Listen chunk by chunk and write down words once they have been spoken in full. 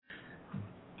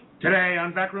Today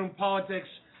on Backroom Politics,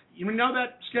 you know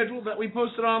that schedule that we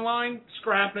posted online?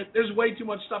 Scrap it. There's way too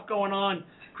much stuff going on.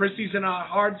 Christie's in a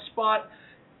hard spot.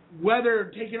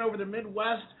 Weather taking over the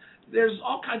Midwest. There's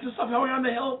all kinds of stuff going on the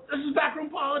Hill. This is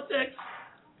Backroom Politics.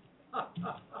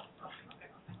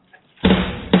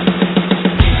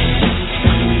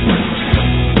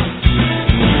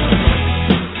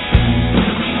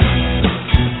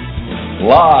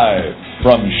 Live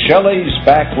from Shelley's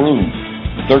Backroom,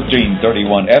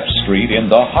 1331 F Street in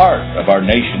the heart of our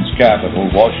nation's capital,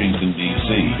 Washington, D.C.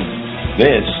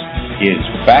 This is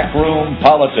Backroom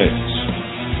Politics.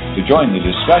 To join the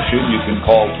discussion, you can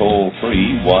call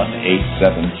toll-free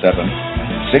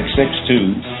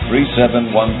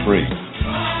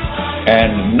 1-877-662-3713.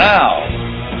 And now,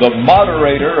 the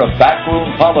moderator of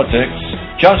Backroom Politics,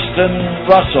 Justin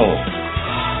Russell.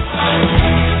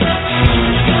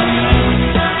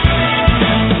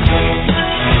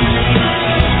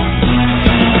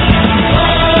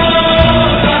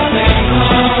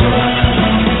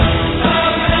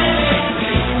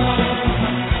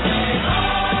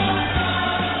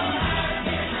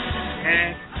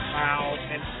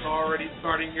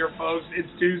 It's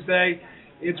Tuesday.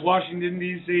 It's Washington,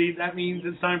 D.C. That means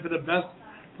it's time for the best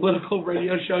political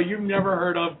radio show you've never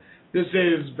heard of. This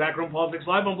is Backroom Politics,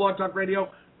 live on Blog Talk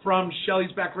Radio from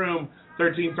Shelley's Backroom,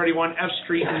 1331 F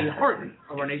Street in the heart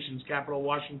of our nation's capital,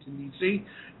 Washington, D.C.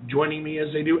 Joining me as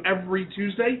they do every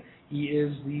Tuesday, he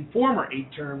is the former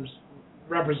 8 terms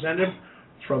representative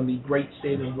from the great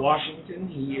state of Washington.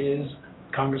 He is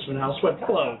Congressman Al Swift.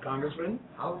 Hello, Congressman.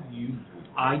 How do you do?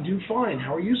 I do fine.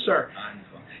 How are you, sir? I'm fine.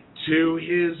 To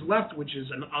his left, which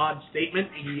is an odd statement,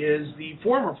 he is the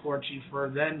former floor chief for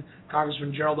then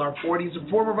Congressman Gerald R. Ford. He's the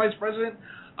former vice president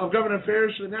of government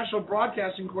affairs for the National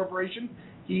Broadcasting Corporation.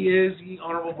 He is the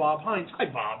Honorable Bob Hines. Hi,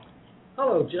 Bob.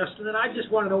 Hello, Justin. And I just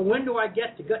want to know, when do I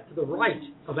get to the right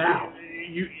of Al?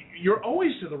 You're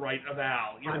always to the right of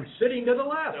Al. I'm sitting to the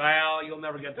left. Well, you'll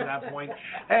never get to that point.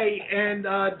 Hey, and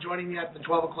joining me at the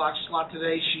 12 o'clock slot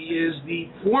today, she is the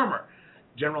former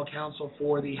General Counsel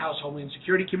for the House Homeland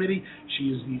Security Committee. She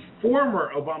is the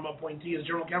former Obama appointee as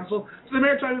General Counsel to the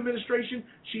Maritime Administration.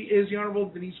 She is the Honorable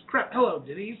Denise Krepp. Hello,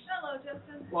 Denise. Hello,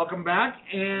 Justin. Welcome back.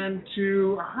 And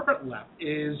to her left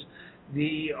is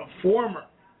the former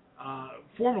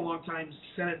longtime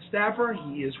Senate staffer.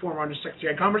 He is former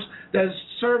Undersecretary of Commerce that has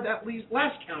served at least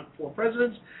last count 4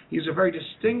 presidents. He's a very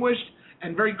distinguished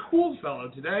and very cool fellow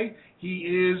today. He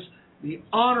is the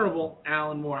Honorable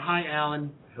Alan Moore. Hi,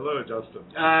 Alan. Hello, Justin.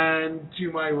 And to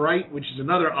my right, which is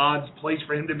another odd place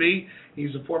for him to be,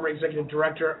 he's the former executive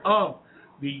director of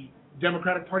the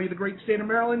Democratic Party of the great state of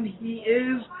Maryland. He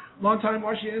is longtime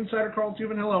Washington insider Carl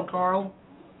Tubin. Hello, Carl.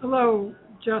 Hello,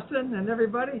 Justin and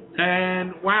everybody.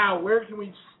 And wow, where can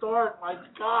we start? My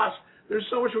gosh, there's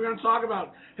so much we're going to talk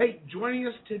about. Hey, joining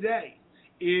us today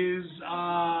is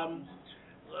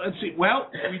let's see. Well,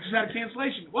 we just had a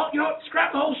cancellation. Well, you know what?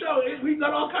 Scrap the whole show. We've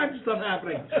got all kinds of stuff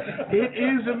happening. It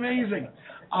is amazing.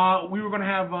 We were going to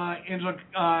have Angela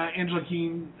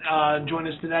Keane join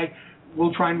us today.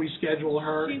 We'll try and reschedule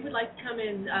her. She would like to come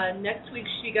in next week.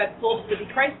 She got pulled for the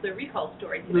Chrysler recall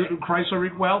story today.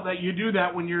 Well, that you do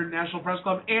that when you're National Press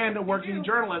Club and a working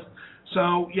journalist.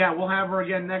 So, yeah, we'll have her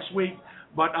again next week.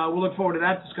 But we'll look forward to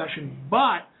that discussion.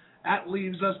 But that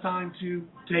leaves us time to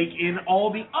take in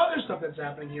all the other stuff that's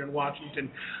happening here in Washington.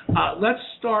 Let's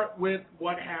start with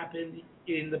what happened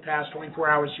in the past 24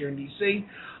 hours here in D.C.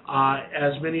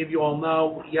 As many of you all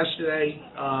know, yesterday,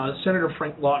 Senator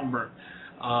Frank Lautenberg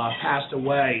passed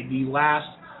away, the last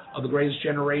of the greatest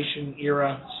generation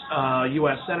era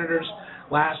U.S. senators,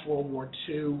 last World War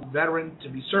II veteran to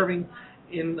be serving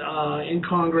in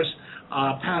Congress,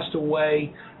 passed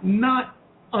away not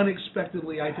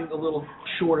unexpectedly, I think a little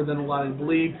shorter than a lot of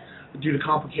believe, due to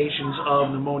complications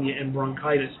of pneumonia and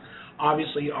bronchitis.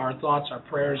 Obviously, our thoughts, our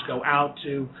prayers go out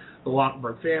to the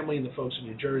Lautenberg family and the folks in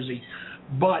New Jersey,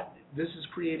 but this has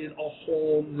created a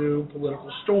whole new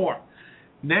political storm.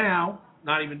 Now,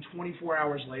 not even 24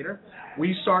 hours later,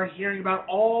 we start hearing about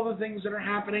all the things that are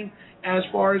happening as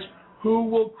far as who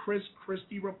will Chris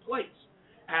Christie replace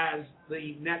as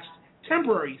the next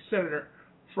temporary senator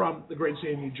from the great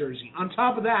state of New Jersey. On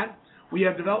top of that, we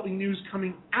have developing news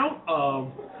coming out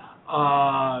of,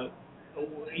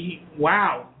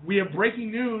 we have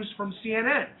breaking news from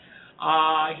CNN.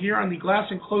 Here on the glass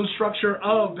enclosed structure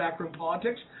of Backroom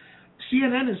Politics,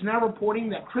 CNN is now reporting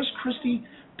that Chris Christie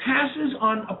passes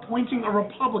on appointing a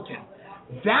Republican.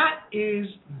 That is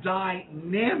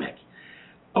dynamic.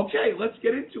 Okay, let's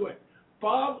get into it.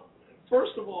 Bob,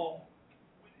 first of all,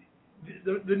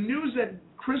 the news that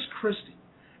Chris Christie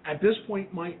at this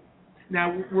point might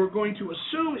Now, we're going to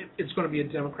assume it's going to be a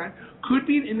Democrat, could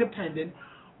be an independent,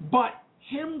 but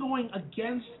him going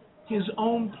against his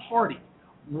own party,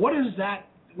 what is that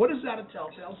a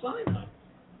telltale sign of?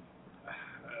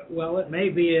 Well, it may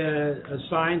be a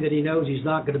sign that he knows he's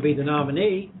not going to be the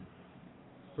nominee,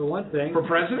 for one thing. For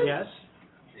president? Yes.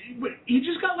 But he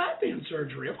just got lap band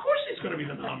surgery. Of course he's going to be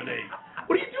the nominee.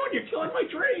 What are you doing? You're killing my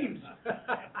dreams.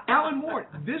 Alan Moore,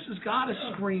 this has got to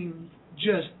scream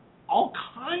just all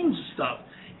kinds of stuff.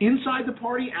 Inside the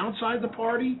party, outside the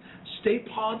party, state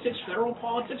politics, federal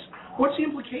politics. What's the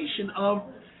implication of,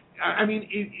 I mean,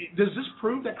 does this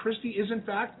prove that Christie is in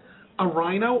fact a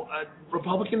rhino, a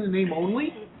Republican in name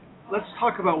only? Let's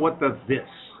talk about what the this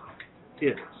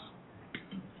is.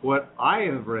 What I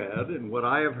have read and what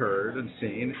I have heard and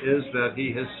seen is that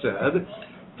he has said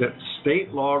that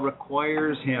state law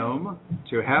requires him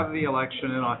to have the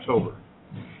election in October.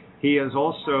 He has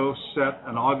also set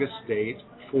an August date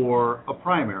for a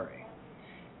primary.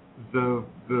 The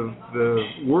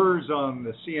words on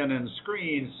the CNN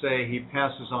screen say he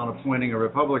passes on appointing a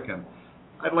Republican.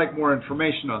 I'd like more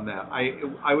information on that.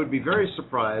 I would be very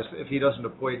surprised if he doesn't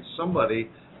appoint somebody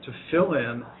to fill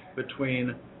in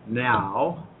between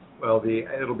now, well,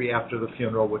 it'll be after the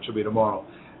funeral, which will be tomorrow,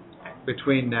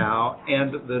 between now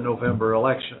and the November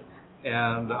election.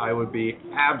 And I would be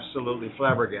absolutely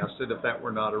flabbergasted if that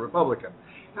were not a Republican.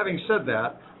 Having said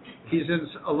that, he's in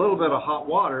a little bit of hot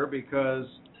water because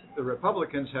the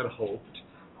Republicans had hoped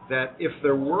that if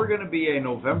there were going to be a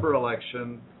November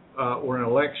election or an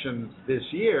election this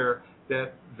year,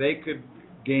 that they could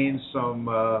gain some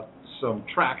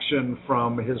traction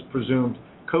from his presumed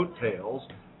coattails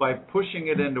by pushing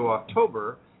it into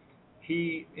October.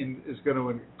 He is going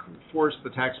to force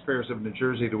the taxpayers of New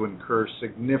Jersey to incur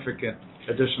significant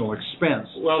additional expense.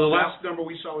 Well, the last number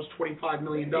we saw was $25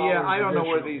 million. Yeah, I don't know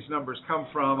where these numbers come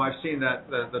from. I've seen that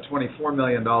the $24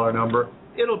 million number.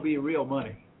 It'll be real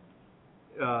money.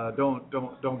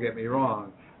 Don't get me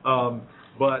wrong.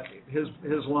 But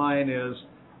his line is,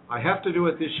 I have to do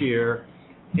it this year,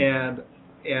 and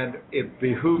it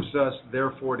behooves us,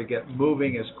 therefore, to get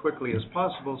moving as quickly as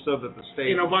possible so that the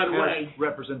state by the has way,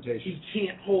 representation. He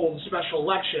can't hold a special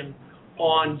election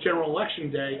on General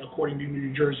Election Day, according to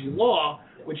New Jersey law,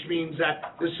 which means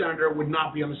that this senator would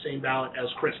not be on the same ballot as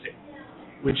Christie,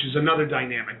 which is another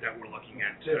dynamic that we're looking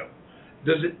at, too.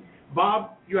 Does it,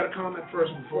 Bob, you had a comment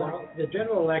first before. Well, the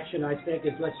general election, I think,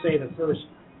 is, let's say, the first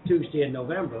Tuesday in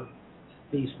November.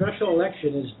 The special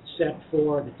election is set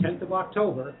for the 10th of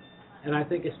October, and I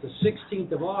think it's the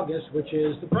 16th of August, which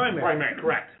is the primary. Primary,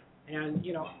 correct. And,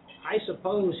 I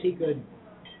suppose he could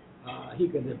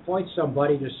appoint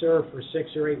somebody to serve for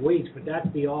 6 or 8 weeks, but that's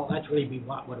really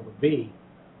what it would be.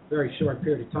 Very short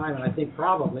period of time, and I think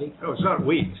probably... No, it's not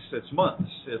weeks, it's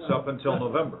months. It's up until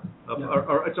November,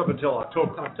 or it's up until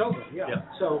October. October, yeah.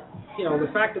 So, the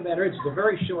fact of the matter is it's a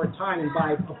very short time, and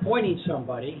by appointing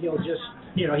somebody, he'll just,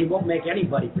 he won't make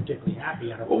anybody particularly happy.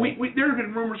 Well, there have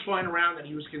been rumors flying around that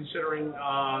he was considering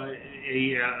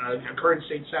a current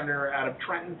state senator out of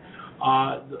Trenton.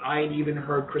 I had even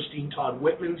heard Christine Todd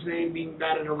Whitman's name being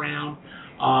batted around.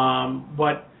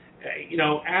 But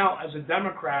Al, as a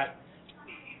Democrat,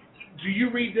 do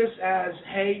you read this as,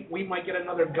 hey, we might get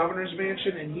another governor's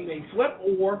mansion and he may flip,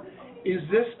 or is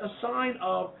this a sign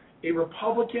of a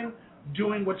Republican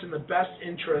doing what's in the best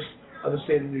interest of the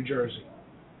state of New Jersey?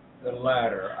 The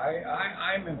latter.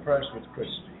 I'm impressed with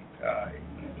Christie.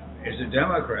 As a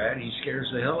Democrat, he scares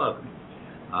the hell out of me.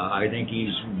 I think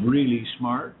he's really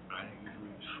smart. I think he's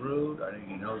really shrewd. I think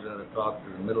he knows how to talk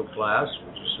to the middle class,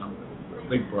 which is a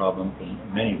big problem for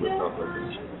many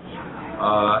Republicans.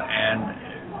 And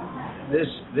this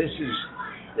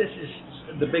is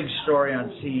the big story on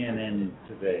CNN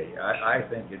today. I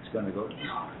think it's going to go.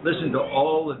 Listen to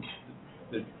all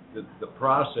the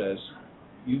process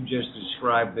you just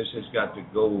described. This has got to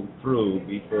go through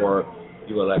before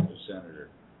you elect a senator,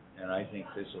 and I think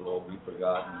this will all be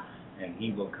forgotten, and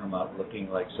he will come out looking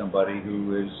like somebody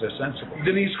who is sensible.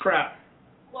 Denise Kraft.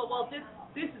 Well, while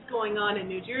this is going on in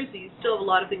New Jersey, you still have a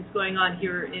lot of things going on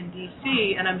here in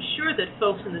D.C., and I'm sure that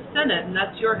folks in the Senate, and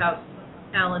that's your house,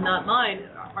 Alan, not mine,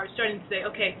 are starting to say,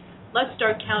 okay, let's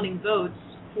start counting votes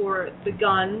for the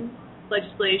gun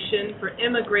legislation, for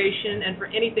immigration, and for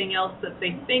anything else that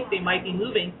they think they might be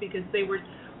moving, because they were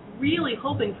really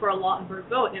hoping for a Lautenberg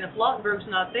vote. And if Lautenberg's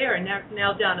not there and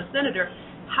now down a senator,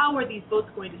 how are these votes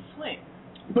going to swing?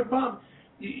 But, Bob,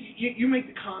 you make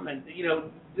the comment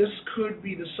that, this could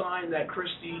be the sign that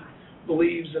Christie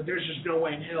believes that there's just no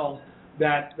way in hell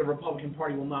that the Republican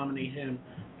Party will nominate him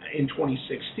in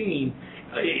 2016.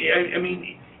 I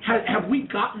mean, have we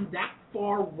gotten that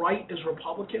far right as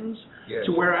Republicans, Yes.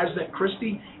 to whereas that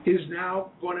Christie is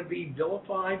now going to be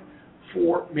vilified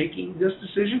for making this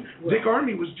decision. Well, Dick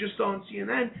Armey was just on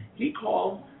CNN. He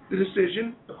called the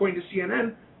decision, according to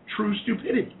CNN, true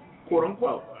stupidity, quote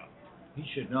unquote. He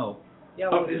should know. Yeah,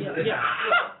 Oh, well, yeah.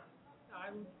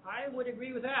 I would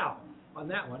agree with Al on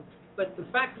that one. But the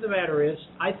fact of the matter is,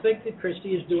 I think that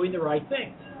Christie is doing the right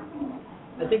thing.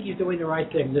 I think he's doing the right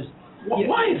thing.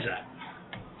 Why is that?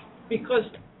 Because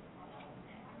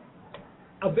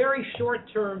a very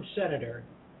short-term senator,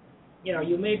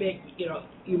 you may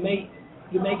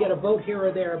get a vote here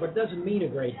or there, but it doesn't mean a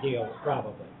great deal,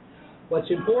 probably. What's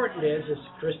important is, as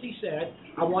Christie said,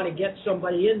 I want to get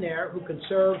somebody in there who can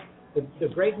serve the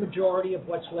great majority of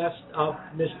what's left of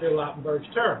Mr. Lautenberg's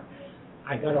term.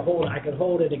 I can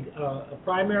hold a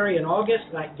primary in August,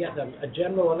 and I can get a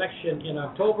general election in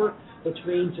October, which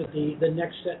means that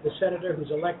the senator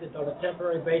who's elected on a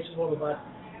temporary basis will have about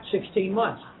 16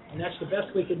 months, and that's the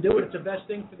best we can do. It's the best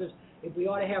thing for this. If we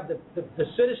ought to have the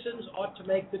citizens ought to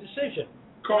make the decision.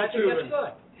 Carl I think that's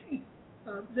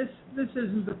good. This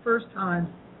isn't the first time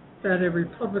that a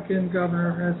Republican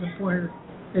governor has appointed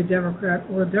a Democrat,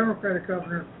 or a Democratic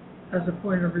governor has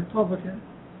appointed a Republican.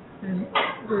 And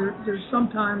there's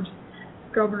sometimes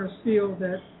governors feel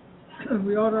that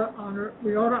we ought to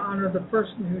honor the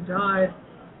person who died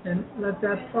and let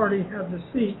that party have the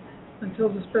seat until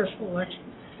the special election.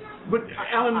 But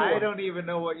Alan Moore, I don't even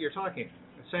know what you're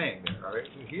saying there. All right?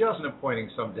 He isn't appointing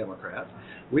some Democrat.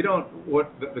 We don't.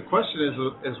 What the question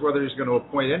is whether he's going to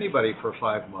appoint anybody for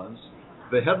 5 months.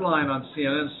 The headline on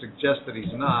CNN suggests that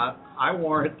he's not. I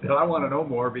want to know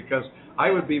more, because I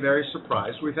would be very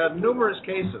surprised. We've had numerous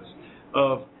cases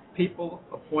of people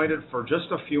appointed for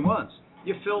just a few months.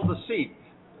 You fill the seat.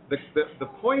 The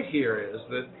point here is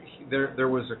that there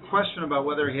was a question about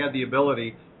whether he had the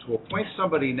ability to appoint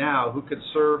somebody now who could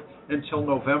serve until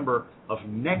November of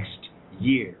next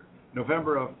year,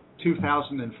 November of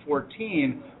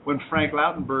 2014, when Frank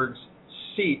Lautenberg's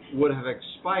seat would have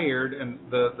expired, and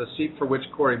the seat for which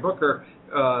Cory Booker,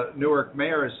 Newark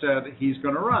mayor, has said he's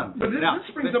going to run. But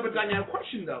this brings up a dynamic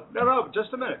question, though. No,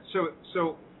 just a minute.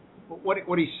 So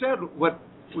what he said,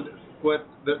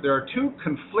 there are two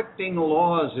conflicting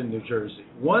laws in New Jersey.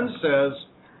 One says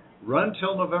run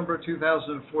till November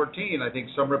 2014. I think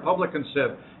some Republicans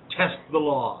said test the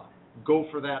law, go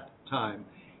for that time.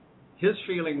 His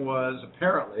feeling was,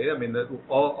 apparently,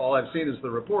 all I've seen is the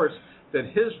reports, that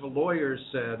his lawyers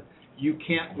said, you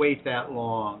can't wait that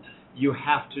long. You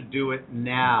have to do it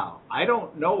now. I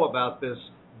don't know about this,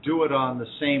 do it on the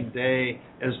same day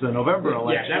as the November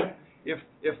election.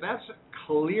 If that's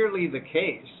clearly the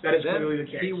case, that is then clearly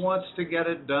the case. He wants to get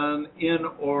it done in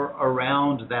or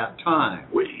around that time.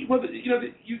 Well,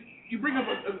 you bring up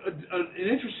an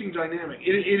interesting dynamic.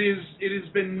 It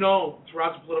has been known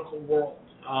throughout the political world,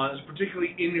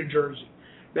 particularly in New Jersey,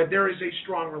 that there is a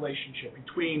strong relationship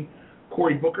between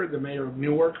Cory Booker, the mayor of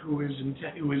Newark, who has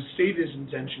stated his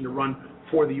intention to run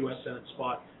for the U.S. Senate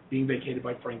spot, being vacated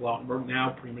by Frank Lautenberg,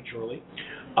 now prematurely.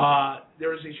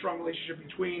 There is a strong relationship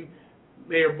between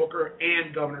Mayor Booker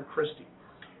and Governor Christie.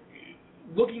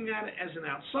 Looking at it as an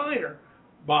outsider,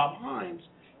 Bob Hines,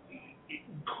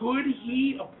 could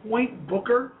he appoint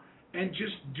Booker and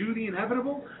just do the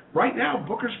inevitable? Right now,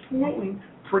 Booker's polling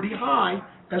pretty high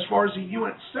as far as the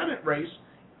U.S. Senate race,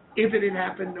 if it had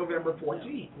happened November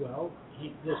 14th. Well,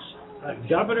 this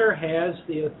governor has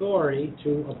the authority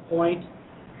to appoint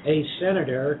a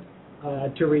senator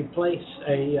to replace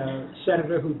a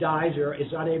senator who dies or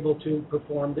is unable to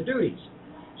perform the duties.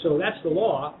 So that's the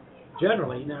law,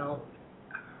 generally. Now,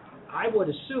 I would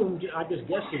assume, I'm just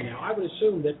guessing now, I would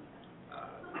assume that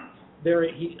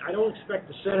I don't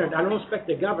expect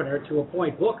the governor to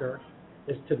appoint Booker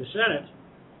to the Senate.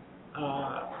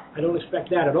 I don't expect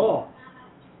that at all.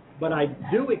 But I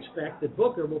do expect that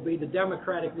Booker will be the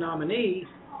Democratic nominee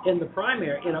in the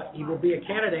primary. He will be a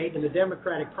candidate in the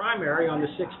Democratic primary on the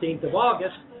 16th of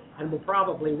August, and will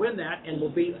probably win that, and will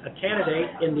be a candidate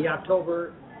in the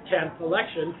October 10th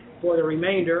election for the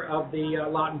remainder of the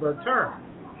Lautenberg term.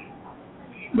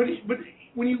 But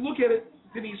when you look at it,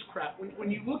 Denise Kraft, when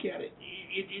you look at it,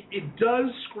 it does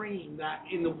scream that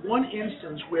in the one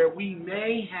instance where we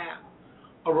may have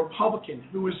a Republican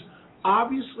who is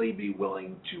obviously be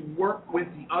willing to work with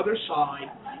the other side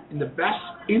in the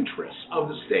best interests of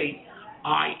the state,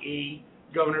 i.e.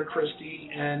 Governor Christie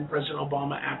and President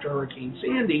Obama after Hurricane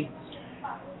Sandy,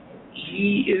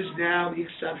 he is now the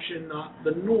exception, not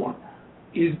the norm.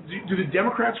 Do the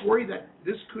Democrats worry that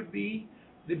this could be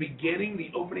the beginning, the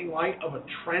opening light of a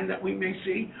trend that we may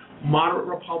see? Moderate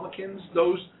Republicans,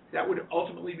 those that would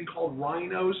ultimately be called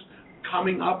rhinos,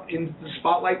 coming up in the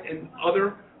spotlight and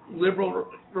other liberal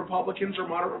Republicans or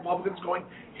moderate Republicans going,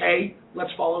 hey,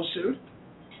 let's follow suit?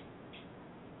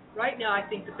 Right now, I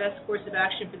think the best course of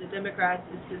action for the Democrats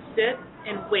is to sit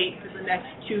and wait for the next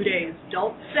 2 days.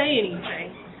 Don't say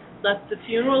anything. Let the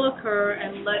funeral occur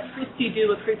and let Christie do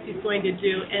what Christie's going to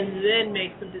do and then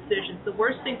make some decisions. The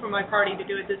worst thing for my party to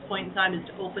do at this point in time is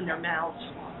to open their mouths.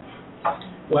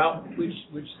 Well,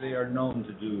 which they are known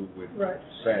to do with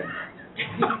sadness.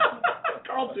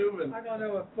 Carl Dubin. I don't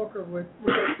know if Booker would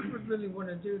really want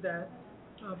to do that,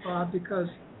 Bob, because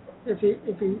if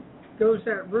he goes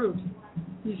that route,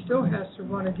 he still has to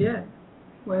run again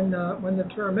when the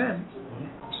term ends.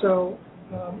 So,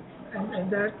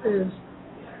 and that is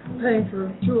paying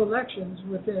for 2 elections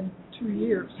within 2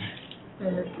 years,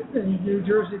 and New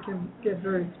Jersey can get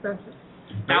very expensive.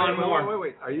 Alan Moore.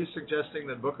 Wait. Are you suggesting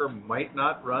that Booker might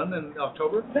not run in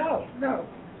October? No.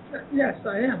 Yes,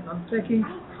 I am. I'm thinking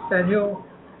that he'll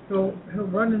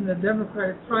run in the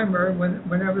Democratic primary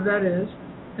whenever that is,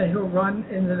 and he'll run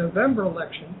in the November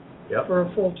election for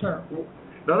a full term.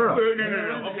 No.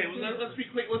 Okay, well, let's be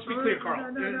clear,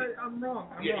 Carl. No, I'm wrong.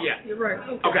 Yeah. You're right.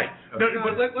 Okay. No,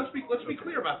 but let's be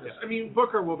clear about this. I mean,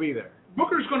 Booker will be there.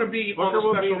 Booker's going to be Booker on the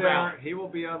will be special there. ballot. He will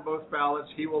be on both ballots.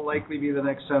 He will likely be the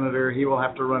next senator. He will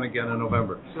have to run again in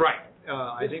November. Right.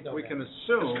 I think we can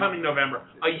assume It's coming November,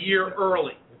 a year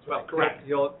early. Well, correct.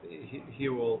 He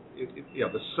will.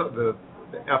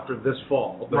 After this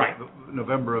fall, the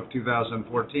November of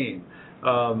 2014.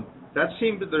 There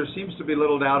seems to be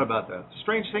little doubt about that.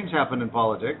 Strange things happen in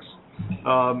politics,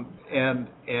 and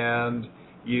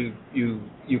you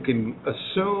can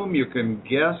assume, you can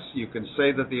guess, you can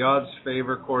say that the odds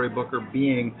favor Cory Booker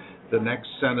being the next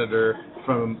senator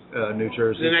from New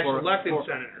Jersey. The next elected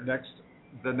senator.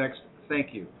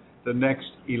 The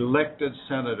next elected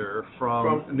senator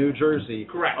from New Jersey.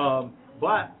 Correct.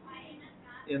 But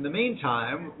in the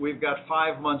meantime, we've got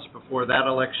 5 months before that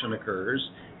election occurs,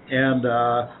 and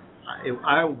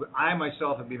I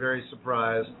myself would be very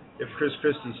surprised if Chris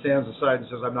Christie stands aside and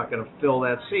says, I'm not going to fill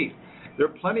that seat. There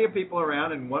are plenty of people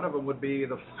around, and one of them would be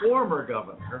the former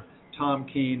governor, Tom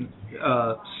Keane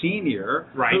Sr.,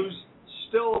 who's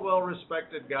still a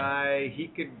well-respected guy. He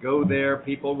could go there.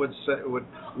 People would say,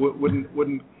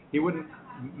 he wouldn't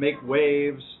make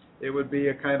waves. It would be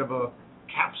a kind of a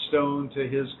capstone to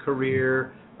his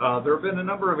career. There have been a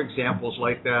number of examples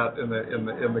like that in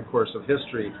the course of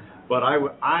history. But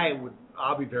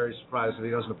I'll be very surprised if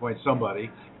he doesn't appoint somebody,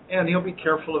 and he'll be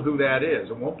careful of who that is.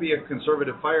 It won't be a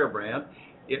conservative firebrand.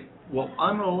 It will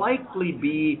unlikely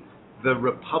be the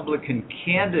Republican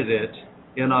candidate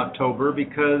in October,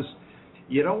 because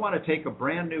you don't want to take a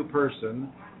brand new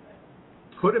person,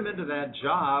 put him into that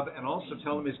job, and also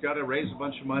tell him he's got to raise a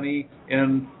bunch of money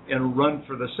and run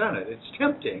for the Senate. It's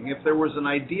tempting. If there was an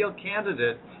ideal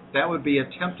candidate, that would be a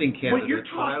tempting candidate. But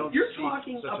you're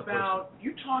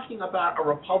talking about a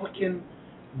Republican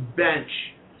bench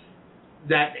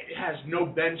that has no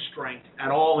bench strength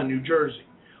at all in New Jersey.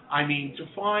 I mean, to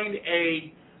find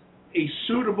a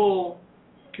suitable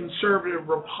conservative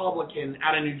Republican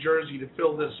out of New Jersey to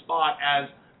fill this spot as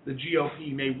the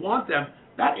GOP may want them,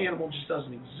 that animal just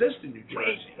doesn't exist in New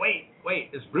Jersey. Wait.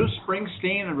 Is Bruce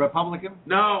Springsteen a Republican?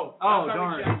 No. Oh,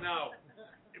 darn. No.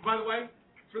 By the way,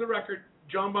 for the record,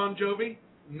 John Bon Jovi,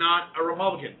 not a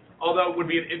Republican, although it would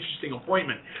be an interesting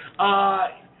appointment.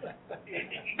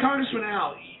 Congressman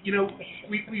Al,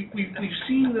 we've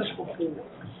seen this before,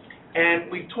 and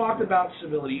we've talked about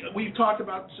civility. We've talked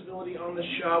about civility on the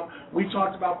show. We've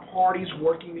talked about parties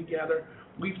working together.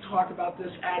 We've talked about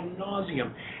this ad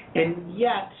nauseum, and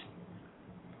yet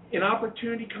an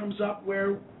opportunity comes up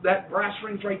where that brass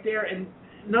ring's right there, and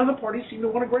none of the parties seem to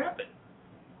want to grab it.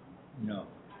 No.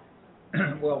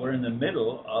 Well, we're in the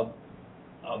middle of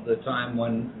the time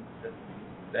when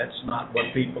that's not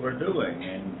what people are doing,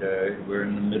 and we're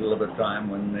in the middle of a time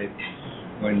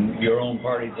when your own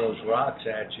party throws rocks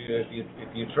at you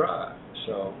if you try.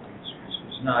 So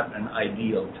it's not an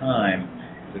ideal time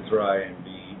to try and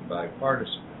be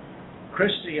bipartisan.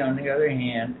 Christie, on the other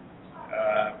hand,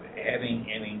 having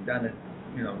done it,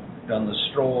 done the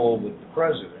stroll with the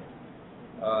president,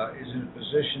 is in a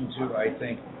position to, I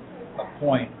think,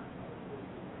 appoint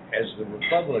as the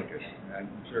Republican, I'm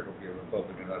sure it'll be a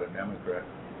Republican, not a Democrat,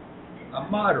 a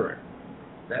moderate.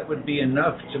 That would be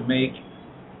enough to make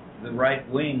the right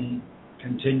wing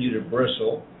continue to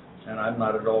bristle, and I'm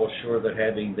not at all sure that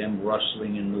having them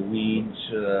rustling in the weeds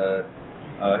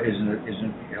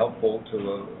isn't helpful to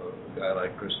a guy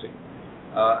like Christie.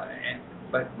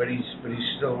 But he's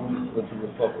still with the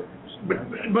Republicans.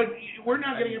 But we're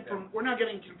not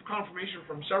getting confirmation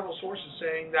from several sources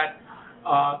saying that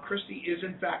Christie is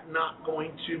in fact not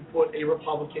going to put a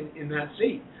Republican in that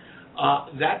seat.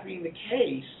 That being the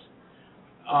case,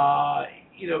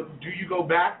 do you go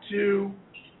back to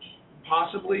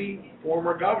possibly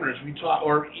former governors? We talk,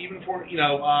 or even for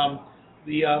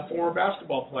the former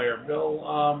basketball player, Bill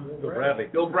Bradley.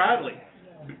 Bill Bradley.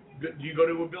 Do you go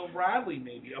to a Bill Bradley,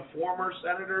 maybe a former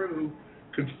senator who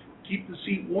could keep the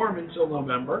seat warm until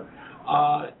November?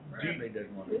 Bradley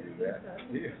doesn't want to do that.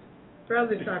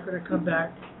 Bradley's not going to come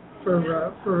back for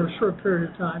a short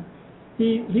period of time.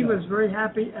 He was very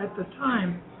happy at the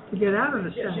time to get out of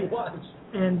the Senate. Yes, he was.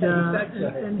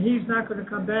 And he's not going to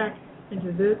come back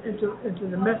into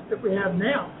the mess that we have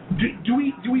now. Do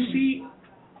we see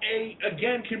a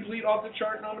again complete off the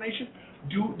chart nomination?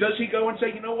 Does he go and say,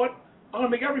 you know what, I'm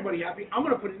going to make everybody happy, I'm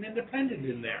going to put an independent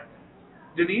in there?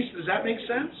 Denise, does that make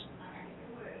sense?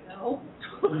 No.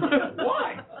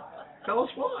 Why? Tell us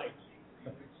why.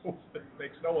 It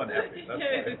makes no one happy. That's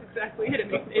That's exactly it.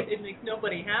 It makes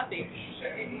nobody happy.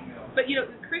 But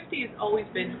Christie has always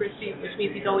been Christie, which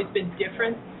means he's always been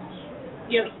different.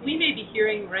 We may be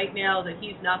hearing right now that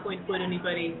he's not going to put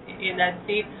anybody in that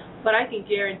seat, but I can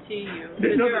guarantee you.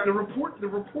 The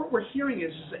report we're hearing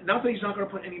is that not that he's not going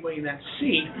to put anybody in that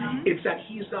seat, it's that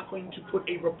he's not going to put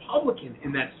a Republican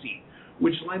in that seat,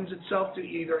 which lends itself to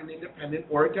either an independent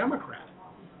or a Democrat.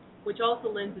 Which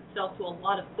also lends itself to a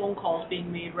lot of phone calls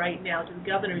being made right now to the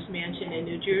governor's mansion in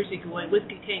New Jersey going,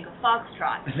 Whiskey Tango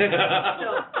Foxtrot.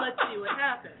 So let's see what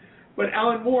happens. But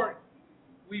Alan Moore,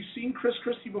 we've seen Chris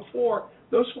Christie before.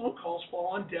 Those phone calls fall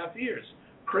on deaf ears.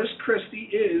 Chris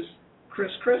Christie is Chris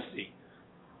Christie.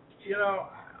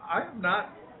 I'm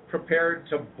not prepared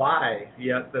to buy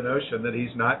yet the notion that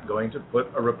he's not going to put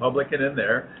a Republican in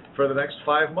there for the next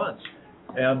 5 months.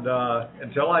 And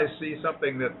until I see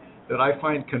something that I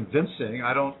find convincing,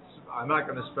 I'm not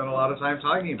going to spend a lot of time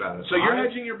talking about it. So you're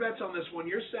hedging your bets on this one.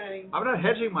 You're saying... I'm not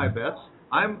hedging my bets.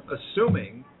 I'm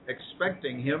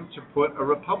expecting him to put a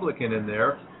Republican in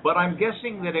there, but I'm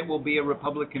guessing that it will be a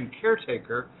Republican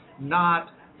caretaker, not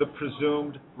the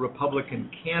presumed Republican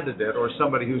candidate or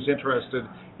somebody who's interested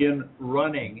in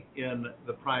running in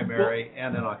the primary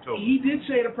and in October. He did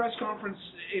say at a press conference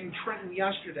in Trenton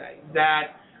yesterday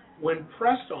that when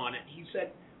pressed on it, he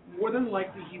said more than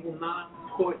likely he will not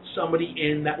put somebody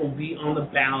in that will be on the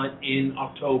ballot in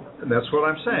October. And that's what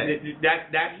I'm saying.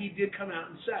 That he did come out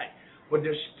and say. But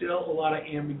there's still a lot of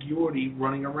ambiguity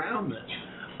running around this.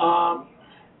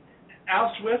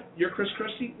 Al Swift, you're Chris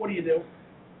Christie. What do you do?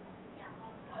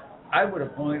 I would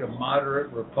appoint a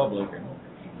moderate Republican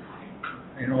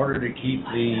in order to keep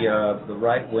the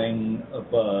right wing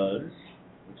abuzz,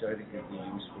 which I think would be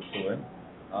useful to him.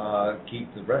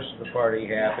 Keep the rest of the party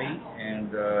happy,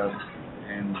 and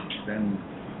then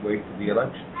wait for the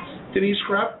election. Denise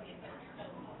Krepp.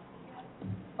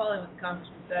 Following what the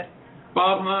congressman said.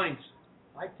 Bob Hines.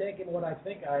 I've taken what I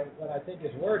think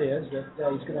his word is, that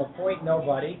he's going to appoint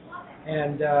nobody,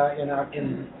 and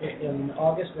in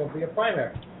August there'll be a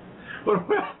primary.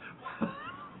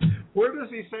 Where does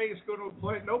he say he's going to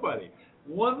appoint nobody?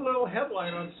 One little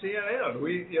headline on CNN.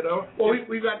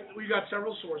 We've got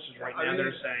several sources right now that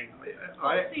are saying.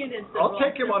 I'll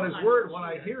take him on his word when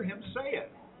I hear him say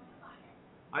it.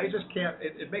 I just can't.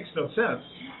 It makes no sense,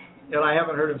 and I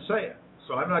haven't heard him say it,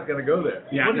 so I'm not going to go there.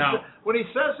 Yeah, when he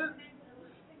says it,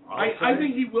 I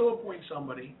think he will appoint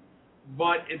somebody,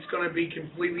 but it's going to be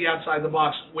completely outside the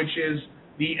box, which is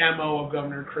the MO of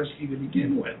Governor Christie to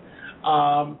begin with.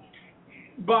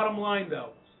 Bottom line,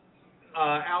 though,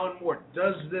 Alan Moore,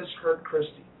 does this hurt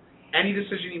Christie? Any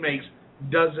decision he makes,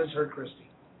 does this hurt Christie?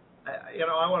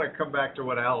 I want to come back to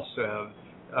what Al said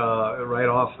right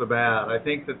off the bat. I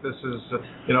think that this is,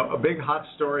 a big hot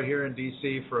story here in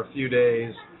D.C. for a few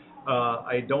days.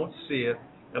 I don't see it,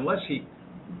 unless he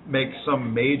makes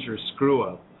some major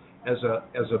screw-up as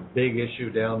a big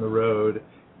issue down the road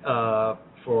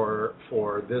for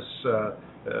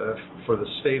the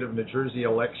state of New Jersey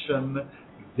election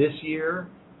this year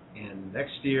and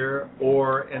next year,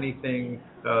 or anything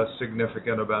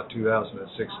significant about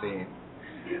 2016.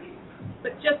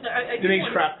 But Justin, I do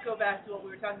want to go back to what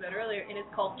we were talking about earlier, and it's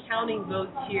called counting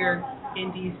votes here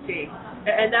in D.C.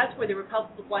 And that's where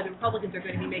why the Republicans are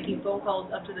going to be making phone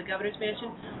calls up to the governor's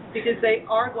mansion, because they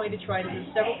are going to try to move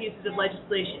several pieces of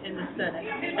legislation in the Senate.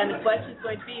 And the question is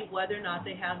going to be whether or not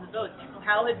they have the votes.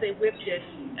 How have they whipped it,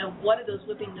 and what do those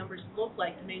whipping numbers look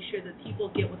like to make sure that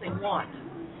people get what they want?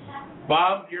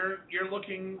 Bob, you're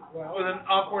looking with an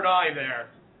awkward eye there.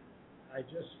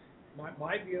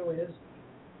 My view is,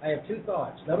 I have two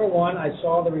thoughts. Number one, I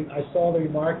saw the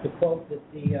remark, the quote that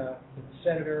the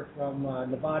senator from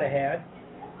Nevada had,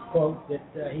 quote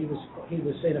that he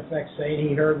was in effect saying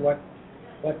he heard what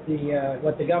what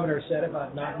the governor said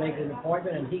about not making an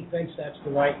appointment, and he thinks that's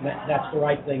the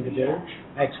right thing to do.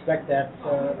 I expect that's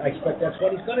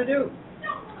what he's going to do.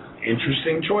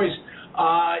 Interesting choice.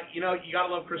 You got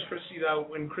to love Chris Christie, though.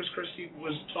 When Chris Christie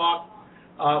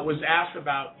was asked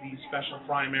about the special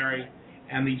primary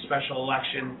and the special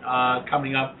election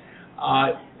coming up,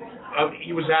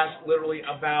 he was asked literally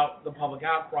about the public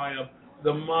outcry of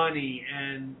the money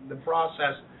and the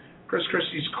process. Chris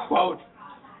Christie's quote,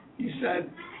 he said,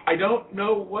 "I don't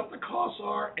know what the costs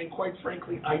are, and quite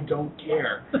frankly, I don't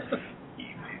care."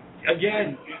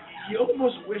 Again, you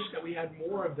almost wish that we had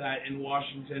more of that in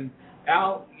Washington.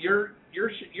 Al, you're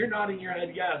nodding your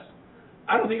head yes.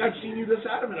 I don't think I've seen you this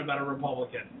adamant about a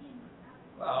Republican.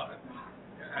 Well,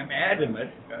 I'm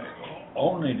adamant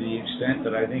only to the extent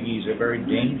that I think he's a very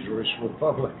dangerous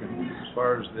Republican as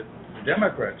far as the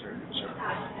Democrats are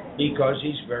concerned, because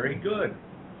he's very good,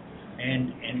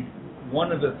 and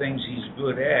one of the things he's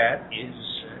good at is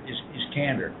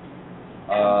candor.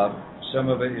 Some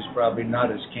of it is probably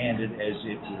not as candid as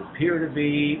it would appear to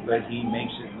be, but he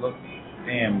makes it look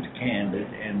damned candid.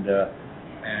 And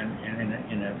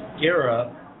in an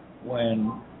era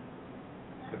when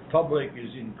the public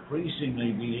is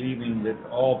increasingly believing that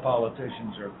all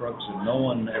politicians are crooks and no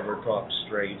one ever talks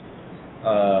straight,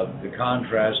 the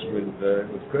contrast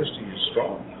with Christie is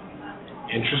strong.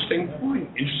 Interesting point.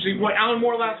 Alan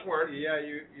Moore, last word. Yeah,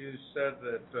 you said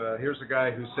that here's a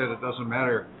guy who said it doesn't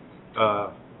matter.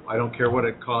 I don't care what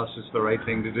it costs. It's the right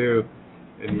thing to do.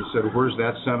 And you said, where's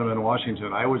that sentiment in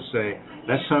Washington? I would say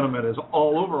that sentiment is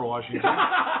all over Washington.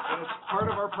 And it's part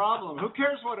of our problem. Who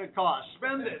cares what it costs?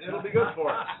 Spend it. It'll be good for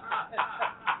us.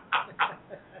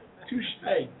 Touche.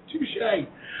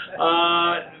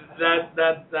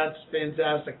 That's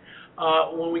fantastic.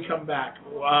 When we come back,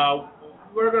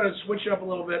 we're going to switch it up a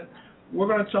little bit. We're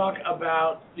going to talk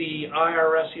about the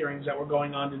IRS hearings that were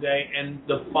going on today and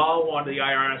the follow-on to the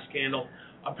IRS scandal.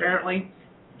 Apparently,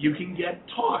 you can get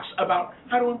talks about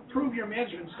how to improve your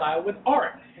management style with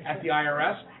art at the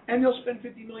IRS, and they'll spend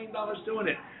 $50 million doing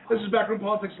it. This is Backroom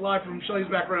Politics live from Shelley's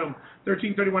Backroom,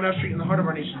 1331 F Street in the heart of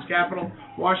our nation's capital,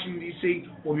 Washington, D.C.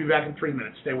 We'll be back in 3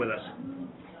 minutes. Stay with us.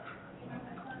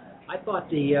 I thought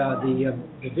the video of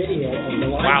the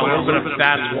wow, a little bit of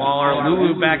fat swaller.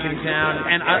 Lulu back in town,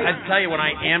 and I tell you, when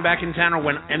I am back in town, or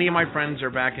when any of my friends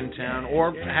are back in town,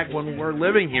 or heck, when we're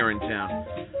living here in town,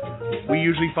 we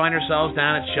usually find ourselves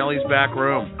down at Shelley's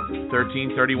Backroom,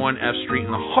 1331 F Street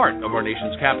in the heart of our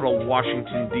nation's capital,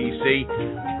 Washington, D.C.,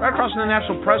 right across from the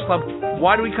National Press Club.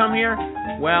 Why do we come here?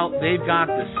 Well, they've got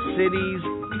the city's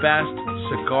best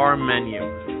cigar menu,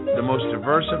 the most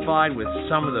diversified with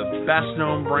some of the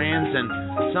best-known brands and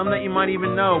some that you might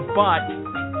even know, but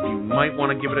you might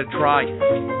want to give it a try.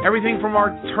 Everything from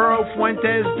Arturo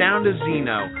Fuentes down to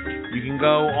Zeno. You can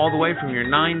go all the way from your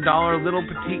 $9 little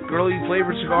petite girly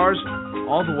flavored cigars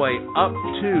all the way up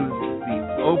to the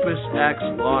Opus X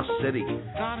Lost City.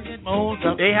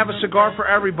 They have a cigar for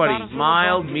everybody,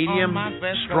 mild, medium,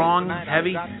 strong,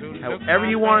 heavy, however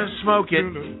you want to smoke it,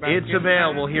 it's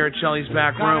available here at Shelley's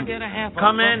Backroom.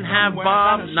 Come in, have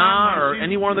Bob, Na, or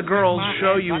any one of the girls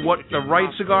show you what the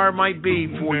right cigar might be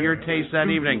for your taste that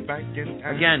evening.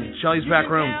 Again, Shelley's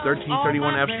Backroom,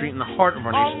 1331 F Street in the heart of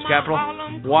our nation's capital,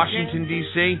 Washington,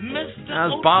 D.C.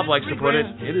 As Bob likes to put it,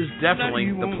 it is definitely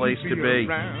the place to be.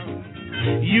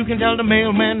 You can tell the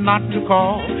mailman not to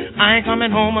call. I ain't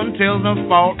coming home until the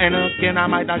fall. And again, I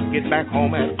might not get back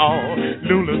home at all.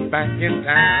 Lula's back in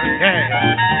town,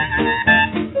 yeah.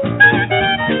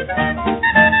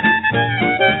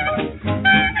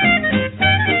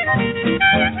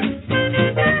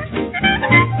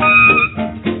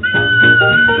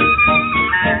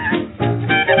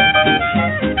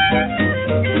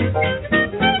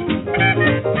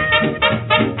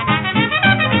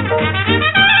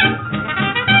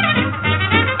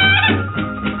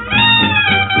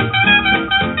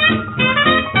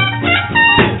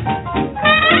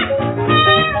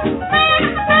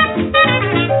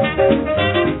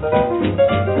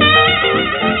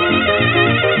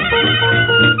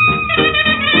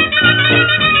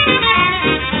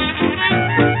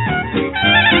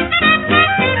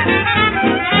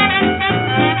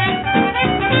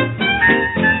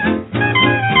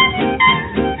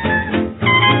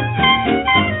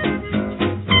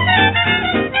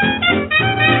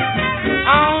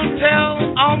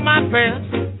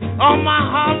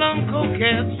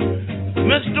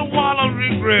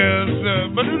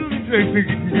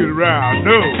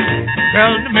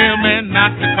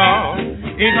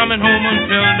 Coming home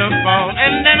until the fall,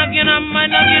 and then again I might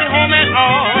not get home at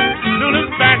all. Lula's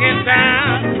back in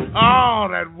town. Oh,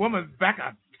 that woman's back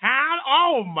in town.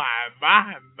 Oh, my.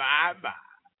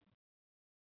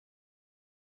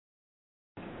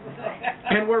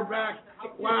 And we're back.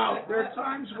 Wow, there are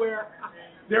times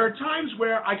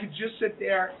where I could just sit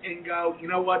there and go, you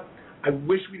know what? I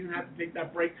wish we didn't have to take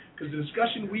that break, because the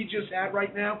discussion we just had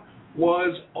right now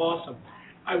was awesome.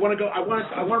 I want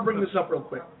to bring this up real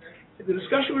quick. The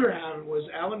discussion we were having was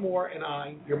Alan Moore and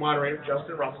I, your moderator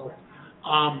Justin Russell.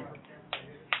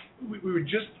 We were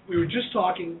just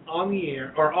talking on the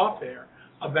air or off air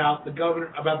about the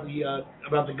governor, about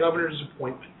the governor's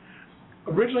appointment.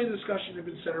 Originally, the discussion had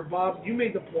been Senator Bob. You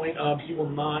made the point of he will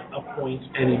not appoint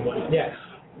anybody. Yes.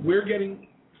 We're getting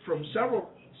from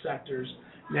several sectors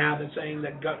now that saying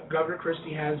that Governor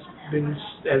Christie has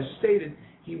stated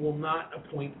he will not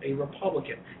appoint a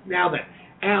Republican. Now then,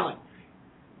 Alan,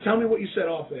 tell me what you said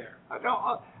off there.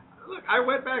 Look, I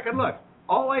went back and looked.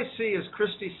 All I see is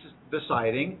Christie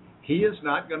deciding he is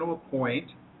not going to appoint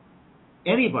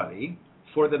anybody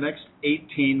for the next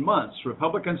 18 months.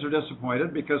 Republicans are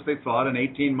disappointed because they thought an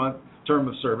 18-month term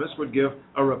of service would give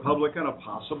a Republican a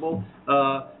possible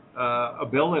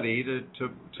ability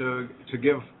to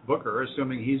give Booker,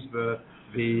 assuming he's the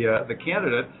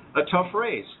candidate, a tough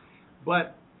race.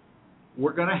 But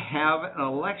we're going to have an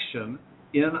election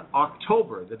in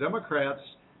October. The Democrats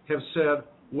have said,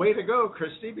 way to go,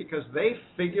 Christie, because they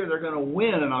figure they're going to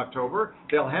win in October.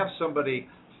 They'll have somebody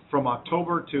from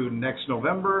October to next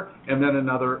November and then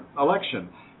another election.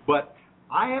 But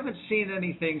I haven't seen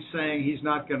anything saying he's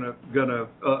not going to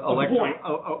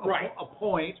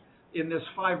appoint in this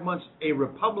 5 months a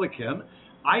Republican.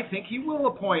 I think he will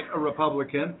appoint a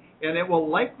Republican, and it will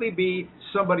likely be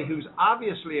somebody who's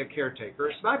obviously a caretaker.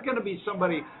 It's not going to be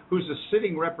somebody who's a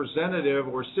sitting representative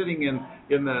or sitting in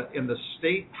the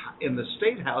state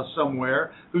house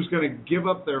somewhere who's going to give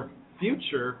up their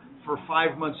future for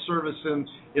 5 months service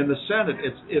in the Senate.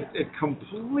 It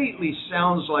completely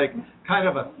sounds like kind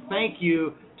of a thank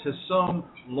you to some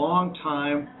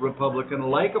longtime Republican,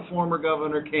 like a former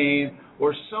Governor Keane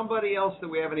or somebody else that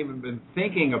we haven't even been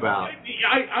thinking about.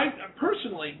 I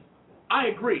personally, I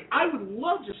agree. I would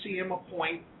love to see him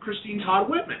appoint Christine Todd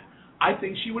Whitman. I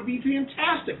think she would be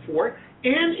fantastic for it,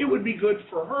 and it would be good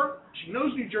for her. She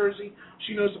knows New Jersey.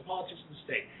 She knows the politics of the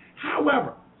state.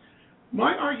 However,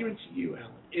 my argument to you,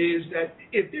 Alan, is that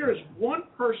if there is one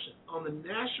person on the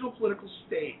national political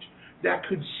stage that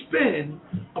could spin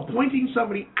appointing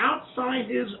somebody outside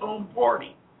his own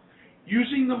party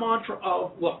using the mantra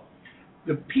of, look,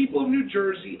 the people of New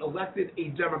Jersey elected a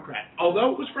Democrat.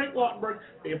 Although it was Frank Lautenberg,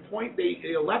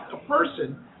 they elect a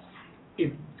person.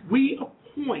 If we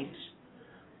appoint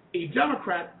a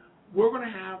Democrat, we're going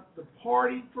to have the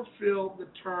party fulfill the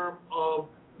term of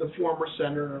the former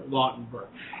Senator Lautenberg.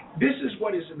 This is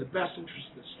what is in the best interest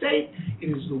of the state.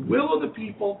 It is the will of the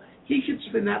people. He can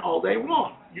spin that all day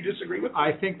long. You disagree with me?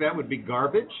 I think that would be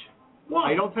garbage.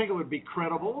 Why? I don't think it would be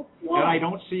credible. Why? And I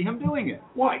don't see him doing it.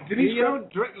 Why?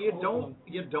 You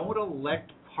don't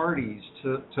elect parties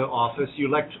to office. You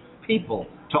elect people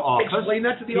to office. Explain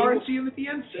that to the RNC and the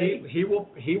PNC. He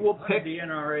will pick the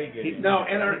NRA.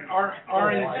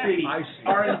 RNC.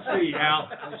 RNC, Al.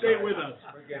 Stay with us.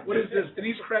 What is this?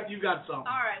 Denise Krebs, you got something.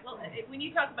 All right. Well, when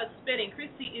you talk about spinning,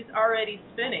 Christie is already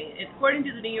spinning. According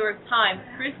to the New York Times,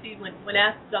 Christie, when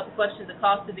asked about the question of the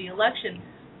cost of the election,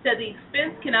 said the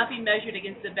expense cannot be measured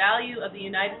against the value of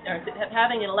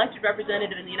having an elected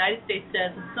representative in the United States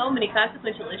Senate, and so many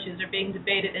consequential issues are being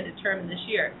debated and determined this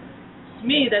year. To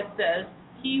me, that says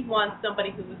he wants somebody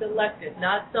who was elected,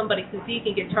 not somebody who he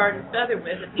can get tarred and feathered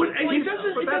with. But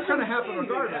that's going to happen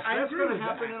regardless. That's going to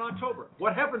happen in October.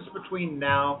 What happens between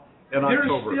now and October?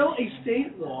 There's still a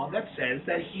state law that says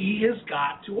that he has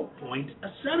got to appoint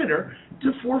a senator to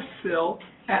fulfill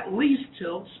at least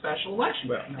till special election.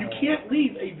 Well, you can't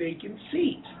leave a vacant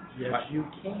seat. Yes, you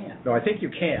can. No, I think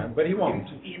you can, but he won't.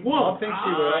 He won't. Bob thinks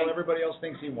he will. Everybody else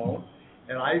thinks he won't.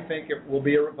 And I think it will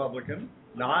be a Republican,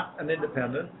 not an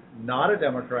independent, not a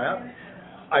Democrat.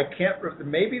 I can't.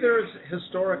 Maybe there's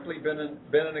historically been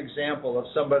an example of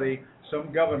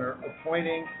some governor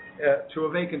appointing to a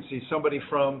vacancy somebody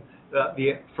from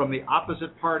the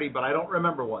opposite party, but I don't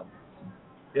remember one.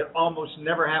 It almost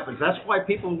never happens. That's why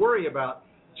people worry about,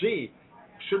 gee,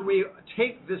 should we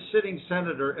take this sitting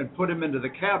senator and put him into the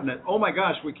cabinet? Oh my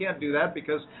gosh, we can't do that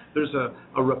because there's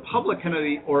a Republican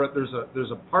or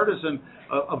there's a partisan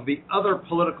of the other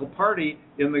political party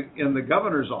in the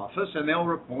governor's office, and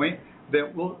they'll appoint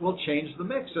that will change the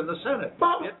mix in the Senate.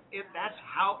 That's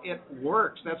how it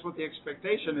works. That's what the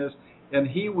expectation is, and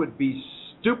he would be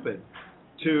stupid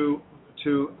to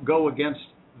go against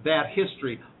that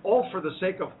history, all for the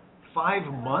sake of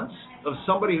 5 months of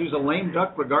somebody who's a lame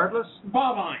duck regardless?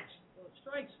 Bob Hines. Well, it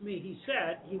strikes me, he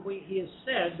has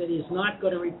said that he's not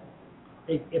going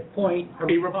to appoint a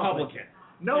Republican.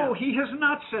 No, he has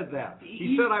not said that.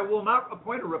 He said, I will not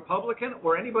appoint a Republican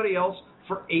or anybody else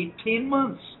for 18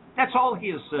 months. That's all he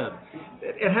has said.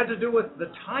 It had to do with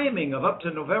the timing of up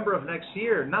to November of next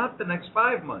year, not the next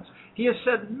 5 months. He has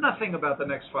said nothing about the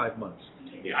next 5 months.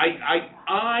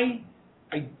 I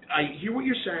hear what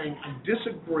you're saying. I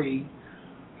disagree.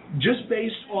 Just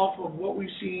based off of what we've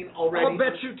seen already. I'll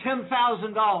bet you $10,000.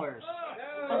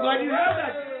 I'm glad you have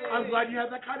that. I'm glad you have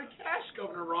that kind of cash,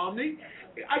 Governor Romney.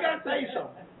 I got to tell you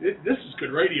something. This is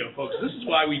good radio, folks. This is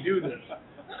why we do this.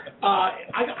 I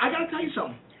got to tell you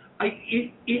something.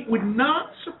 It would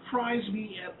not surprise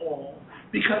me at all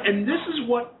because, and this is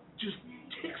what just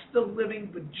ticks the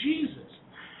living bejesus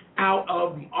out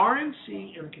of the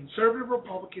RNC and the conservative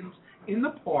Republicans in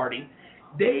the party.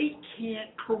 They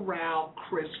can't corral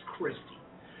Chris Christie.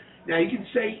 Now, you can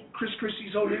say Chris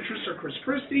Christie's own interests are Chris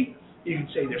Christie. You can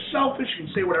say they're selfish. You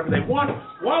can say whatever they want.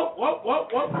 Whoa.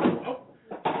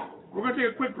 We're going to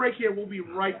take a quick break here. We'll be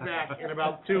right back in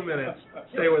about 2 minutes.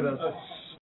 Stay with us.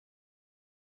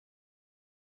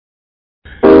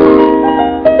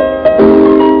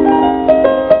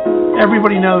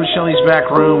 Everybody knows Shelley's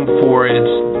Backroom for its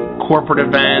corporate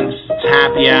events, its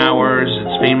happy hours,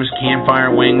 its famous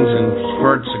campfire wings and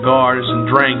Furt cigars and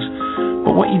drinks.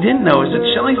 But what you didn't know is that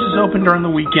Shelley's is open during the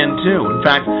weekend too. In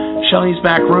fact, Shelley's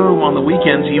Backroom on the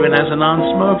weekends even has a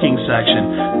non-smoking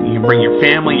section. You can bring your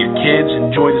family, your kids,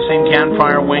 enjoy the same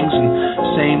campfire wings and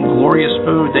same glorious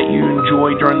food that you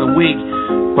enjoy during the week,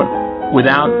 but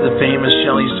without the famous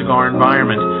Shelley's cigar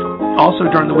environment. Also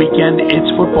during the weekend, it's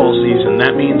football season.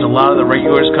 That means a lot of the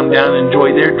regulars come down and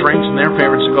enjoy their drinks and their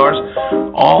favorite cigars,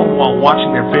 all while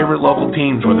watching their favorite local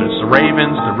teams, whether it's the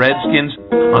Ravens, the Redskins,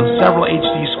 on several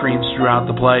HD screens throughout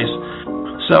the place.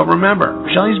 So remember,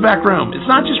 Shelley's Backroom, it's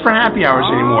not just for happy hours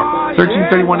anymore.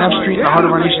 1331 F Street in the heart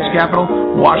of our nation's capital,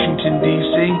 Washington,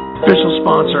 D.C., official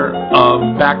sponsor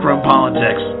of Backroom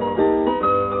Politics.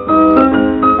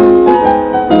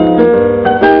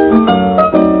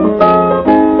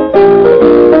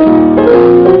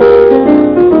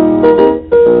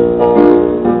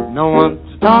 No one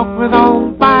to talk with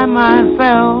all by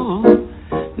myself.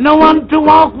 No one to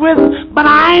walk with, but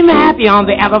I'm happy on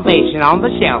the elevation, on the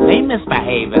shelf. Ain't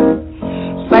misbehaving.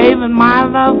 Saving my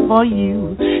love for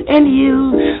you, and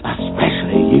you,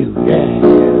 especially you,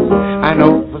 yeah. I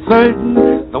know for certain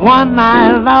the one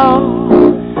I love.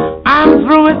 I'm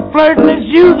through with flirting, it's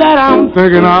you that I'm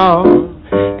thinking of.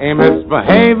 Ain't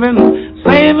misbehaving,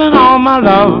 saving all my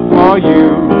love for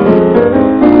you.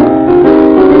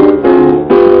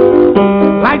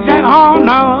 Like that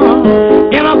Horner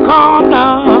in a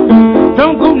corner,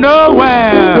 don't go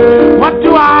nowhere. What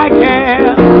do I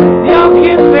care? Your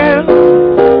kisses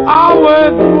are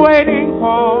worth waiting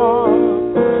for.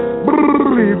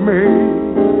 Believe me,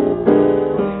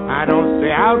 I don't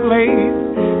stay out late,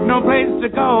 no place to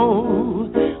go.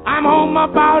 I'm home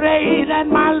about 8 at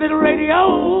my little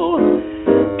radio.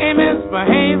 Ain't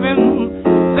misbehaving,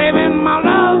 saving my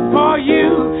love for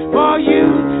you, for you,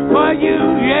 for you,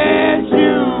 yes,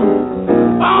 you.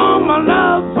 All my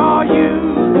love for you.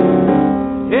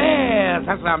 Yes,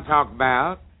 that's what I'm talking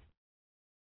about.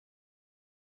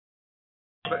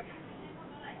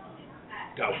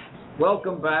 Go.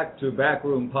 Welcome back to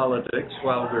Backroom Politics.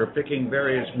 While we're picking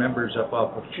various members up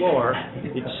off the floor,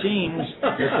 it seems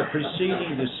that the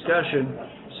preceding discussion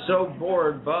so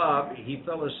bored Bob, he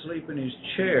fell asleep in his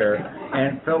chair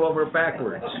and fell over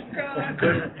backwards.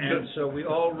 And so we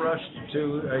all rushed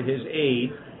to his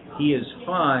aid. He is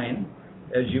fine,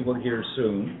 as you will hear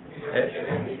soon,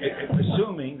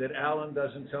 assuming that Alan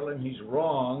doesn't tell him he's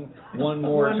wrong one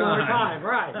more time.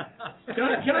 Right.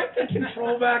 Can I take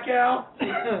control back, Al?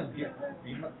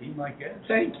 He might get it.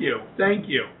 Thank you.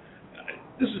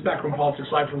 This is Backroom Politics,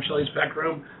 live from Shelley's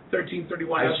Backroom,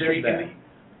 1331 F Street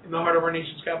in the heart of our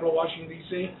nation's capital, Washington,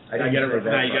 D.C. I get it right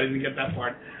now. You got to get that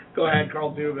part. Go ahead,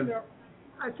 Carl Dubin.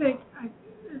 I think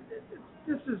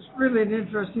this is really an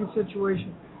interesting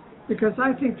situation because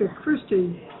I think that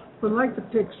Christie would like to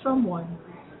pick someone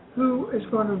who is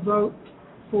going to vote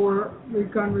for the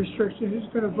gun restriction, who's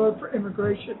going to vote for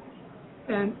immigration.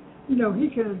 And, you know, he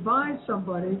can advise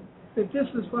somebody that this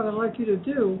is what I'd like you to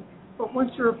do, but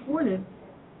once you're appointed,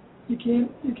 you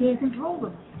can't control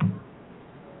them.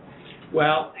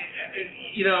 Well,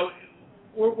 you know,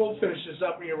 we'll finish this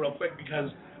up here real quick because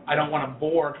I don't want to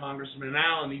bore Congressman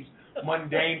Allen these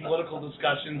mundane political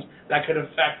discussions that could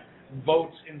affect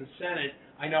votes in the Senate.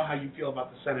 I know how you feel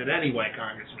about the Senate anyway,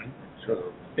 Congressman.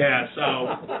 True. Yeah,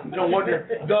 so no wonder,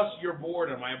 thus your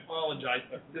boredom. I apologize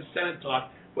for this Senate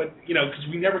talk, but, you know, because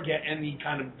we never get any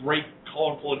kind of great,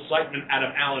 colorful excitement out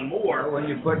of Alan Moore. Well, when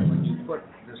you put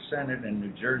the Senate and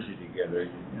New Jersey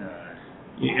together,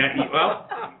 Yeah, well,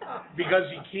 because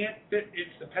you can't fit,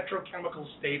 it's the petrochemical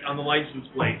state on the license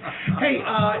plate. Hey,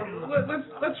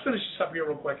 let's finish this up here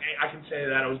real quick. Hey, I can say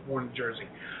that I was born in Jersey.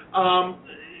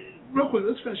 Real quick,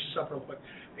 let's finish this up real quick.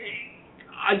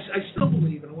 I still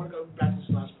believe, and I want to go back to this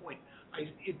last point,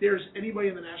 if there's anybody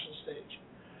in the national stage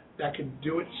that could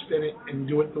do it, spin it, and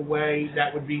do it the way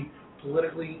that would be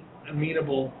politically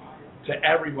amenable to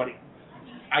everybody,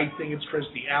 I think it's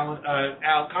Christie.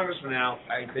 Congressman Al.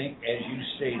 I think, as you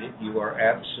stated, you are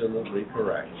absolutely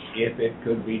correct. If it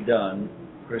could be done,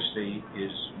 Christie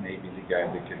is maybe the guy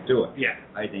that could do it. Yeah.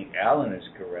 I think Alan is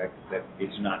correct that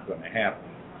it's not going to happen.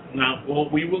 Now, well,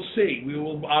 we will see. We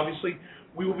will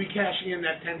be cashing in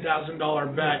that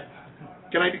 $10,000 bet.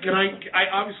 I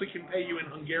obviously can pay you in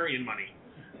Hungarian money.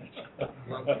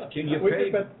 Can you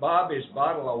pay Bob his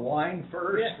bottle of wine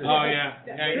first? Yeah. Oh, yeah.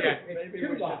 Maybe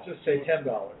we should just say $10.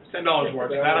 $10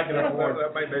 worth. That I can afford.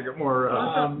 That might make it more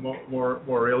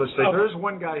realistic. Okay. There's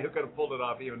one guy who could have pulled it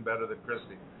off even better than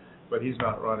Christie, but he's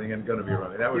not running and going to be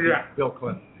running. That would be Bill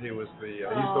Clinton. He was he's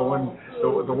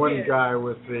the one guy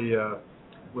with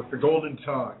the golden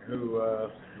tongue who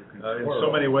in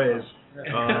so many ways.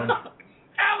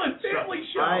 Alan, family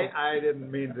show. I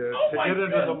didn't mean to get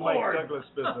into the Mike Douglas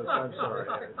business. I'm sorry.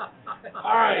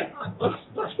 All right,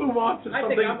 let's move on to something. I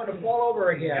think I'm going to fall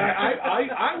over again.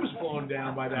 I was blown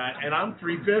down by that, and I'm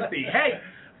 350. Hey,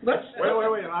 let's wait.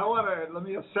 Let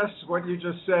me assess what you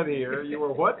just said here. You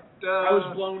were what? I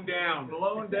was blown down.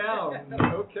 Blown down.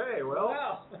 Okay.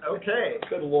 Well. Okay.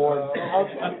 Good Lord.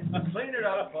 Clean it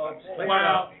up, folks.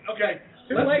 Wow. Okay.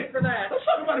 Too late for that. Let's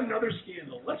talk about another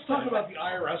scandal. Let's talk about the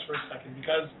IRS for a second,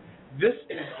 because this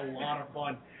is a lot of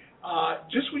fun.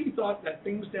 Just when you thought that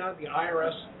things down at the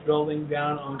IRS building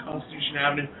down on Constitution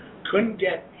Avenue couldn't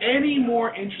get any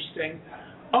more interesting,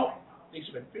 they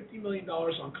spent $50 million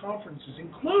on conferences,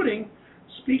 including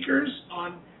speakers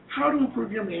on how to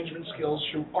improve your management skills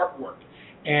through artwork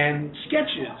and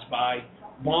sketches by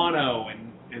Bono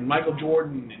and Michael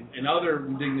Jordan and other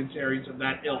dignitaries of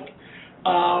that ilk.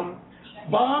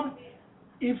 Bob,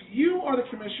 if you are the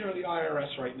commissioner of the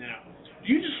IRS right now,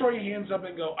 do you just throw your hands up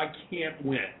and go, I can't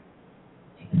win?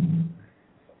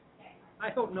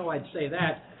 I don't know I'd say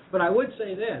that, but I would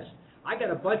say this. I got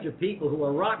a bunch of people who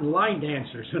are rotten line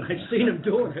dancers, and I've seen them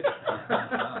doing it.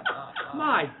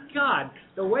 My God,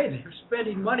 the way they're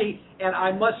spending money, and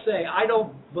I must say, I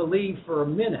don't believe for a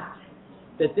minute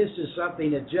that this is something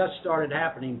that just started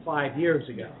happening 5 years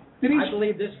ago. I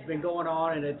believe this has been going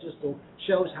on, and it just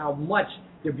shows how much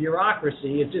the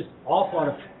bureaucracy is just off on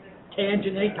a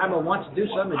tangent. Anytime it wants to do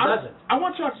something, it does it. I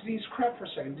want to talk to Denise Krepp for a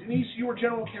second. Denise, you were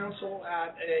general counsel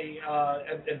at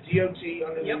DOT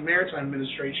under the Maritime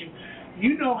Administration.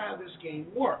 You know how this game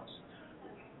works.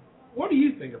 What do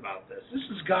you think about this? This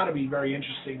has got to be very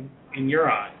interesting in your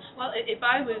eyes. Well, if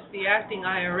I was the acting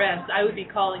IRS, I would be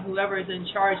calling whoever is in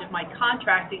charge of my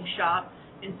contracting shop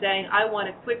and saying, I want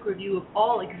a quick review of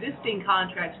all existing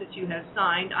contracts that you have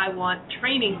signed. I want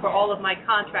training for all of my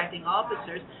contracting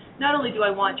officers. Not only do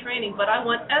I want training, but I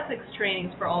want ethics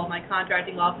trainings for all of my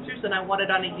contracting officers, and I want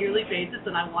it on a yearly basis,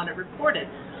 and I want it reported.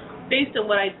 Based on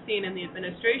what I've seen in the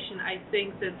administration, I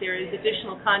think that there is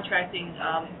additional contracting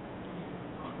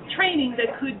training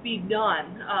that could be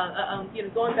done.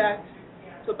 Going back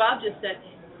to what Bob just said,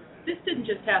 this didn't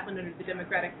just happen under the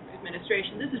Democratic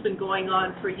administration. This has been going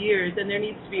on for years, and there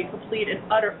needs to be a complete and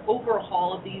utter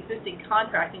overhaul of the existing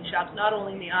contracting shops, not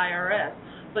only in the IRS,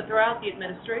 but throughout the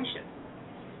administration.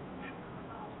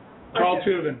 Carl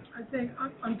Tubin. I think,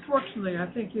 unfortunately,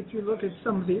 if you look at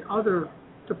some of the other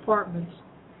departments,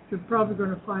 you're probably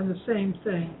going to find the same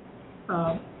thing.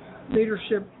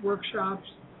 Leadership workshops,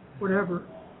 whatever.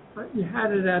 You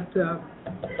had it at...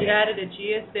 you had it at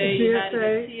GSA, you had it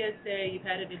at CSA, you've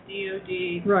had it at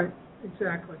DOD. Right,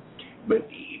 exactly. But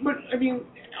I mean,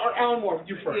 Alan Moore,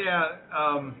 you first.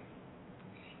 Yeah,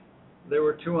 there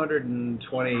were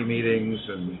 220 meetings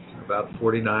and about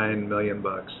 $49 million.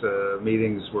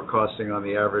 Meetings were costing on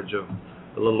the average of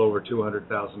a little over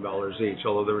 $200,000 each,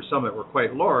 although there were some that were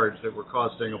quite large that were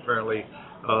costing apparently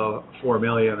 $4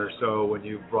 million or so when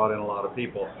you brought in a lot of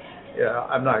people. Yeah,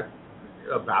 I'm not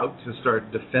about to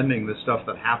start defending the stuff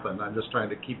that happened. I'm just trying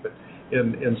to keep it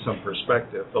in some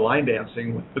perspective. The line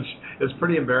dancing, which is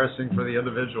pretty embarrassing for the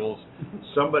individuals.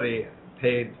 Somebody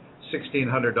paid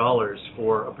 $1,600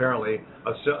 for apparently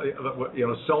a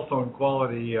cell phone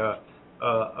quality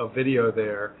a video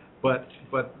there, but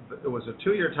it was a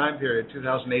 2-year time period,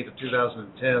 2008 to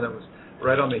 2010. That was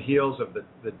right on the heels of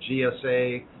the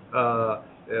GSA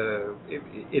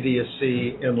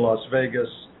idiocy in Las Vegas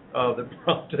that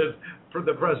prompted for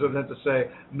the president to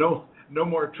say no no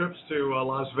more trips to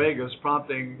Las Vegas,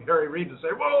 prompting Harry Reid to say,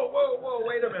 whoa,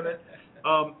 wait a minute.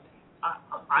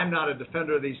 I'm not a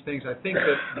defender of these things. I think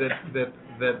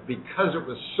that because it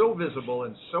was so visible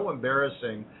and so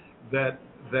embarrassing that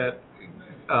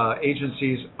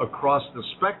agencies across the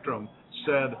spectrum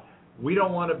said, we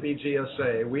don't want to be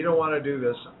GSA, we don't want to do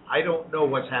this. I don't know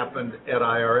what's happened at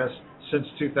IRS since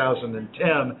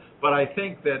 2010, but I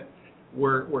think that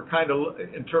we're kind of,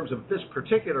 in terms of this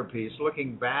particular piece,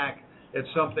 looking back at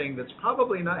something that's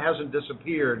probably hasn't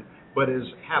disappeared, but is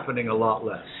happening a lot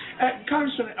less.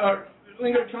 Congressman, let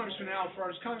me go to Congressman Al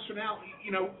first. Congressman Al,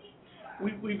 you know,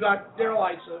 we've got Darrell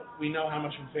Issa. We know how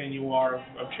much of a fan you are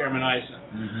of Chairman Issa.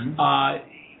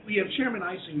 Mm-hmm. We have Chairman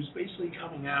Issa who's basically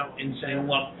coming out and saying,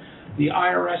 look, the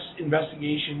IRS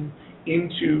investigation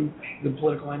into the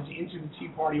political entity, into the Tea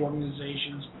Party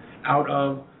organizations out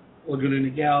of Laguna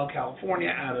Niguel, California,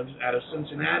 out of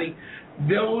Cincinnati,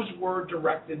 those were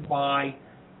directed by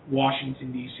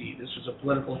Washington, D.C. This was a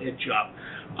political hit job.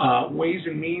 Ways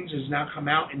and Means has now come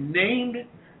out and named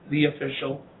the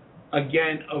official,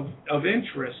 again, of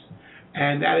interest,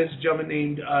 and that is a gentleman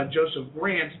named Joseph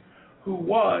Grant, who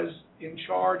was in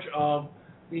charge of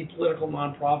the political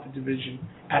nonprofit division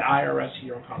at IRS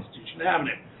here on Constitution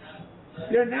Avenue.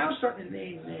 They're now starting to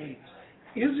name names.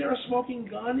 Is there a smoking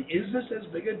gun? Is this as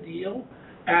big a deal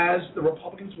as the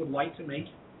Republicans would like to make?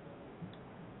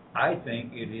 I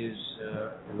think it is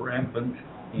rampant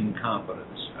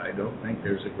incompetence. I don't think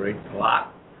there's a great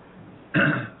plot.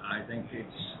 I think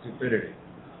it's stupidity.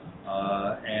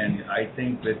 And I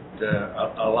think that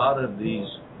a lot of these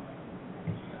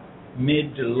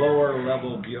mid to lower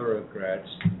level bureaucrats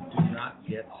do not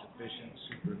get sufficient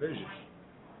supervision.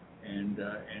 And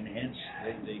hence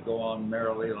they go on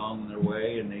merrily along their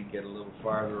way, and they get a little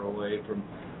farther away from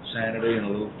sanity and a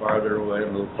little farther away,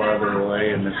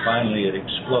 and then finally it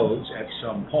explodes at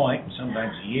some point,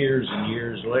 sometimes years and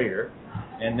years later,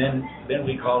 and then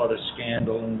we call it a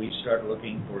scandal, and we start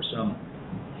looking for some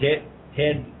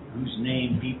head whose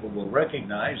name people will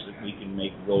recognize that we can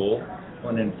make roll,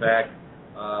 when in fact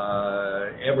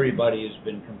everybody has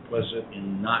been complicit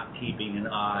in not keeping an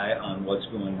eye on what's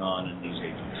going on in these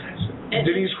agencies.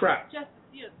 Denise Kraft. Just,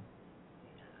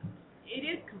 it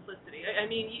is complicity. I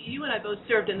mean, you and I both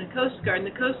served in the Coast Guard, and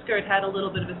the Coast Guard had a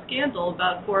little bit of a scandal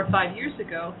about 4 or 5 years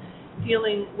ago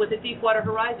dealing with the Deepwater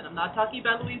Horizon. I'm not talking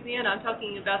about Louisiana. I'm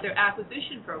talking about their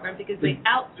acquisition program, because they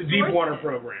outsourced the Deepwater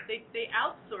program. They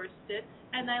outsourced it,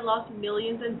 and they lost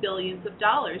millions and billions of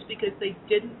dollars because they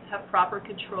didn't have proper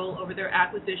control over their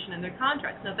acquisition and their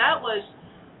contracts. Now, that was,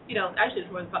 actually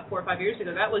it was about 4 or 5 years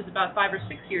ago. That was about 5 or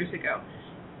 6 years ago.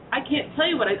 I can't tell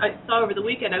you what I saw over the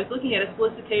weekend. I was looking at a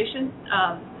solicitation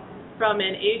from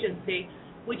an agency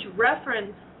which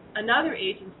referenced another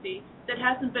agency that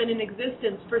hasn't been in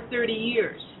existence for 30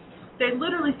 years. They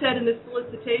literally said in this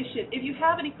solicitation, if you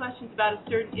have any questions about a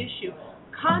certain issue,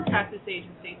 contact this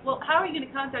agency. Well, how are you going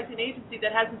to contact an agency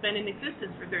that hasn't been in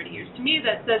existence for 30 years? To me,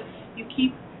 that says you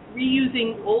keep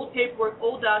reusing old paperwork,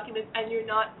 old documents, and you're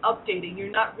not updating,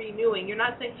 you're not renewing, you're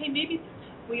not saying, hey, maybe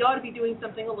we ought to be doing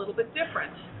something a little bit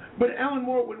different. But Alan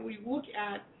Moore, when we look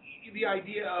at the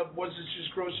idea of was this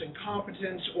just gross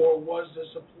incompetence or was this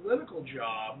a political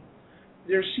job,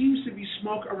 there seems to be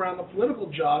smoke around the political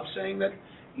job saying that,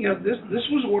 this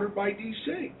was ordered by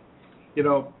D.C. It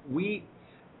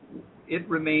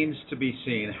remains to be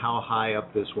seen how high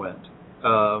up this went.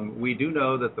 We do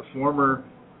know that the former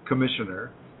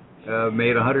commissioner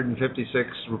made 156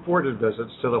 reported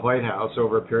visits to the White House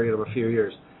over a period of a few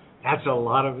years. That's a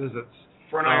lot of visits.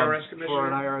 For an IRS commissioner? For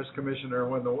an IRS commissioner,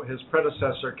 when his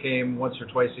predecessor came once or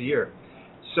twice a year.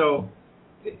 So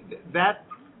that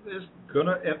is going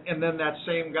to, and then that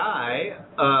same guy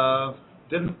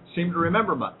didn't seem to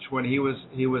remember much when he was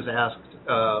asked.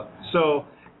 So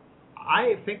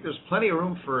I think there's plenty of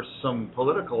room for some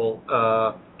political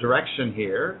direction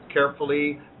here,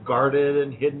 carefully guarded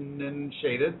and hidden and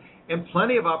shaded, and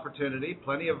plenty of opportunity,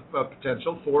 plenty of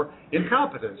potential for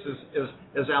incompetence,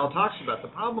 as Al talks about. The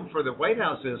problem for the White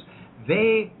House is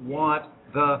they want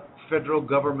the federal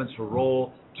government's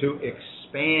role to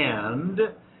expand,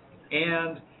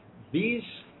 and these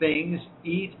things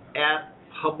eat at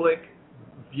public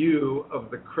view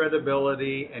of the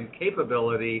credibility and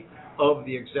capability of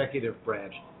the executive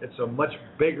branch. It's a much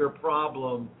bigger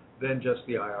problem than just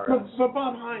the IRS. But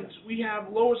Bob Hines, we have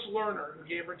Lois Lerner, who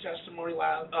gave her testimony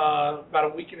about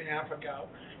a week and a half ago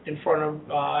in front of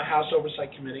House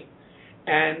Oversight Committee,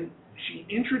 and she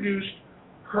introduced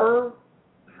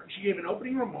she gave an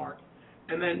opening remark,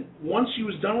 and then once she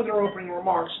was done with her opening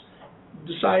remarks,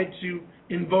 decided to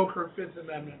invoke her Fifth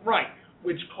Amendment right,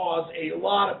 which caused a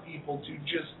lot of people to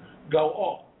just go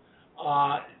off.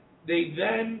 They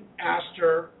then asked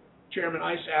her, Chairman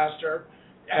Ice asked her,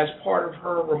 as part of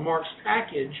her remarks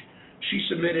package, she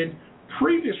submitted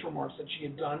previous remarks that she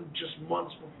had done just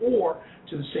months before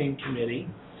to the same committee.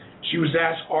 She was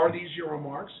asked, are these your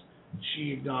remarks?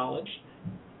 She acknowledged.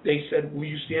 They said, will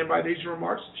you stand by these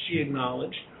remarks? She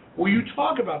acknowledged. Will you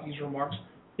talk about these remarks?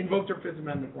 Invoked her Fifth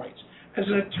Amendment rights. As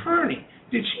an attorney,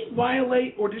 did she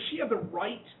violate or did she have the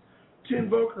right to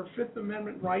invoke her Fifth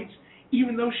Amendment rights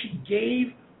even though she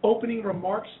gave opening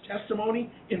remarks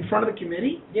testimony in front of the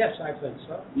committee? Yes, I think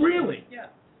so. Really? Yeah.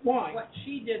 Why? But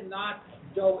she did not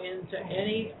go into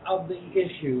any of the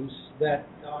issues that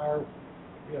are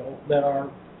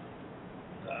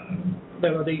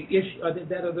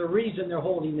the reason they're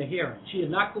holding the hearing. She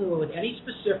did not go into any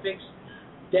specifics,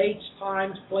 dates,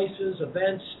 times, places,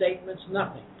 events, statements,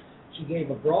 nothing. She gave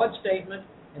a broad statement,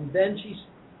 and then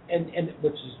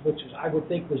which is I would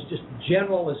think was just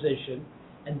generalization,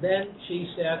 and then she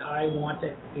said, I want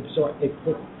to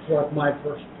put forth my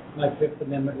Fifth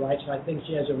Amendment rights, and I think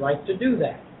she has a right to do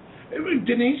that.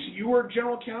 Denise, you were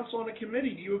general counsel on a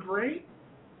committee. Do you agree?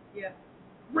 Yeah.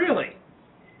 Really?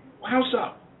 How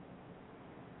so?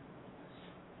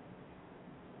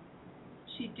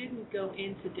 She didn't go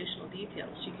into additional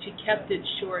details. She kept it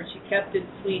short. She kept it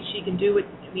sweet. She can do it.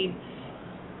 I mean,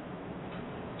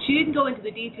 she didn't go into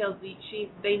the details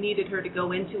they needed her to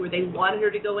go into or they wanted her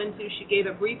to go into. She gave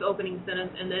a brief opening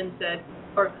sentence and then said,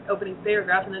 or opening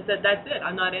paragraph, and then said, that's it.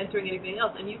 I'm not answering anything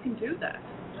else. And you can do that.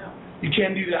 Yeah. You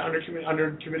can do that under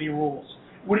committee rules.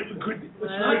 It's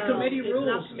not committee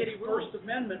rules. Committee it's rules. First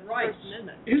Amendment rights. First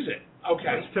Amendment. Is it?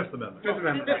 Okay. It's Fifth Amendment. Fifth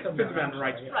Amendment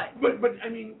rights. Right. But I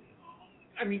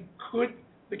mean, could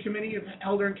the committee have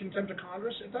held her in contempt of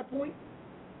Congress at that point?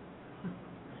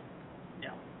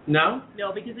 No. No?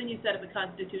 No, because then you set up a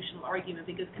constitutional argument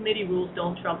because committee rules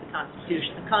don't trump the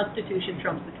Constitution. The Constitution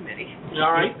trumps the committee.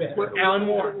 All right. Alan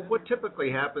Moore. What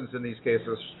typically happens in these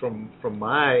cases, from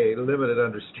my limited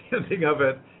understanding of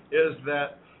it, is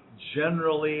that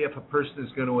generally if a person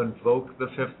is going to invoke the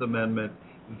Fifth Amendment,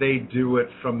 they do it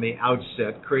from the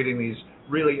outset, creating these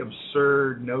really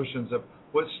absurd notions of,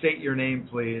 what, state your name,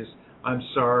 please. I'm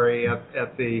sorry,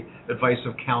 at the advice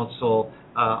of counsel,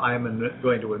 I am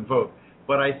going to invoke.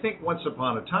 But I think once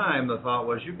upon a time, the thought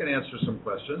was you can answer some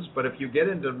questions, but if you get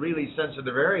into really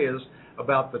sensitive areas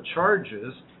about the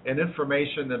charges and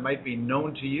information that might be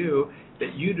known to you,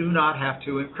 that you do not have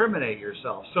to incriminate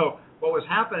yourself. So what was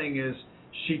happening is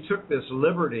she took this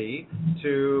liberty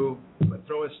to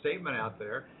throw a statement out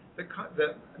there that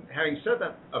having said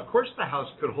that, of course the House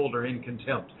could hold her in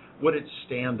contempt. Would it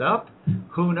stand up?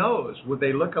 Who knows? Would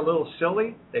they look a little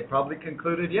silly? They probably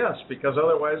concluded yes, because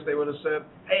otherwise they would have said,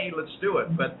 "Hey, let's do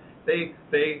it." But they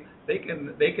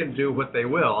can do what they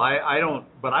will. I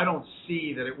don't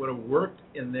see that it would have worked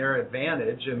in their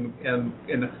advantage, and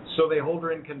so they hold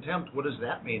her in contempt. What does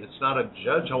that mean? It's not a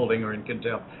judge holding her in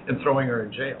contempt and throwing her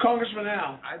in jail. Congressman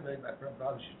Al. I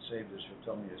probably should save this for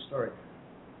telling you a story.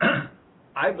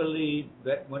 I believe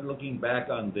that when looking back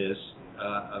on this,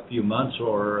 a few months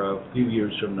or a few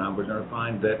years from now, we're going to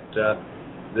find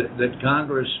that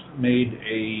Congress made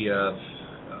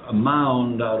a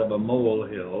mound out of a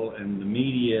molehill, and the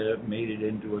media made it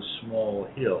into a small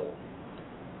hill.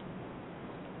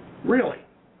 Really?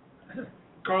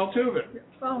 Carl Tubin.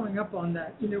 Following up on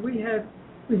that, we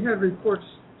had reports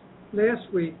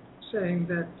last week saying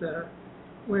that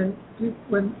when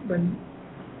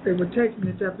they were taking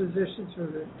the depositions or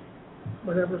the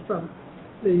whatever from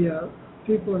the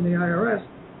people in the IRS,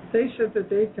 they said that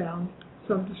they found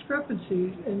some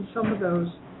discrepancies in some of those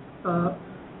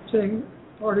saying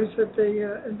parties that they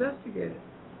investigated.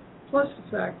 Plus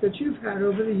the fact that you've had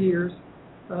over the years,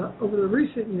 over the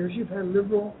recent years, you've had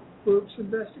liberal groups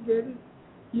investigated,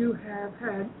 you have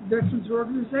had veterans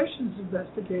organizations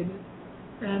investigated,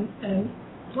 and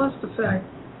plus the fact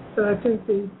that I think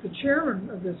the chairman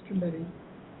of this committee,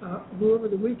 who over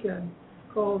the weekend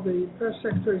called the press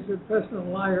secretary to the president a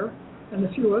liar and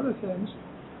a few other things,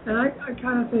 and I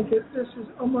kind of think this is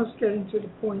almost getting to the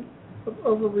point of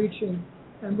overreaching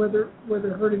and whether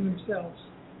hurting themselves.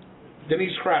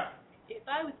 Denise Krapp. If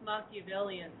I was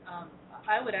Machiavellian,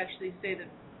 I would actually say that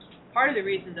part of the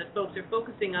reason that folks are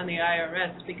focusing on the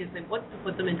IRS is because they want to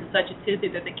put them into such a tizzy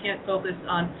that they can't focus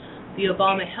on the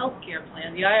Obama health care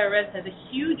plan. The IRS has a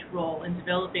huge role in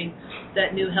developing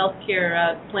that new health care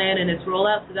plan and its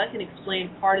rollout, so that can explain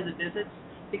part of the visits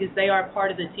because they are part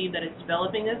of the team that is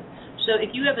developing this. So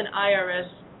if you have an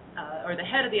IRS or the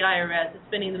head of the IRS is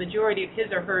spending the majority of his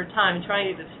or her time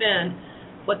trying to defend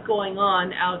what's going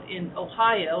on out in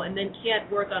Ohio and then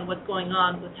can't work on what's going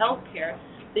on with health care,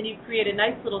 then you create a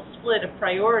nice little split of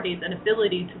priorities and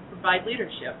ability to provide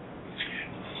leadership.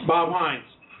 Bob Hines.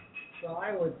 Well,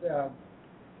 I would,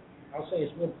 I'll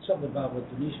say something about what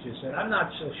Denise just said. I'm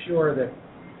not so sure that,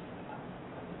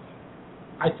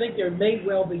 I think there may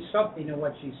well be something in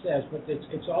what she says, but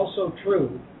it's also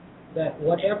true that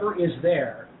whatever is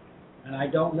there, and I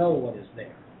don't know what is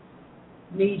there,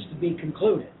 needs to be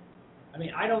concluded. I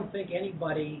mean, I don't think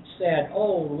anybody said,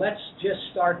 "Oh, let's just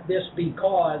start this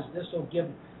because this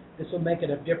will make it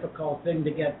a difficult thing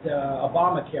to get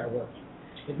Obamacare working."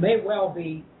 It may well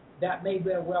be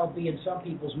in some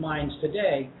people's minds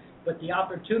today, but the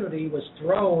opportunity was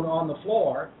thrown on the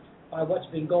floor by what's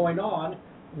been going on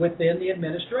within the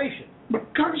administration.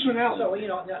 But Congressman Allen. So,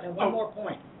 and one more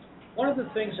point. One of the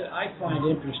things that I find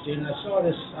interesting, I saw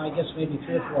this, I guess, maybe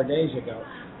 3 or 4 days ago.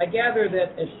 I gather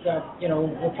that it's,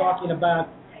 we're talking about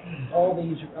all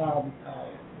these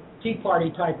Tea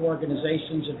Party type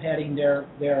organizations of having their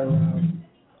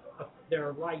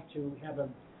right to have a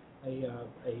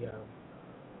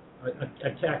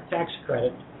tax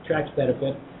credit, tax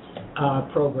benefit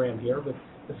program here. But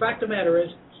the fact of the matter is,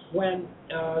 when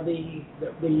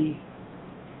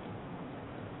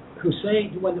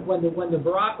when the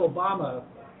Barack Obama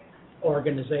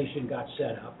organization got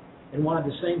set up and wanted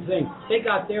the same thing, they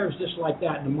got theirs just like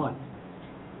that in a month.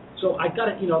 So I got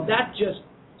it. That just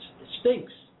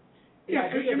stinks. The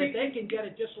idea that they can get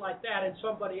it just like that and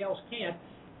somebody else can't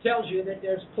tells you that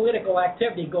there's political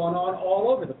activity going on all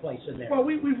over the place in there. Well,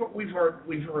 we've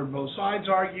heard both sides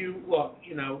argue. Look,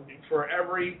 for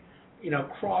every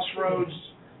crossroads,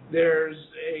 there's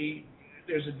a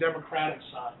Democratic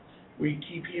side. We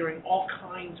keep hearing all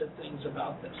kinds of things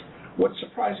about this. What's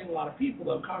surprising a lot of people,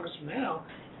 though, Congressman Al,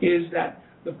 is that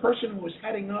the person who was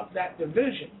heading up that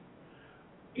division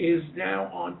is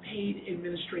now on paid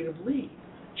administrative leave.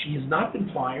 She has not been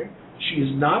fired. She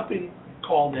has not been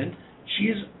called in. She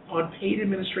is on paid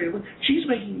administrative leave. She's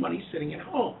making money sitting at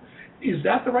home. Is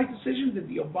that the right decision? Did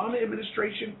the Obama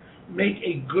administration make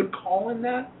a good call in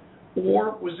that?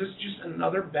 Or was this just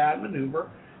another bad maneuver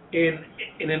in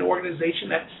an organization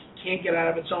that can't get out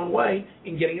of its own way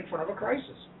in getting in front of a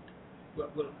crisis? Well,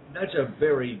 that's a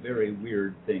very, very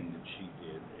weird thing that she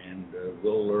did, and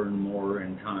we'll learn more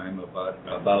in time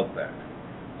about that.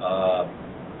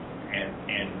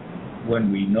 And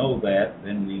when we know that,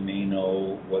 then we may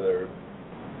know whether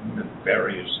the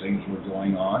various things were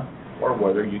going on, or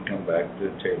whether you come back to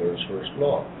Taylor's first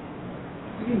law.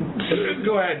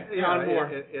 Go ahead, John Moore.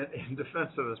 In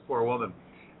defense of this poor woman,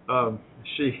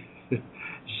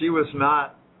 she was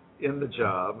not in the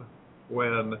job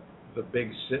when the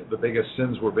biggest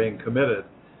sins were being committed.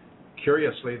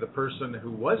 Curiously, the person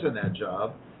who was in that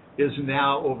job is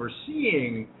now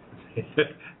overseeing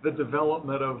the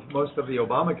development of most of the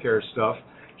Obamacare stuff.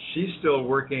 She's still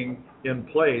working in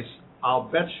place. I'll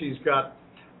bet she's got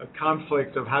a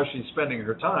conflict of how she's spending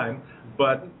her time,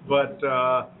 but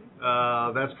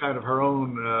that's kind of her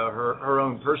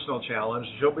own personal challenge.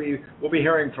 We'll be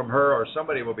hearing from her, or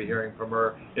somebody will be hearing from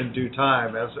her in due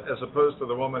time, as opposed to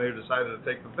the woman who decided to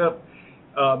take the fifth.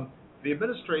 The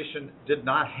administration does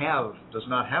not have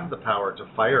the power to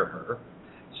fire her.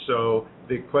 So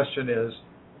the question is,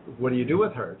 what do you do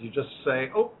with her? Do you just say,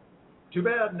 "Oh, too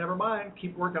bad, never mind,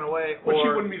 keep working away"? But she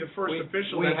wouldn't be the first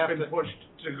official that's been pushed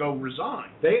to go resign.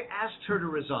 They asked her to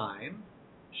resign.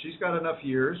 She's got enough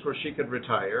years where she could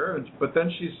retire, but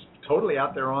then she's totally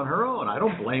out there on her own. I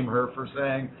don't blame her for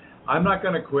saying, "I'm not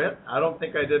going to quit. I don't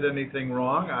think I did anything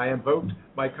wrong. I invoked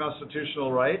my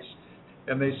constitutional rights."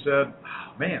 And they said,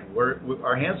 "Oh, man,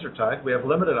 our hands are tied. We have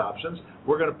limited options.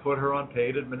 We're going to put her on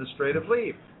paid administrative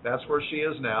leave." That's where she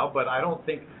is now, but I don't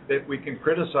think that we can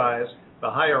criticize the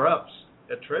higher-ups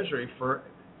at Treasury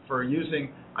for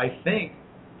using, I think,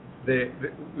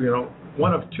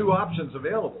 one of two options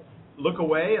available. Look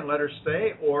away and let her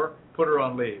stay, or put her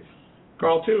on leave.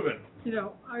 Carl Tubin.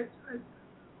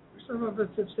 Some of us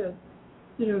have said,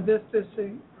 this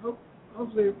thing,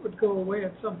 hopefully it would go away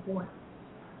at some point.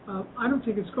 I don't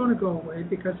think it's going to go away,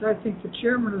 because I think the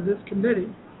chairman of this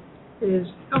committee is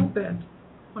hell-bent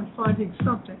on finding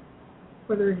something,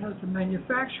 whether he has to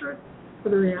manufacture it,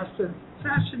 whether he has to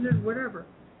fashion it, whatever.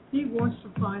 He wants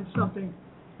to find something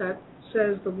that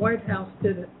says the White House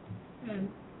did it. And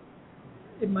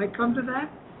it might come to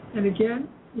that. And again,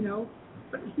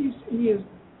 but he is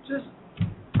just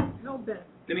hell-bent.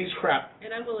 Denise crap.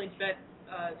 And I'm willing to bet,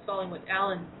 following what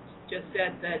Alan just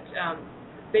said, that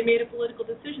they made a political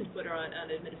decision to put her on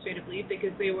administrative leave,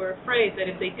 because they were afraid that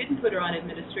if they didn't put her on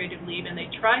administrative leave and they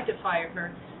tried to fire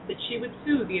her, that she would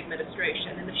sue the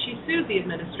administration. And if she sued the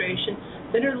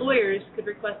administration, then her lawyers could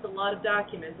request a lot of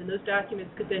documents, and those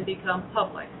documents could then become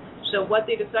public. So what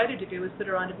they decided to do is put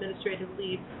her on administrative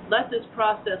leave, let this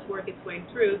process work its way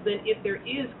through. Then if there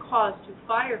is cause to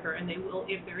fire her, and they will,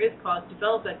 if there is cause,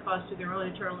 develop that cause through their own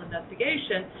internal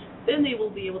investigation, then they will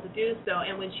be able to do so.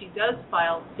 And when she does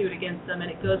file suit against them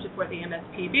and it goes before the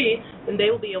MSPB, then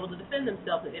they will be able to defend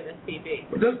themselves at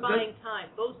MSPB. They're buying time.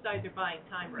 Both sides are buying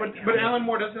time right now. But Alan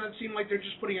Moore, doesn't it seem like they're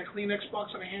just putting a Kleenex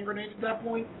box on a hand grenade at that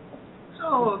point?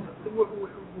 So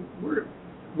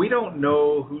we don't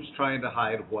know who's trying to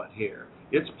hide what here.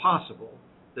 It's possible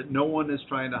that no one is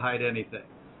trying to hide anything.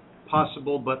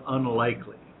 Possible but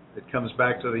unlikely. It comes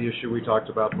back to the issue we talked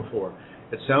about before.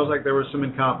 It sounds like there was some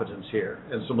incompetence here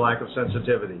and some lack of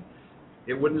sensitivity.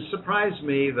 It wouldn't surprise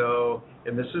me, though,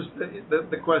 and this is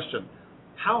the question,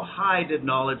 how high did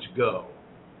knowledge go?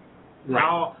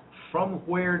 Right. From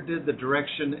where did the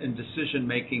direction and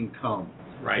decision-making come?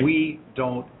 Right. We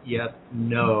don't yet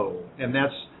know, and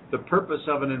that's the purpose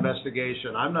of an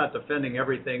investigation. I'm not defending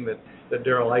everything that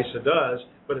Darrell Issa does,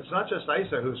 but it's not just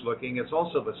Issa who's looking, it's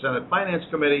also the Senate Finance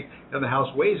Committee and the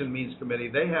House Ways and Means Committee.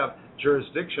 They have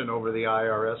jurisdiction over the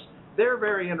IRS. They're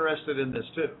very interested in this,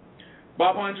 too.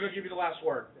 Bob Hines, going to give you the last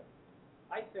word.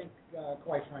 I think,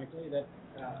 quite frankly, that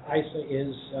Issa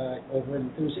is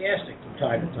over-enthusiastic from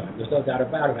time to time. There's no doubt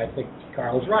about it. I think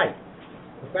Carl is right.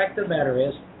 The fact of the matter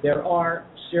is there are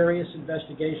serious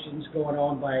investigations going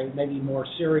on by maybe more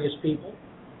serious people.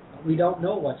 We don't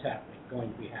know what's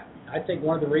going to be happening. I think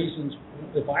one of the reasons,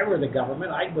 if I were the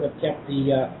government, I would have kept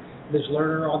the Ms.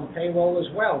 Lerner on the payroll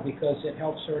as well, because it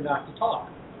helps her not to talk.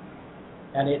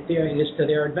 And it is to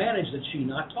their advantage that she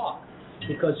not talk.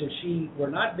 Because if she were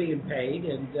not being paid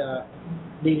and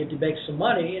needed to make some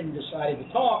money and decided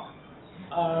to talk,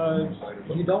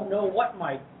 you don't know what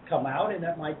might come out, and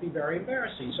that might be very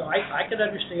embarrassing. So I can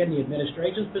understand the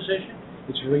administration's position.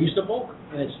 It's reasonable,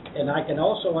 and I can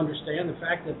also understand the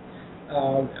fact that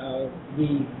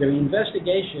the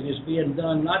investigation is being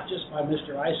done not just by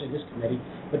Mr. Issa and his committee,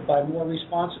 but by more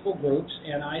responsible groups,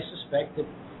 and I suspect that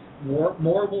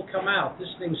more will come out. This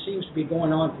thing seems to be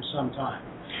going on for some time.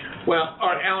 Well, all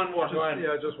right, Alan Moore, go ahead.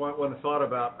 Yeah, just one thought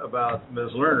about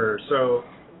Ms. Lerner. So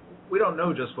we don't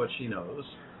know just what she knows,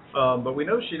 but we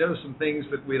know she knows some things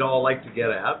that we'd all like to get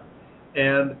at.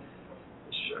 And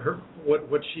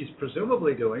what she's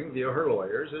presumably doing via her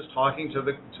lawyers is talking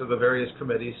to the various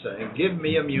committees, saying, "Give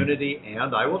me immunity,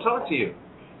 and I will talk to you."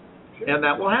 Sure. And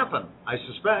that will happen, I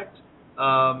suspect.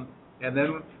 And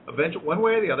then eventually, one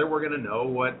way or the other, we're going to know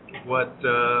what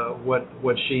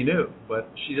she knew. But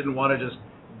she didn't want to just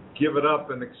give it up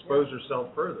and expose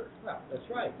herself further. Well, that's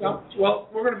right. Well,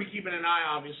 we're going to be keeping an eye,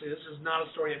 obviously. This is not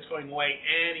a story that's going away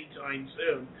anytime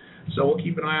soon. So we'll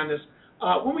keep an eye on this.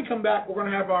 When we come back, we're going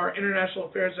to have our international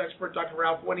affairs expert, Dr.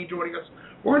 Ralph Winnie, joining us.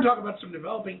 We're going to talk about some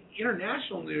developing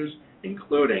international news,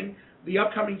 including the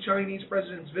upcoming Chinese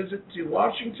president's visit to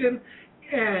Washington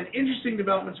and interesting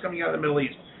developments coming out of the Middle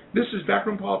East. This is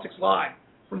Backroom Politics Live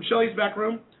from Shelley's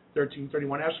Backroom,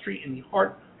 1331 F Street in the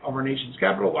heart of our nation's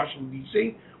capital, Washington,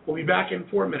 D.C. We'll be back in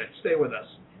 4 minutes. Stay with us.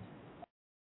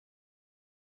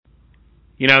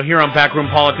 You know, here on Backroom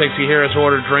Politics, you hear us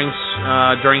order drinks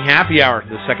during happy hour,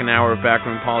 the second hour of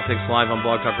Backroom Politics Live on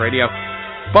Blog Talk Radio.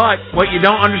 But what you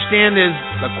don't understand is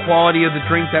the quality of the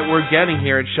drink that we're getting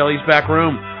here at Shelley's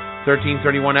Backroom,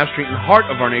 1331 F Street in the heart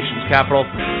of our nation's capital,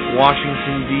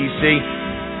 Washington, D.C.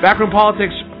 Backroom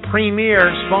Politics premier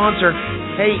sponsor.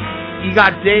 Hey, you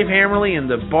got Dave Hammerly and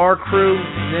the bar crew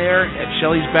there at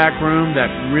Shelley's Backroom that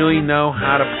really know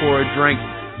how to pour a drink.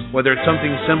 Whether it's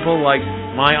something simple like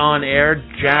my on-air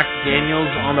Jack Daniels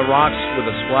on the rocks with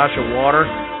a splash of water,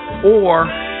 or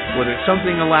whether it's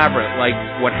something elaborate like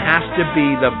what has to be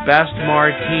the best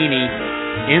martini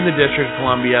in the District of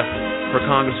Columbia for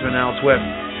Congressman Al Swift.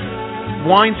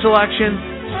 Wine selection,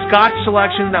 Scotch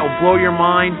selection that will blow your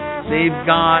mind. They've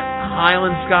got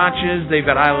Highland Scotches, they've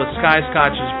got Isle of Skye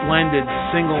Scotches, blended,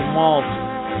 single malt,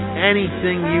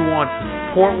 anything you want.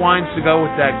 Port wines to go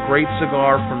with that great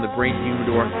cigar from the Great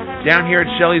Humidor. Down here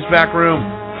at Shelley's Backroom,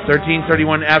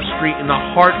 1331 F Street in the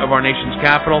heart of our nation's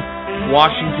capital,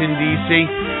 Washington, D.C.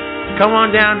 Come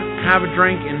on down, have a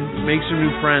drink, and make some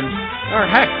new friends. Or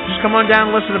heck, just come on down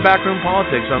and listen to Backroom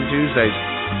Politics on Tuesdays.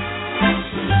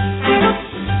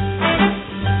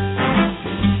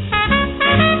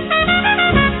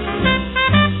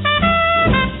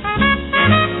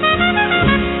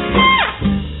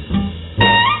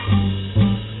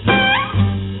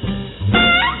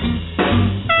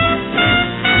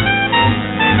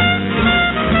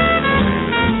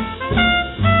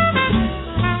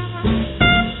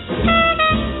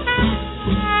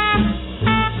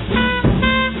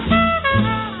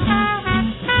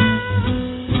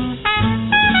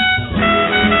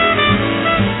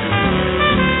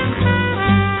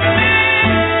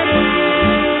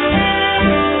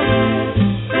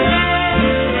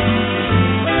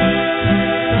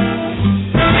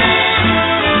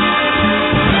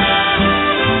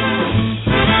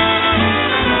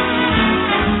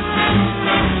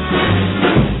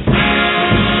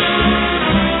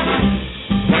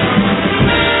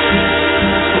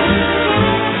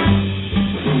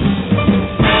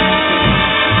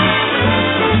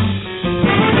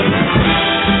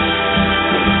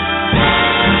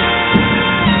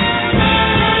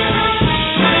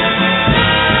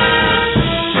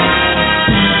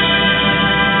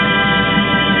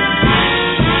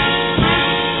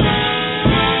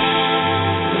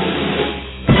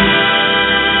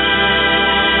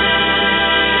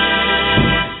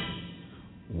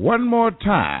 one more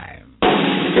time.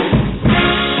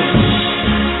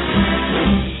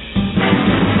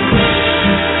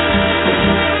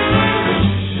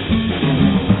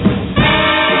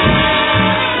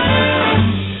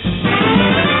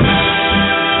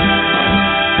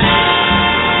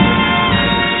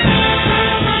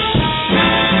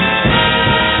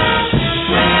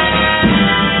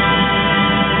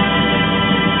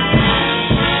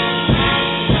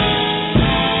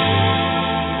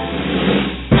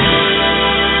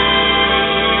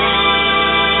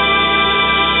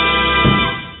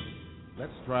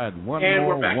 And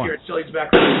we're back here at Silly's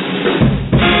Backroom.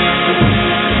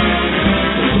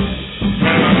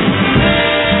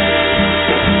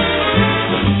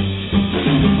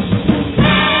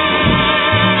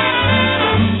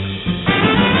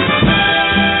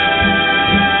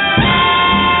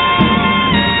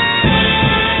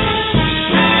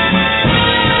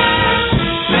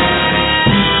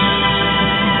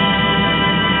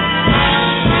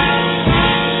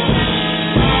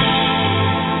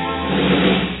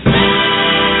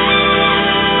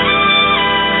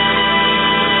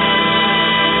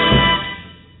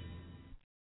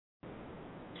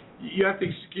 You have to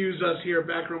excuse us here at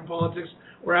Backroom Politics.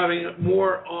 We're having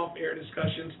more off-air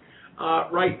discussions.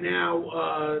 Right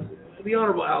now, the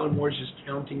Honorable Alan Moore is just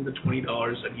counting the $20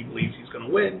 that he believes he's going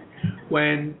to win,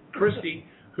 when Christie,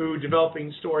 who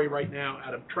developing story right now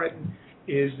out of Trenton,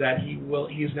 is that he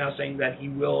is now saying that he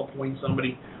will appoint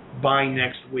somebody by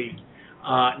next week.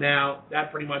 Now,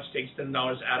 that pretty much takes $10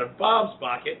 out of Bob's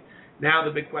pocket. Now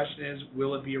the big question is,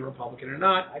 will it be a Republican or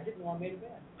not? I didn't want to make a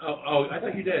bet. Oh, I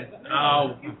thought you did.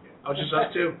 Oh, just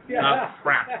us two? Yeah.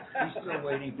 Crap. He's still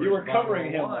waiting for You were his bottle covering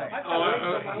of him. wine.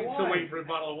 He's still waiting for a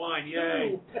bottle of wine.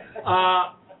 Yay.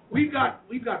 We've got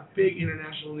big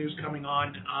international news coming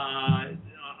on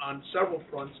several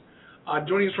fronts.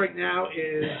 Joining us right now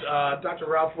is Dr.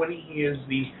 Ralph Winnie. He is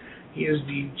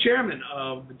the chairman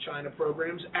of the China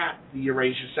programs at the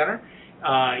Eurasia Center.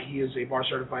 He is a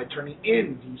bar-certified attorney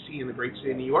in D.C. in the great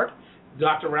state of New York.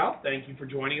 Dr. Ralph, thank you for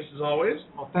joining us as always.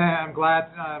 Well, I'm glad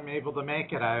I'm able to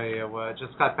make it. I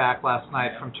just got back last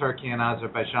night from Turkey and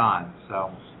Azerbaijan, so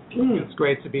it's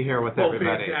great to be here with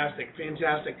everybody.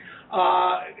 Fantastic.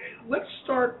 Let's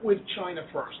start with China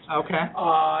first. Okay.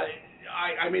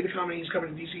 I made the comment he's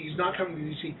coming to D.C. He's not coming to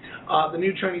D.C. The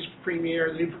new Chinese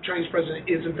premier, the new Chinese president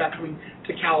is in fact coming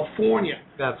to California.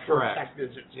 That's for correct. tech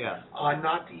visits. Yes.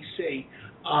 Not D.C.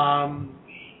 How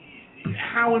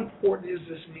important is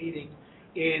this meeting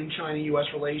in China-U.S.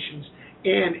 relations,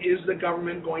 and is the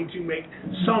government going to make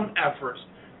some efforts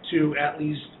to at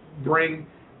least bring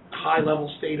high-level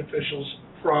state officials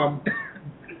from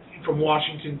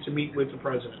Washington to meet with the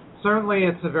president? Certainly,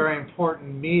 it's a very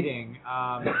important meeting.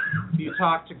 If you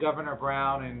talk to Governor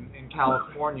Brown in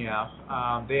California,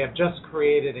 they have just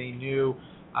created a new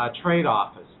trade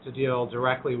office to deal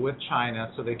directly with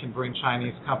China so they can bring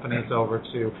Chinese companies over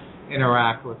to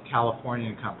interact with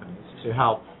Californian companies to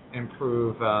help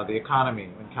improve the economy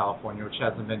in California, which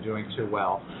hasn't been doing too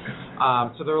well.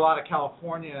 So there are a lot of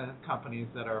California companies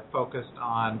that are focused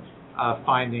on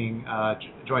finding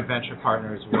joint venture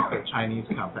partners with the Chinese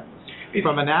companies.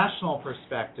 From a national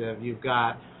perspective, you've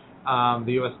got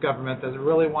the U.S. government that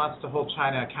really wants to hold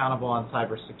China accountable on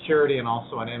cybersecurity and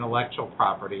also on intellectual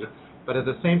property. But at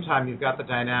the same time, you've got the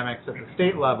dynamics at the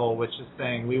state level, which is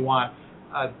saying we want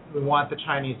the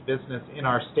Chinese business in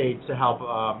our state to help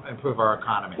improve our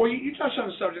economy. Well, you touched on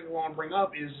the subject I want to bring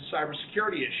up is the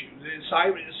cybersecurity issue.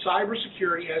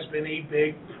 Cybersecurity has been a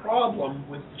big problem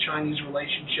with the Chinese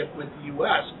relationship with the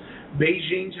U.S.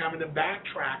 Beijing's having to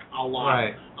backtrack a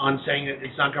lot on saying that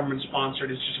it's not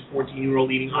government-sponsored, it's just a 14-year-old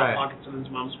eating Hot Pockets in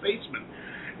his mom's basement.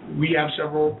 We have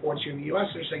several reports here in the U.S.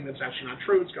 that are saying that's actually not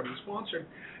true, it's government-sponsored.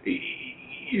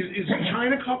 Is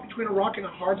China caught between a rock and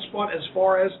a hard spot as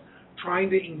far as trying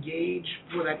to engage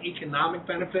for that economic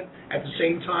benefit, at the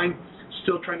same time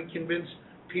still trying to convince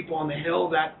people on the Hill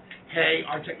that, hey,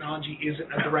 our technology isn't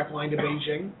a direct line to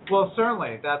Beijing? Well,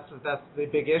 certainly. That's the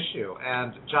big issue.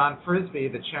 And John Frisbee,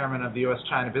 the chairman of the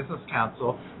U.S.-China Business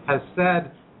Council, has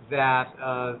said that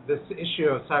this issue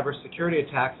of cybersecurity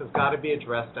attacks has got to be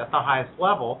addressed at the highest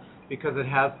level because it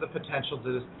has the potential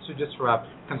to disrupt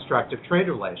constructive trade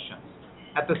relations.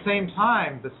 At the same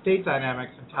time, the state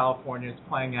dynamics in California is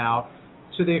playing out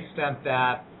to the extent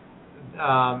that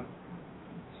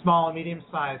small and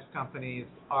medium-sized companies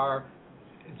are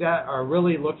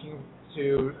really looking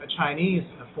to Chinese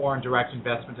foreign direct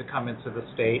investment to come into the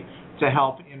state to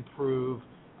help improve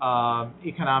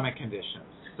economic conditions.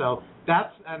 So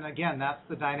that's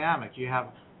the dynamic. You have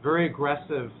very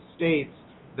aggressive states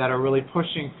that are really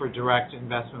pushing for direct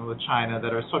investment with China,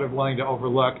 that are sort of willing to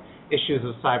overlook issues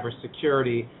of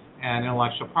cybersecurity and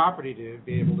intellectual property to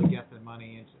be able to get the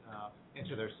money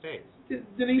into their states.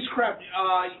 Denise Krepp,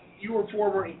 you were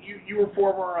former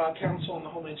counsel on the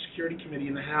Homeland Security Committee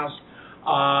in the House.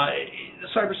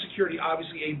 Cybersecurity,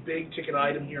 obviously a big ticket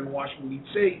item here in Washington,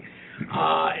 D.C.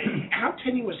 How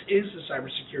tenuous is the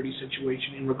cybersecurity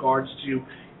situation in regards to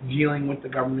dealing with the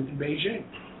government in Beijing?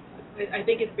 I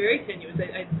think it's very tenuous.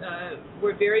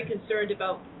 We're very concerned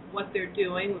about what they're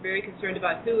doing. We're very concerned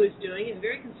about who is doing it, and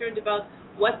very concerned about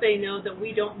what they know that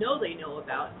we don't know they know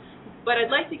about. But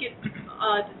I'd like to get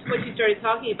to what you started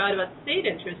talking about state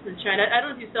interests in China. I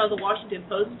don't know if you saw the Washington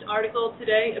Post article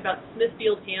today about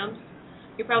Smithfield hams.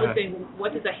 You're probably saying, well,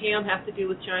 what does a ham have to do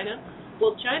with China?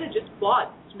 Well, China just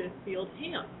bought Smithfield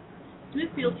ham.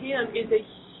 Smithfield ham is a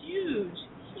huge,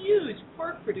 huge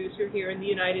pork producer here in the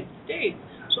United States.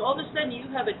 So all of a sudden you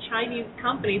have a Chinese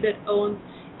company that owns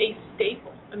a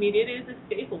staple. I mean, it is a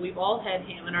staple. We've all had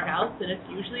ham in our house, and it's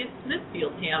usually a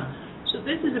Smithfield ham. So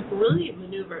this is a brilliant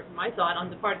maneuver, my thought, on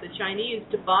the part of the Chinese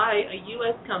to buy a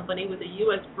U.S. company with a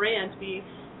U.S. brand to be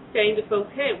saying to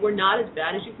folks, hey, we're not as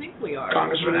bad as you think we are.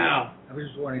 Congressman Al. I was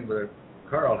just wondering whether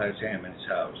Carl has ham in his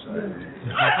house. Oh,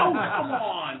 come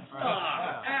on.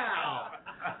 Stop. Al.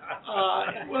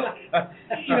 Well,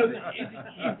 you know,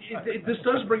 this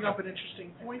does bring up an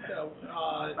interesting point, though,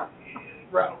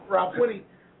 Ralph Whitty.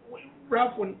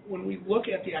 Ralph, when we look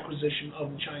at the acquisition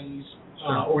of the Chinese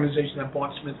organization that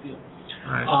bought Smithfield,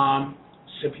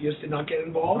 CFIUS did not get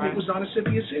involved. It was not a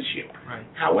CFIUS issue.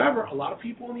 However, a lot of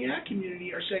people in the ag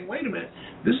community are saying, wait a minute,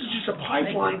 this is just a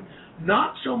pipeline,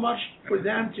 not so much for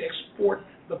them to export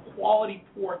the quality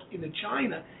pork into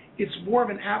China. It's more of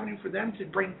an avenue for them to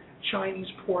bring Chinese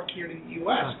pork here to the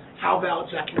U.S. How valid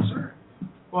is that concern?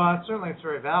 Well, certainly it's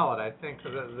very valid. I think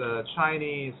the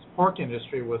Chinese pork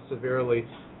industry was severely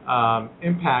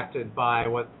impacted by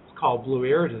what's called blue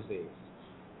ear disease.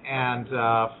 And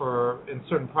in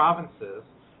certain provinces,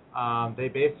 they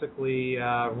basically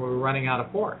were running out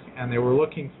of pork, and they were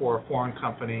looking for a foreign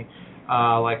company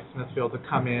like Smithfield to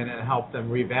come in and help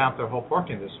them revamp their whole pork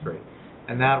industry.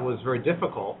 And that was very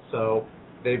difficult, so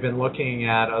they've been looking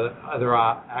at other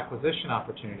acquisition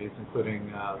opportunities,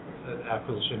 including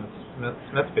acquisition of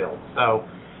Smithfield. So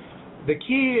the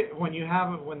key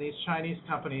when these Chinese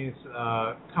companies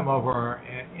come over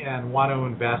and want to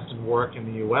invest and work in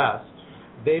the U.S.,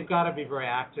 they've got to be very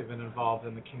active and involved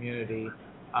in the community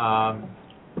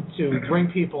to bring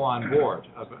people on board,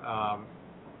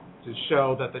 to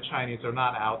show that the Chinese are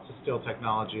not out to steal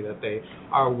technology, that they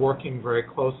are working very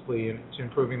closely to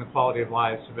improving the quality of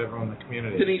lives of everyone in the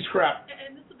community. Denise Krepp.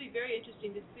 And this will be very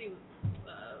interesting to see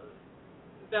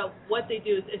about what they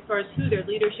do as far as who their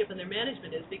leadership and their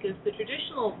management is, because the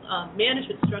traditional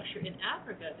management structure in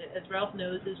Africa, as Ralph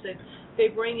knows, is that they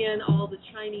bring in all the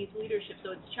Chinese leadership.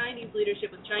 So it's Chinese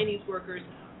leadership with Chinese workers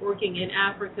working in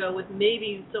Africa with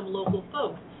maybe some local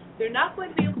folks. They're not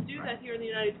going to be able to do that here in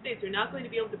the United States. They're not going to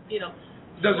be able to,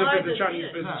 doesn't fit the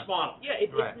Chinese business model. Yeah,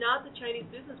 it's not the Chinese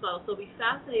business model. So it'll be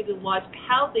fascinating to watch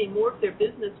how they morph their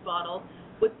business model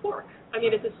with pork. I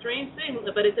mean, it's a strange thing,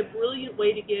 but it's a brilliant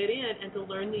way to get in and to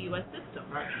learn the U.S. system.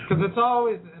 Because it's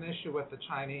always an issue with the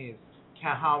Chinese.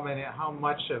 How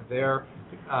much of their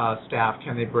staff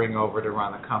can they bring over to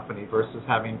run the company versus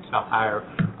having to hire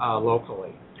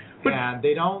locally? And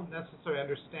they don't necessarily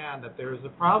understand that there is a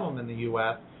problem in the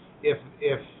U.S. if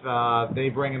they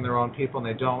bring in their own people and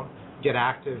they don't get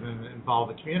active and involve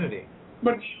the community.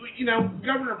 But,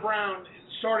 Governor Brown,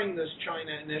 starting this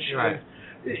China initiative,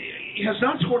 has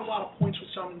not scored a lot of points with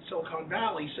some in Silicon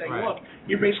Valley, saying, look,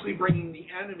 you're basically bringing the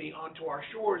enemy onto our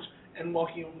shores and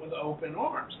welcoming them with open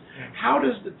arms. How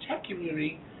does the tech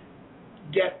community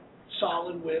get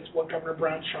solid with what Governor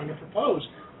Brown's trying to propose?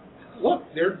 Look,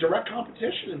 they're direct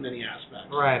competition in many aspects.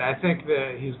 Right. I think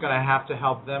that he's going to have to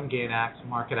help them gain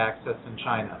market access in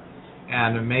China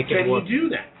and make it work. Can he do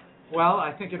that? Well,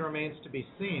 I think it remains to be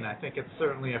seen. I think it's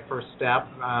certainly a first step.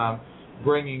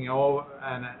 Bringing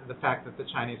and the fact that the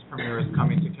Chinese premier is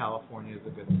coming to California is a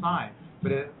good sign.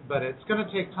 But it's going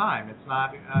to take time. It's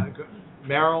not.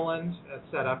 Maryland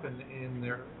set up in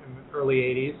the early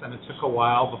 '80s, and it took a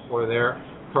while before their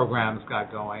programs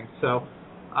got going. So,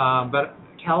 but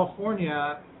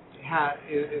California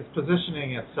is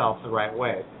positioning itself the right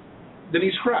way.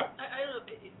 Denise Krepp. I don't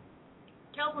know.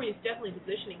 California is definitely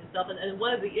positioning itself, and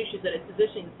one of the issues that it's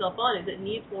positioning itself on is it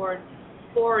needs more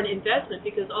foreign investment,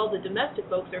 because all the domestic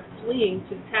folks are fleeing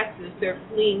to Texas, they're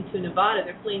fleeing to Nevada,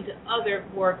 they're fleeing to other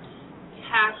more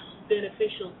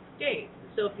tax-beneficial states.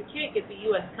 So if you can't get the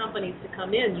U.S. companies to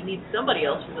come in, you need somebody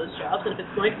else for those jobs, and if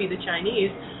it's going to be the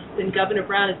Chinese, and Governor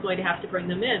Brown is going to have to bring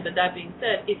them in. But that being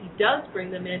said, if he does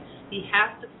bring them in, he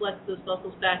has to flex those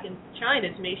muscles back in China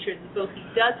to make sure that the folks he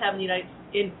does have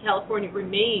in California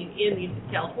remain in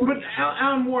California. But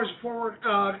Alan Moore, as a former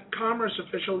commerce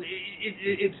official,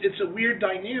 it's a weird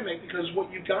dynamic, because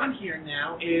what you've got here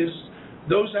now is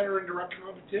those that are in direct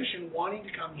competition wanting to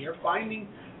come here, finding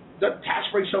the tax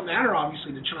breaks don't matter,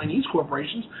 obviously, to Chinese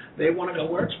corporations. They want to go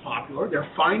where it's popular. They're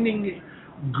finding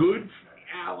good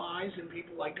allies in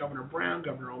people like Governor Brown,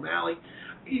 Governor O'Malley.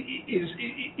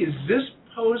 Is this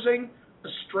posing a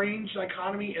strange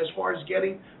dichotomy as far as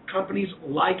getting companies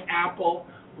like Apple,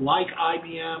 like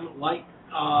IBM, like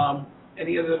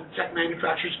any of the tech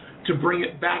manufacturers to bring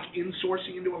it back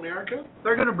insourcing into America?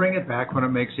 They're going to bring it back when it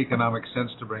makes economic sense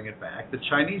to bring it back. The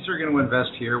Chinese are going to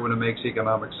invest here when it makes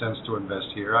economic sense to invest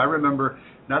here. I remember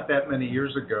not that many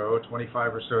years ago,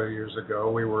 25 or so years ago,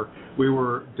 we were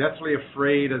deathly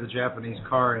afraid of the Japanese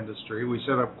car industry. We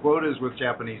set up quotas with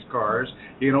Japanese cars.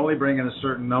 You can only bring in a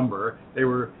certain number. They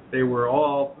were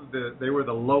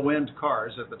the low-end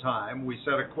cars at the time. We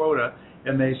set a quota,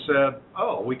 and they said,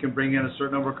 oh, we can bring in a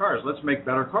certain number of cars. Let's make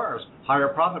better cars, higher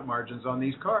profit margins on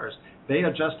these cars. They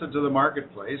adjusted to the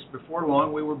marketplace. Before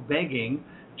long, we were begging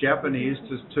Japanese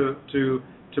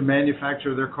to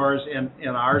manufacture their cars in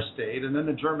our state, and then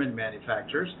the German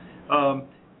manufacturers.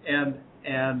 And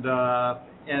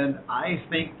I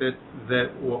think that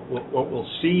what we'll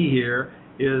see here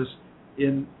is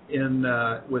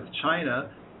with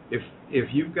China, if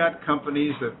you've got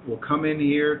companies that will come in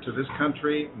here to this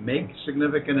country, make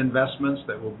significant investments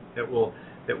that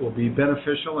will be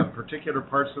beneficial in particular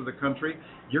parts of the country,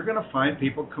 you're going to find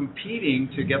people competing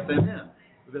to get them in.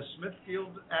 The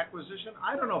Smithfield acquisition,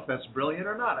 I don't know if that's brilliant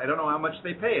or not. I don't know how much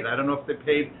they paid. I don't know if they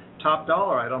paid top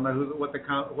dollar. I don't know what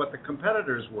the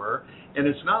competitors were. And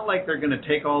it's not like they're going to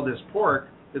take all this pork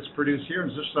that's produced here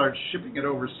and just start shipping it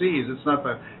overseas.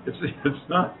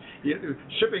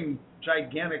 Shipping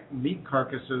gigantic meat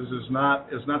carcasses is not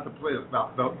the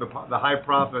high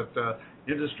profit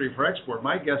industry for export.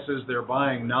 My guess is they're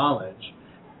buying knowledge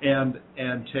and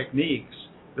techniques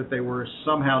that they were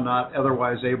somehow not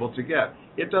otherwise able to get.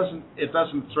 It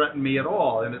doesn't threaten me at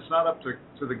all, and it's not up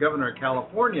to the governor of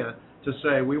California to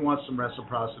say we want some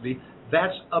reciprocity.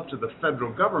 That's up to the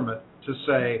federal government to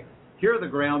say, here are the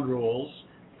ground rules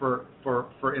for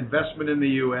investment in the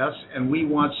U.S., and we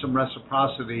want some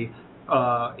reciprocity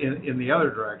in the other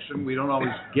direction. We don't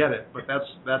always get it, but that's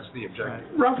the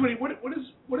objective. Ralph, what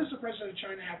does the president of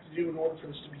China have to do in order for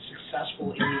this to be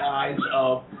successful in the eyes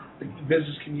of the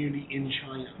business community in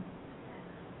China?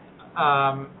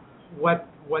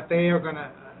 What they're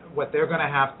gonna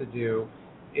have to do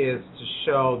is to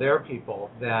show their people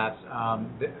that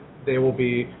they will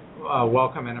be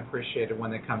welcome and appreciated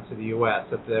when they come to the U.S.,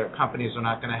 that their companies are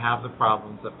not going to have the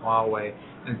problems that Huawei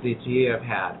and ZTE have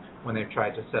had when they've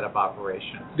tried to set up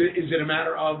operations. Is it a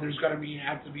matter of there's going to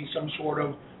have to be some sort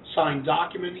of signed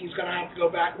document he's going to have to go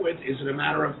back with? Is it a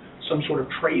matter of some sort of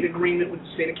trade agreement with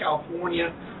the state of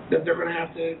California that they're going to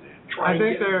have to try? I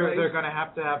think they're going to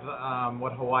have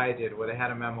what Hawaii did, where they had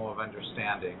a memo of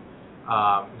understanding.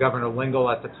 Governor Lingle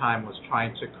at the time was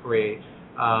trying to create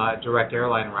direct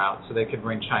airline routes so they could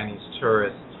bring Chinese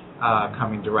tourists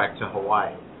coming direct to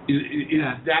Hawaii. Is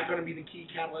that going to be the key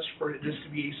catalyst for this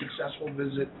to be a successful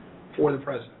visit for the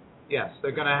president? Yes,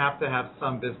 they're going to have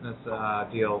some business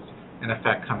deals in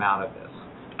effect come out of this.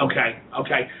 Okay.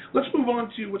 Let's move on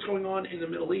to what's going on in the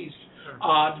Middle East.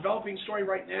 Sure. Developing story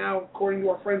right now, according to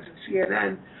our friends at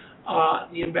CNN,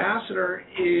 the ambassador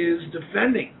is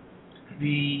defending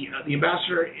the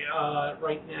ambassador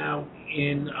right now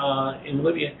in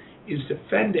Libya is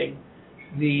defending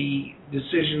the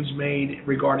decisions made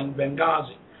regarding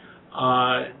Benghazi.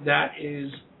 That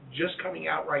is just coming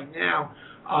out right now.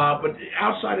 But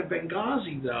outside of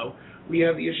Benghazi, though, we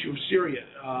have the issue of Syria.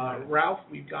 Ralph,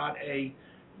 we've got a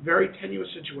very tenuous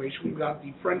situation. We've got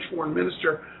the French foreign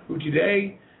minister who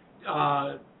today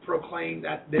proclaimed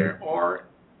that there are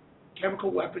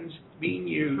chemical weapons being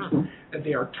used, that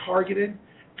they are targeted,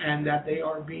 and that they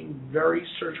are being very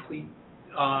surgically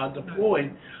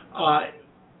deployed.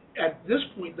 At this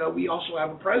point, though, we also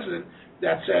have a president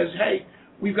that says, hey,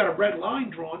 we've got a red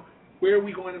line drawn. Where are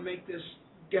we going to make this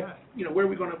where are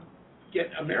we going to get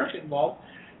America involved?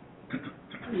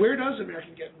 Where does America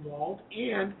get involved?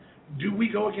 And do we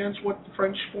go against what the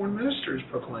French foreign minister is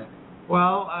proclaiming?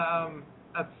 Well,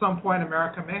 at some point,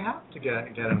 America may have to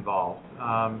get involved.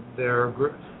 There are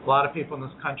a lot of people in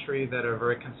this country that are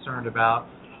very concerned about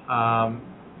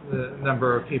the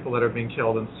number of people that are being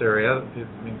killed in Syria.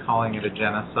 People have been calling it a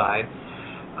genocide.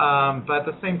 But at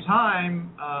the same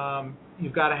time,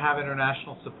 you've got to have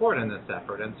international support in this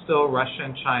effort, and still Russia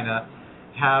and China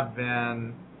have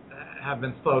been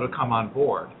slow to come on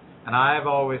board. And I've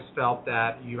always felt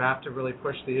that you have to really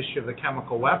push the issue of the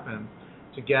chemical weapons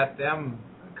to get them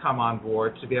come on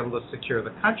board to be able to secure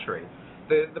the country.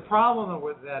 The problem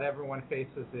that everyone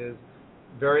faces is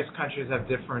various countries have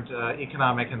different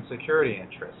economic and security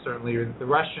interests. Certainly the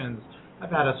Russians have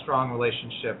had a strong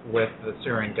relationship with the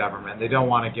Syrian government. They don't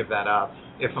want to give that up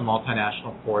if a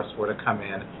multinational force were to come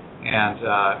in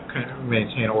and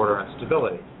maintain order and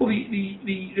stability. Well,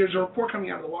 there's a report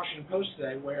coming out of the Washington Post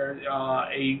today where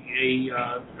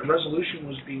a resolution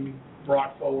was being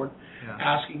brought forward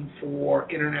asking for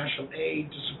international aid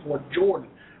to support Jordan,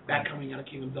 that coming out of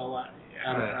King Abdullah,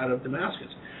 out of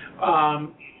Damascus.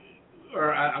 Out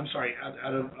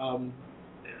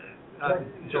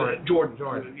of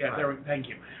Jordan. Yeah, right. Thank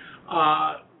you.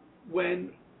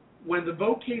 When the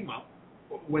vote came up,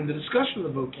 when the discussion of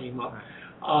the vote came up,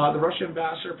 the Russian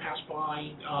ambassador passed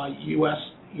by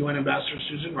UN Ambassador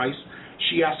Susan Rice.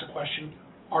 She asked the question,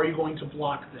 "Are you going to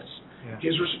block this?" Yeah.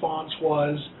 His response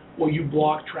was, "Well, you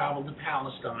block travel to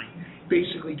Palestine,"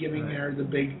 basically giving her the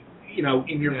big,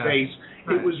 in your face.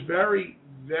 Right. It was very,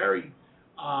 very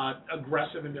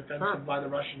aggressive and defensive by the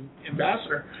Russian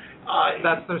ambassador.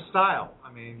 That's their style.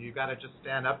 I mean, you got to just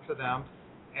stand up to them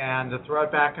and to throw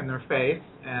it back in their face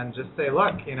and just say,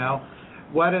 "Look,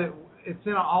 it's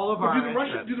in all of our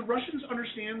interests." Do the Russians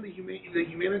understand the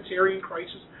humanitarian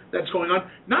crisis that's going on?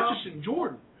 Not just in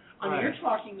Jordan. I mean, you're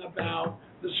talking about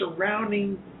the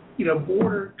surrounding,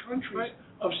 border countries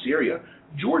of Syria.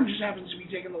 Jordan just happens to be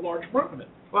taking the large brunt of it.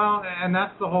 Well, and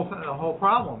that's the whole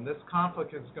problem. This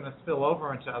conflict is going to spill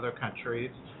over into other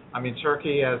countries. I mean,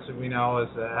 Turkey, as we know,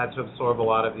 has had to absorb a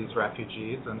lot of these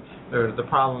refugees, and there's the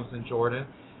problems in Jordan.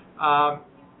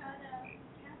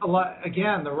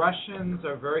 Again, the Russians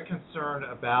are very concerned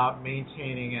about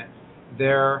maintaining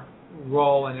their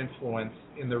role and influence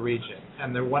in the region,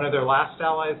 and one of their last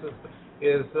allies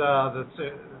is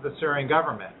the Syrian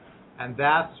government, and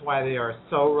that's why they are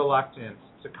so reluctant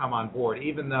to come on board,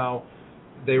 even though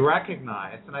they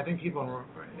recognize, and I think people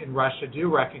in Russia do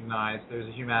recognize, there's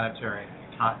a humanitarian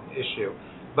issue,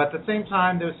 but at the same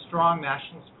time, there's strong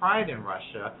nationalist pride in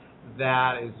Russia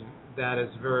that is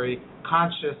very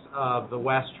conscious of the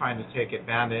West trying to take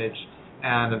advantage,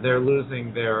 and they're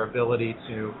losing their ability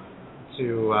to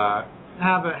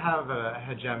have a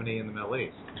hegemony in the Middle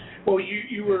East. Well,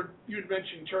 you had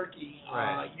mentioned Turkey.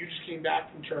 Right. You just came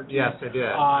back from Turkey. Yes, I did.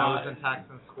 I was in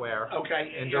Taksim Square.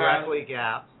 Okay. Indirectly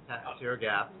gassed, tear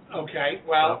gas. Okay.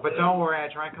 Well, but don't worry, I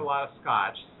drank a lot of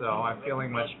scotch, so I'm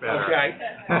feeling much better. Okay.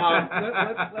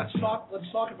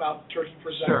 Let's talk about Turkey for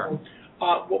a second. Sure.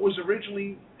 What was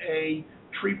originally a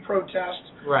tree protest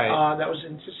that was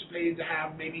anticipated to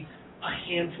have maybe a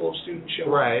handful of students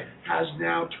show up has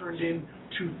now turned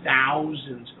into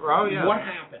thousands. Oh, yeah. What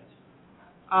happened?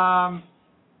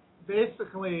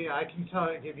 Basically, I can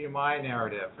give you my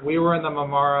narrative. We were in the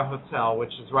Marmara Hotel,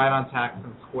 which is right on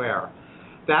Taksim Square.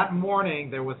 That morning,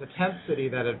 there was a tent city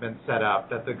that had been set up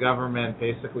that the government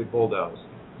basically bulldozed.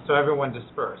 So everyone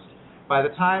dispersed. By the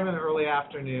time in the early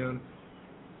afternoon,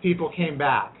 people came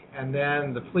back, and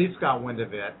then the police got wind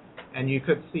of it, and you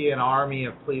could see an army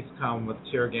of police come with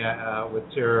tear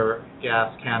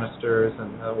gas canisters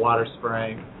and water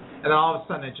spraying, and then all of a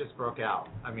sudden it just broke out.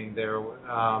 I mean,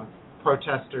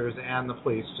 protesters and the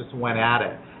police just went at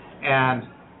it, and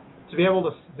to be able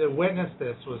to witness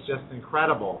this was just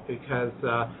incredible, because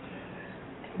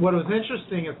what was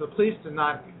interesting is the police did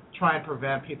not try and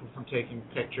prevent people from taking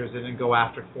pictures. They didn't go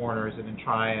after foreigners. They didn't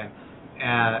try and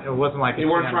it wasn't like they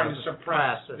weren't trying to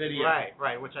suppress video.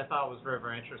 Right, which I thought was very,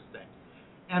 very interesting.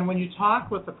 And when you talk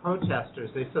with the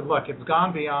protesters, they said, "Look, it's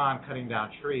gone beyond cutting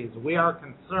down trees. We are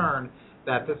concerned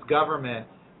that this government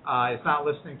is not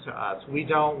listening to us. We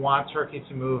don't want Turkey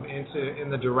to move in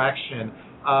the direction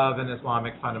of an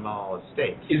Islamic fundamentalist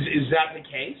state." Is that the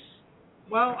case?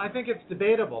 Well, I think it's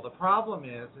debatable. The problem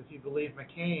is, if you believe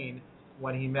McCain,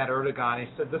 when he met Erdogan, he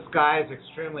said, "This guy is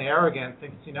extremely arrogant,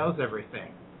 thinks he knows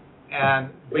everything." And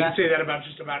we can say that about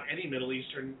just about any Middle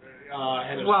Eastern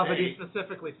head of state. But he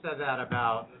specifically said that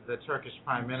about the Turkish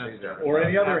Prime Minister. Or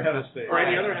any other head of state. Or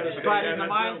any other head of state. But in the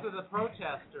minds of the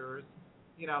protesters,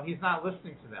 he's not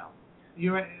listening to them.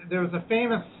 There was a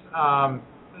famous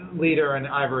leader in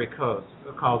Ivory Coast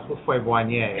called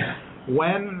Houphouët-Boigny.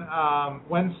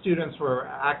 When students were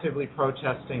actively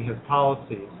protesting his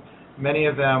policies, many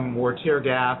of them were tear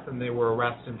gassed and they were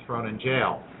arrested and thrown in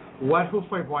jail. What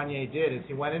Houphouët-Boigny did is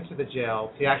he went into the jails,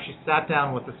 he actually sat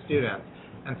down with the students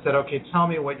and said, "Okay, tell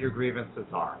me what your grievances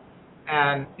are."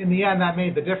 And in the end, that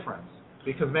made the difference.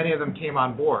 because many of them came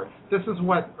on board. This is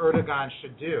what Erdogan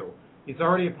should do. He's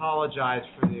already apologized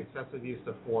for the excessive use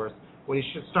of force. What he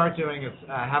should start doing is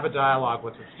have a dialogue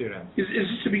with the students. Is this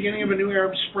the beginning of a new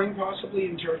Arab Spring, possibly,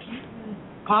 in Turkey?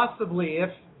 Possibly, if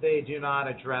they do not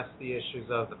address the issues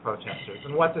of the protesters.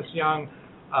 And what this young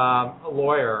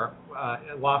lawyer,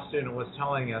 law student, was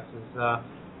telling us is,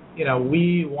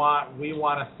 we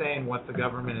want a say in what the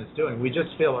government is doing. We just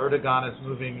feel Erdogan is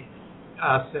moving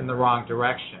us in the wrong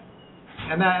direction.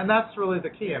 And that's really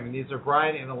the key. I mean, these are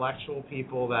bright, intellectual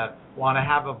people that want to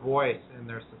have a voice in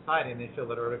their society, and they feel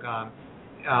that Erdogan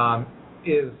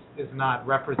is not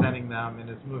representing them and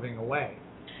is moving away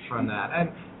from that.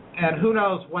 And who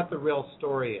knows what the real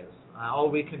story is. All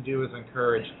we can do is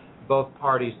encourage both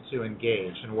parties to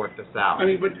engage and work this out. I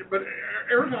mean, but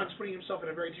Erdogan's putting himself in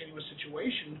a very tenuous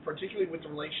situation, particularly with the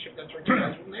relationship that Turkey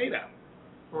has with NATO.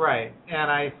 Right, and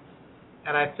I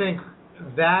think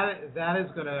that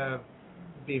is going to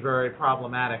be very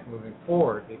problematic moving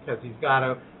forward, because he's got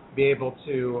to be able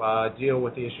to deal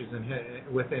with the issues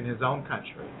within his own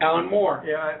country. Alan Moore.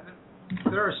 Yeah,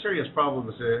 there are serious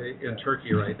problems in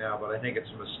Turkey right now, but I think it's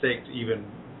a mistake to even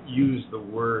use the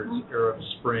words Arab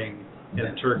Spring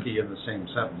and Turkey in the same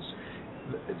sentence.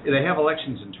 They have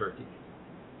elections in Turkey,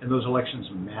 and those elections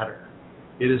matter.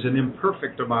 It is an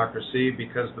imperfect democracy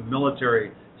because the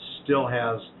military still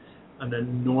has an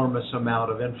enormous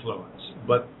amount of influence,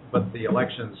 but the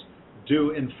elections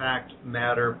do in fact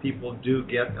matter. People do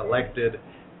get elected,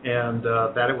 and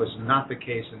that it was not the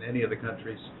case in any of the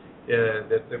countries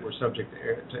that were subject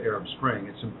to Arab Spring.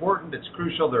 It's important, it's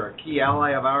crucial, they're a key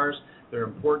ally of ours, they're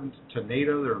important to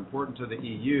NATO, they're important to the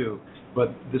EU,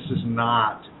 but this is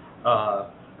not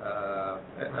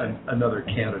another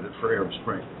candidate for Arab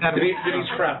Spring. I'm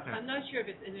not sure if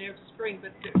it's an Arab Spring,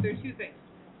 but there are two things.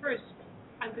 First,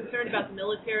 I'm concerned about the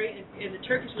military, and the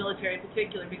Turkish military in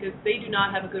particular, because they do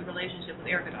not have a good relationship with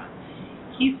Erdogan.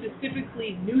 He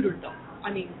specifically neutered them.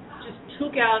 I mean, just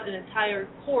took out an entire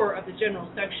core of the general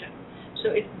section.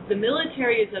 So if the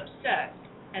military is upset,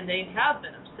 and they have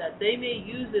been upset, they may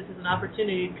use this as an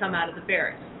opportunity to come out of the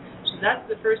barracks. So that's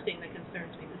the first thing that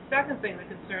concerns me. The second thing that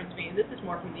concerns me, and this is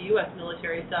more from the U.S.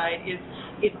 military side, is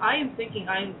if I am thinking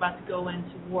I am about to go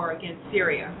into war against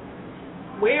Syria,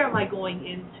 where am I going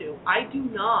into? I do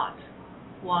not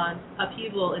want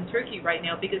upheaval in Turkey right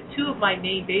now, because two of my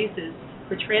main bases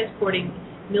for transporting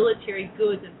military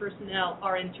goods and personnel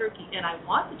are in Turkey, and I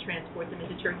want to transport them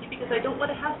into Turkey because I don't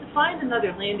want to have to find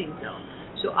another landing zone.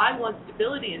 So I want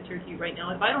stability in Turkey right now.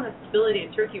 If I don't have stability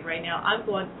in Turkey right now, I'm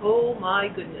going, oh my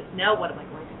goodness, now what am I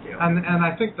going to do? And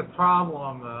I think the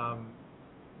problem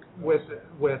with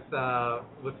what's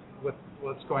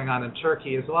going on in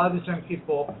Turkey is a lot of these young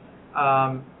people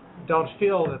don't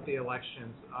feel that the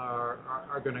elections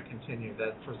are going to continue,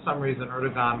 that for some reason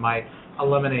Erdogan might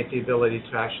eliminate the ability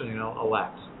to actually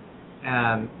elect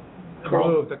and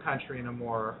move the country in a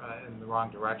more in the wrong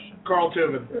direction. Carl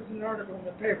Tubin. There's an article in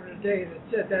the paper today that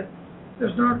said that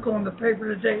the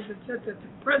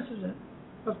president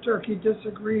of Turkey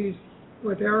disagrees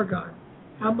with Erdogan.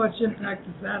 How much impact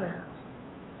does that have?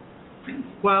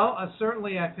 Well,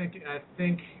 certainly I think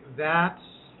that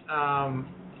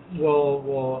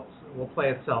will play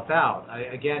itself out.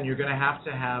 Again, you're going to have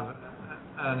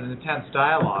an intense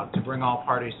dialogue to bring all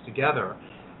parties together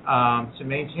to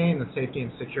maintain the safety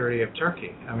and security of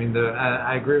Turkey. I mean,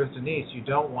 I agree with Denise. You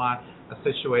don't want the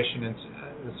situation in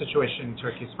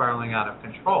Turkey spiraling out of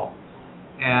control,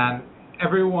 and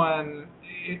everyone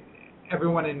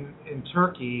in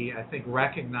Turkey, I think,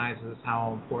 recognizes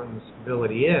how important the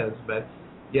stability is, but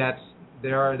yet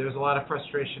there's a lot of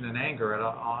frustration and anger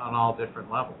on all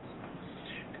different levels.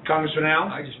 Congressman Al?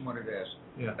 I just wanted to ask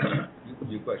you a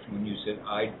question. When you said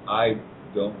I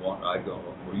don't want,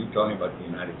 were you talking about the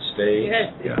United States? Yes,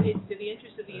 it's to the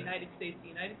interest of the United States. The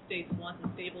United States wants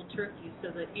a stable Turkey so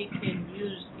that it can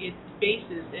use its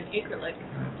bases in Incirlik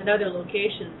and other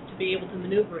locations to be able to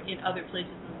maneuver in other places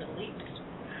in the Middle East.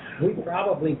 We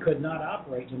probably could not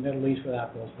operate in the Middle East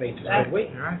without those bases, could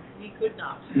we? We could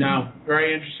not. No.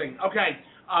 Very interesting. Okay.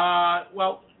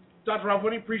 Well, Dr. Ralph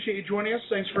Whitney, appreciate you joining us.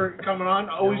 Thanks for coming on.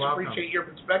 Always appreciate your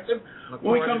perspective.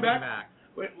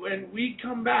 When we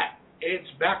come back, it's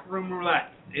Backroom Roulette.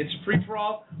 It's free for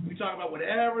all. We talk about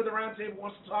whatever the roundtable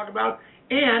wants to talk about.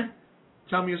 And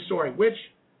tell me a story. Which,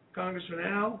 Congressman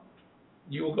Al,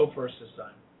 you will go first this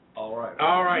time. All right.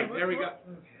 All right. There we go.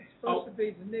 It's supposed to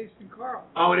be Denise and Carl.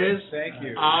 Oh, it is? Thank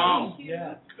you. Oh.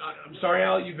 Yeah. I'm sorry,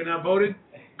 Al. You've been outvoted.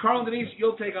 Carl and Denise,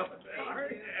 you'll take up.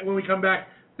 And when we come back,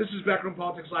 this is Backroom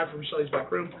Politics Live from Shelley's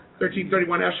Backroom,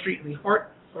 1331 F Street in the heart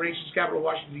of our nation's capital,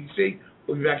 Washington, D.C.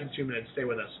 We'll be back in 2 minutes. Stay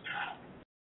with us.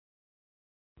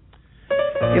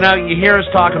 You know, you hear us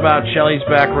talk about Shelley's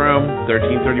Backroom,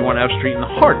 1331 F Street, in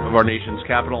the heart of our nation's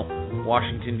capital,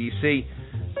 Washington, D.C.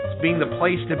 It's being the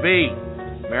place to be.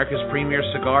 America's premier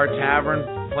cigar tavern,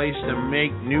 place to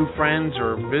make new friends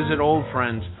or visit old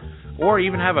friends, or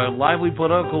even have a lively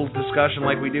political discussion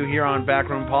like we do here on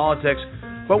Backroom Politics.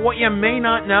 But what you may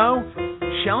not know,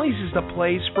 Shelley's is the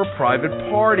place for private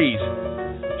parties.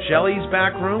 Shelley's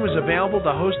Backroom is available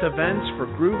to host events for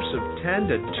groups of 10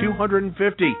 to 250.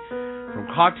 From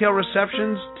cocktail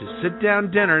receptions to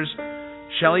sit-down dinners,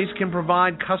 Shelley's can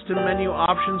provide custom menu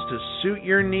options to suit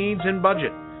your needs and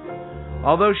budget.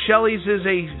 Although Shelley's is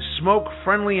a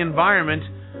smoke-friendly environment,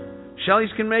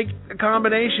 Shelley's can make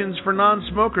accommodations for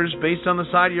non-smokers based on the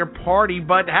side of your party,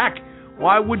 but heck,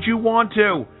 why would you want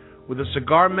to? With a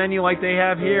cigar menu like they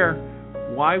have here,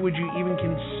 why would you even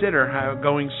consider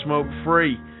going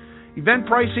smoke-free? Event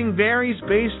pricing varies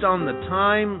based on the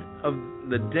time of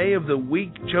the day of the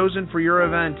week chosen for your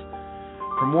event.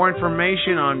 For more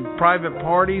information on private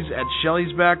parties at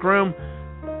Shelley's Backroom,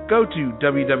 go to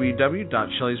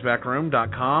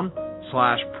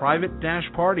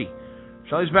www.shelleysbackroom.com/private-party.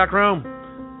 Shelley's Backroom,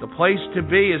 the place to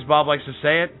be, as Bob likes to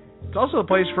say it. It's also a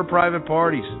place for private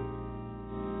parties.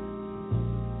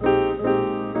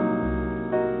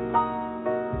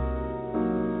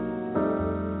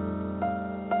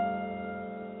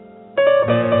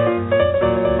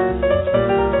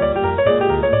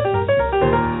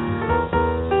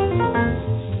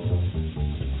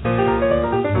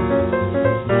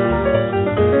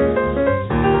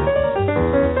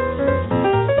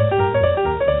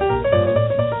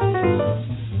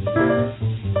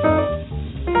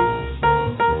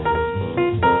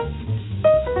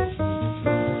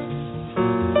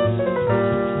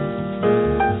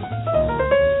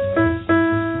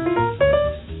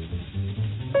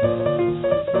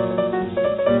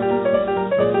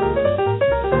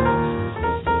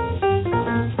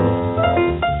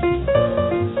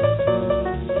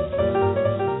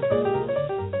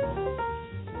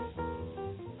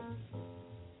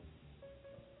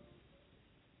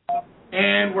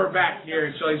 And we're back here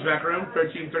at Shelley's Backroom,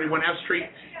 1331 F Street,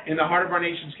 in the heart of our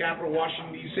nation's capital,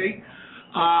 Washington, D.C.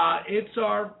 It's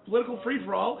our political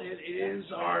free-for-all. It is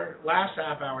our last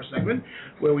half-hour segment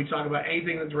where we talk about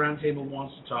anything that the round table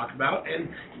wants to talk about, and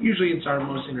usually it's our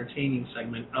most entertaining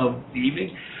segment of the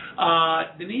evening.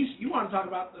 Denise, you want to talk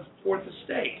about the Fourth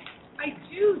Estate. I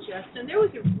do, Justin. There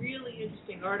was a really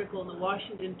interesting article in the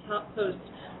Washington Post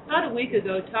about a week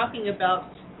ago talking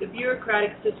about the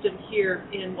bureaucratic system here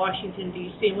in Washington,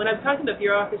 D.C. And when I'm talking about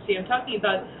bureaucracy, I'm talking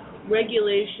about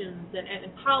regulations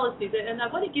and policies. And I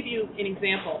want to give you an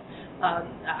example.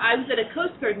 I was at a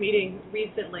Coast Guard meeting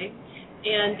recently,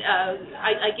 and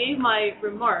I gave my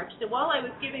remarks. And while I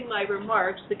was giving my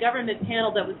remarks, the government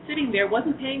panel that was sitting there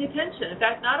wasn't paying attention. In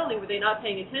fact, not only were they not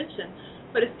paying attention,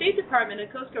 but a State Department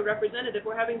and Coast Guard representative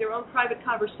were having their own private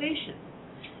conversation.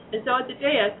 And so at the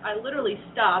dais, I literally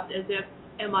stopped as if,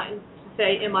 am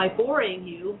I boring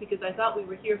you? Because I thought we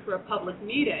were here for a public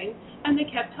meeting, and they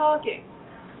kept talking.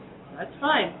 That's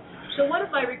fine. So one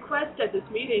of my requests at this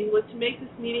meeting was to make this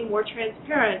meeting more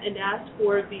transparent and ask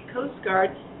for the Coast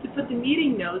Guard to put the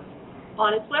meeting notes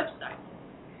on its website.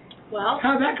 Well,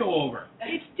 how'd that go over?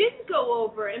 It didn't go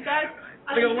over. In fact,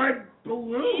 like a red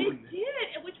balloon. It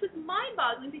did, which was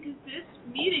mind-boggling because this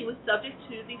meeting was subject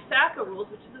to the FACA rules,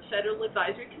 which is the Federal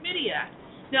Advisory Committee Act.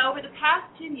 Now, over the past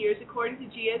 10 years, according to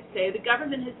GSA, the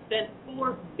government has spent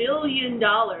 $4 billion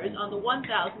on the 1,000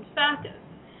 FACAs.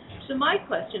 So my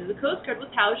question to the Coast Guard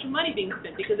was, how is your money being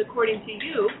spent? Because according to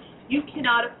you, you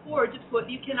cannot afford to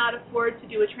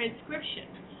do a transcription.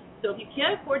 So if you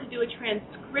can't afford to do a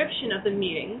transcription of the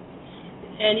meeting,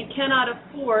 and you cannot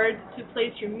afford to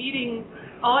place your meeting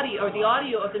audio or the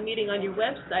audio of the meeting on your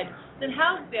website, then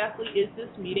how exactly is this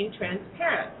meeting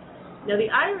transparent? Now, the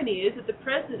irony is that the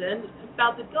president,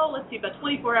 about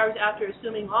 24 hours after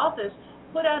assuming office,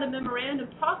 put out a memorandum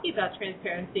talking about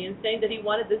transparency and saying that he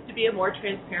wanted this to be a more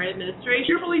transparent administration.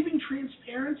 You're believing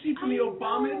transparency from the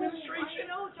Obama administration? I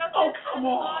know, Justice. Oh, come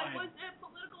on. Was a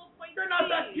political appointee. You're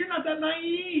not that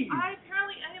naive. I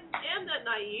am that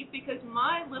naive because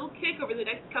my little kick over the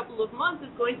next couple of months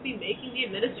is going to be making the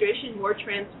administration more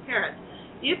transparent.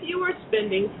 If you are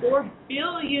spending $4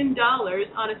 billion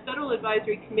on a Federal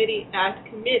Advisory Committee Act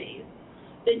committees,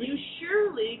 then you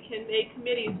surely can make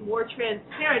committees more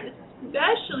transparent,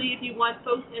 especially if you want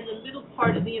folks in the middle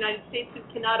part of the United States who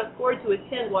cannot afford to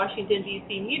attend Washington, D.C.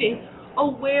 meetings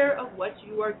aware of what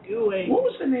you are doing. What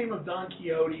was the name of Don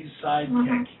Quixote's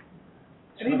sidekick?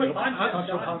 Anybody?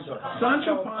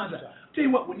 Sancho Panza. Tell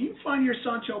you what, when you find your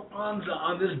Sancho Panza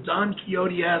on this Don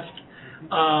Quixote-esque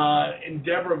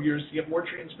endeavor of yours to get more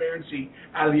transparency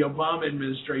out of the Obama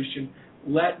administration,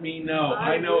 let me know.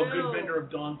 I know a good vendor of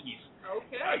donkeys.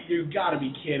 Okay. You've got to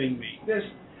be kidding me.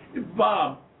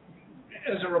 Bob,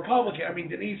 as a Republican, I mean,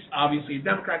 Denise, obviously a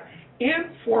Democrat,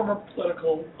 and former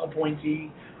political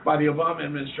appointee by the Obama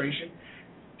administration,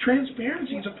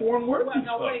 transparency is a foreign word. Well,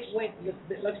 no, wait.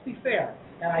 Let's be fair.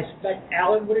 And I suspect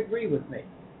Alan would agree with me,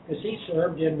 because he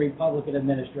served in Republican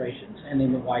administrations and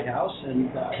in the White House,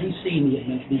 and he's seen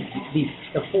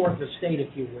the fourth estate,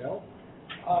 if you will.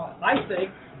 I think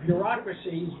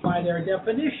bureaucracies, by their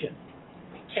definition,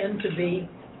 tend to be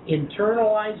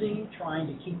internalizing, trying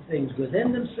to keep things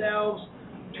within themselves,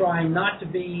 trying not to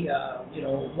be,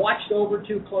 watched over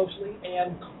too closely,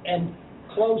 and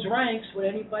close ranks when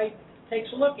anybody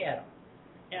takes a look at them.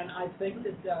 And I think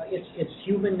that it's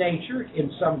human nature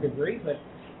in some degree, but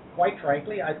quite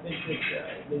frankly, I think that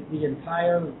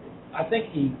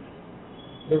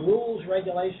the rules,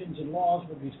 regulations, and laws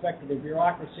with respect to the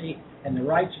bureaucracy and the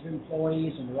rights of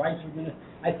employees and the rights of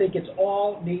I think it's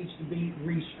all needs to be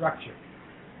restructured.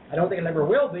 I don't think it ever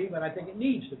will be, but I think it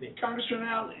needs to be. Congressman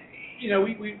Al,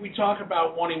 we talk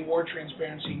about wanting more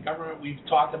transparency in government. We've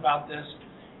talked about this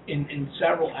in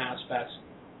several aspects.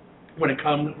 When it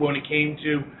came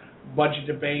to budget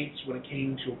debates, when it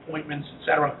came to appointments,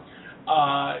 etc.,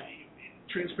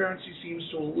 transparency seems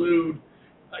to elude,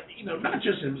 not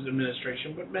just his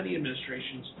administration, but many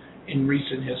administrations in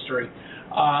recent history.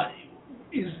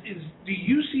 Do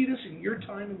you see this in your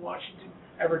time in Washington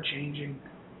ever changing?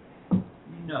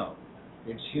 No,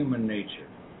 it's human nature.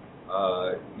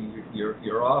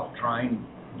 You're off trying,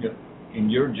 in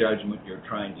your judgment, you're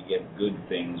trying to get good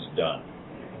things done.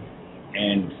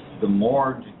 And the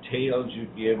more details you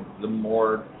give, the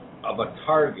more of a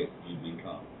target you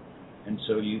become. And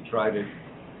so you try to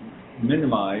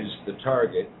minimize the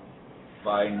target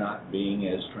by not being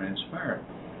as transparent.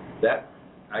 That,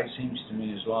 seems to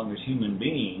me, as long as human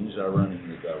beings are running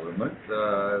the government,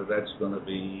 that's going to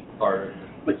be part of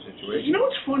the situation. You know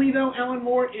what's funny, though, Alan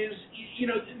Moore, is,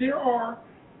 there are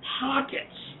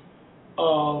pockets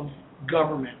of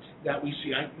government that we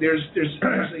see. There's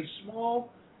a small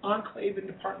enclave in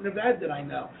Department of Ed that I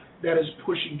know that is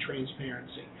pushing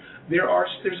transparency. There's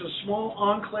a small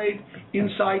enclave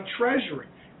inside Treasury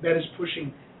that is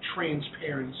pushing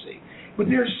transparency. But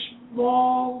there's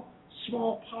small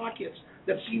pockets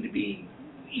that seem to be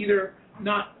either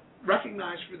not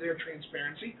recognized for their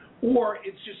transparency, or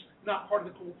it's just not part of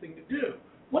the cool thing to do.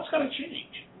 What's got to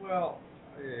change? Well,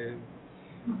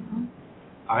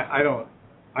 I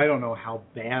don't know how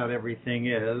bad everything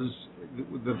is.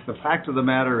 The fact of the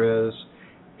matter is,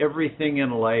 everything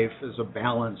in life is a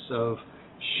balance of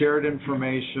shared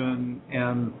information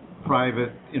and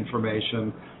private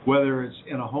information, whether it's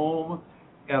in a home,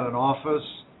 at an office,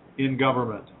 in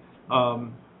government.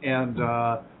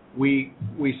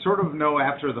 We sort of know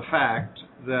after the fact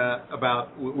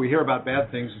we hear about bad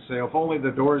things and say, if only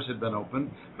the doors had been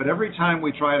open. But every time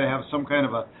we try to have some kind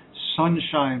of a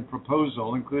sunshine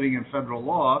proposal, including in federal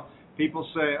law, people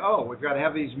say, oh, we've got to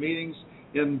have these meetings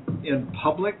in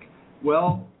public.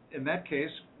 Well, in that case,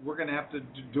 we're going to have to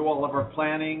do all of our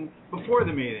planning before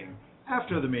the meeting,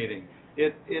 after the meeting.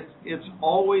 It's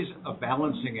always a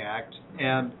balancing act,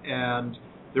 and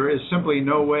there is simply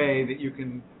no way that you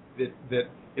can that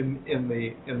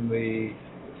in the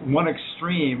one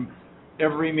extreme,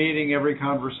 every meeting, every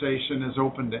conversation is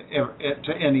open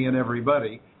to any and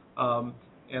everybody.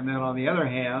 And then on the other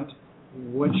hand,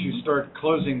 once you start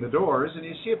closing the doors, and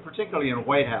you see it particularly in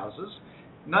White Houses,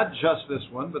 not just this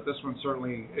one, but this one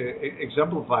certainly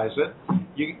exemplifies it,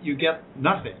 you get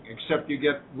nothing except you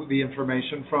get the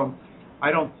information from,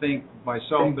 I don't think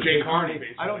myself, but Jay Carney,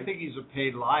 I don't think he's a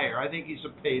paid liar. I think he's a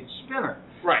paid spinner.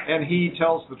 Right. And he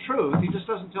tells the truth. He just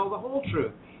doesn't tell the whole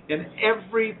truth. And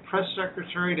every press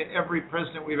secretary to every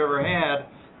president we've ever had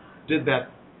did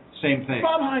that same thing.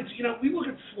 Bob Hines, we look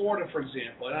at Florida, for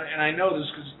example, and I know this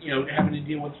because, having to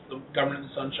deal with the government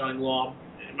and the Sunshine Law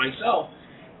myself,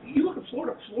 you look at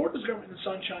Florida, Florida's government and the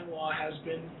Sunshine Law has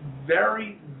been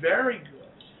very, very good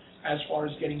as far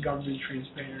as getting government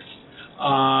transparency.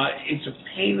 It's a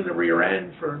pain in the rear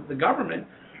end for the government,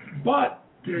 but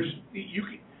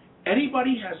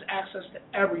anybody has access to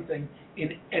everything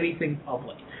in anything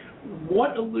public.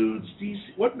 What eludes DC?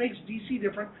 What makes DC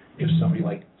different if somebody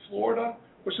like Florida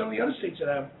or some of the other states that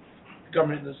have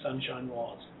government and the Sunshine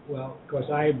Laws? Well, of course,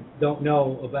 I don't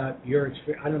know about your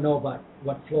experience. I don't know about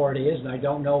what Florida is, and I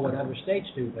don't know what other states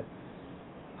do. But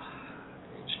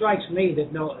it strikes me that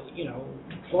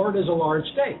Florida is a large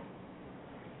state.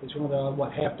 It's one of the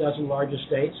half dozen largest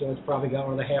states, so it's probably got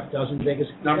one of the half dozen biggest.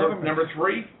 Number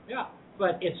 3. Yeah,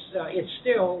 but it's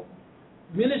still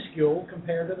minuscule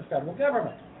compared to the federal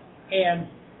government. And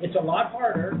it's a lot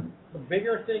harder. The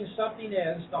bigger something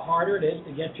is, the harder it is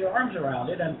to get your arms around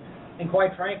it. And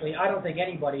quite frankly, I don't think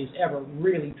anybody's ever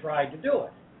really tried to do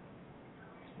it.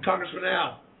 Congressman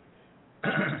Al.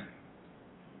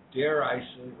 Dare I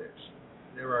say this?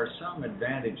 There are some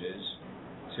advantages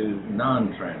to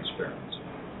non-transparency.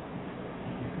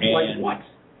 Like what?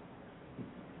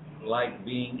 Like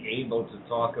being able to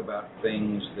talk about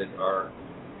things that are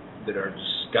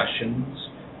discussions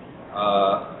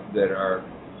that are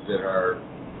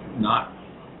not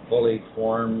fully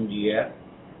formed yet,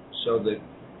 so that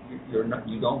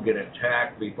you don't get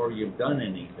attacked before you've done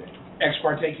anything. Ex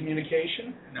parte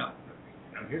communication? Now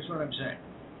here's what I'm saying.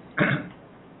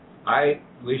 I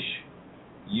wish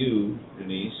you,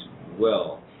 Denise,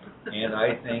 well, and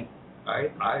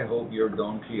I hope your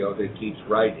Don Quixote keeps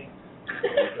writing,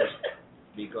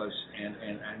 because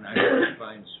I hope he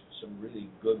finds some really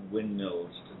good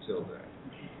windmills to tilt at,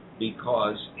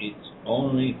 because it's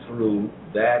only through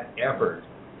that effort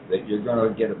that you're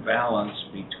going to get a balance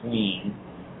between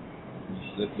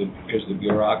because the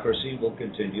bureaucracy will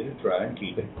continue to try and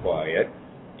keep it quiet,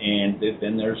 and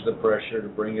then there's the pressure to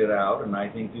bring it out, and I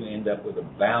think you end up with a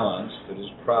balance that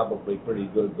is probably pretty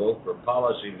good both for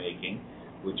policy making,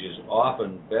 which is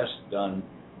often best done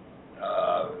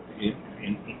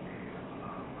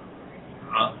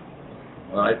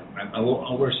I'm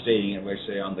overstating it by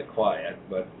saying on the quiet,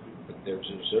 but there's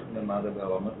a certain amount of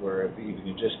element where if you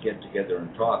can just get together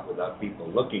and talk without people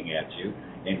looking at you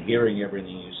and hearing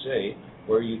everything you say,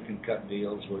 where you can cut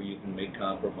deals, where you can make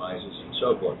compromises and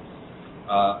so forth.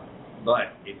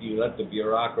 But if you let the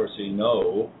bureaucracy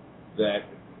know that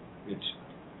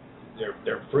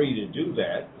they're free to do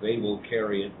that, they will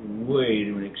carry it way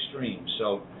to an extreme.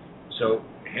 So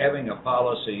having a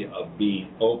policy of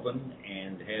being open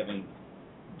and having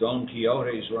Don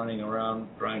Quixotes running around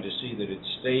trying to see that it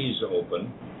stays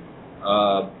open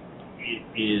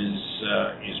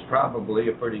is probably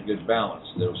a pretty good balance.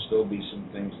 There'll still be some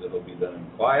things that will be done in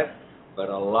quiet, but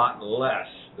a lot less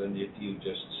than if you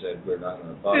just said we're not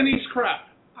going to bother. Denise crap.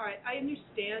 All right, I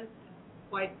understand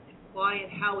why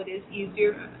and how it is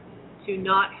easier to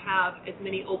not have as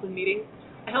many open meetings.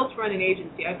 I helped run an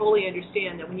agency. I fully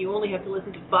understand that when you only have to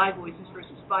listen to 5 voices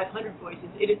versus 500 voices,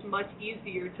 it is much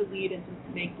easier to lead and to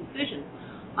make decisions.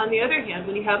 On the other hand,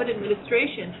 when you have an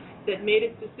administration that made a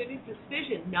specific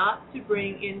decision not to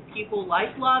bring in people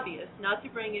like lobbyists, not to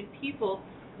bring in people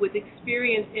with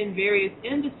experience in various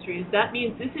industries, that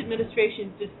means this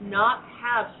administration does not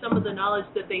have some of the knowledge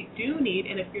that they do need,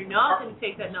 and if you're not going to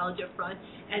take that knowledge up front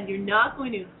and you're not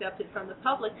going to accept it from the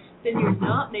public, then you're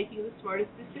not making the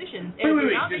smartest decisions.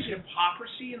 Wait. There's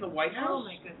hypocrisy in the White House? Oh,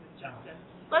 my goodness, Justin.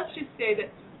 Let's just say that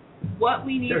what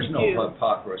we need There's to do... no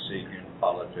hypocrisy in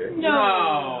politics.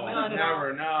 No,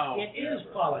 never, no. It is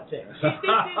politics. This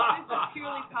is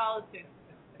purely politics.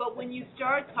 But when you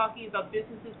start talking about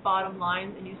businesses' bottom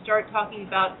lines and you start talking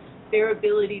about their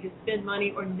ability to spend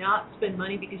money or not spend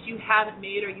money because you haven't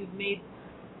made or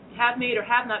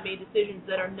have not made decisions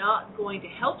that are not going to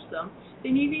help them,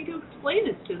 then you need to explain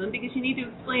this to them, because you need to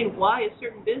explain why a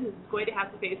certain business is going to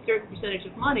have to pay a certain percentage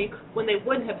of money when they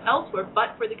wouldn't have elsewhere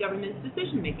but for the government's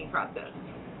decision-making process.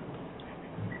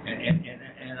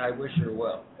 And I wish her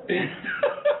well.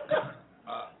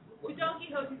 The Don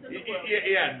Quixotes in the world.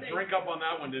 Yeah, drink up on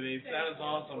that one, Denise. That is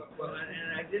awesome. Well,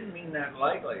 and I didn't mean that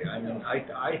lightly. I mean, I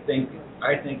think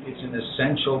it's an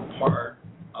essential part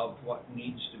of what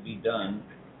needs to be done,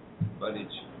 but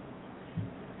it's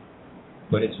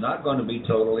not going to be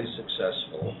totally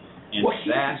successful, and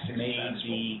that may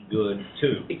be good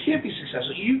too. It can't be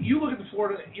successful. You look at the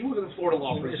Florida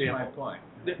law, for example. That's my point.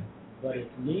 But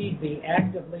it need be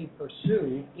actively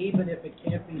pursued, even if it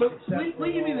can't be But successful. let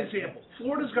me give you an example.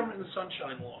 Florida's government in the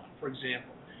Sunshine Law, for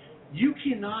example. You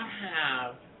cannot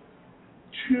have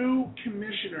 2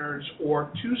 commissioners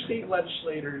or 2 state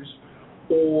legislators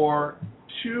or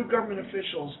 2 government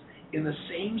officials in the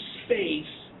same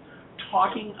space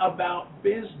talking about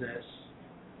business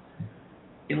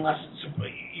unless it's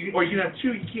or you can have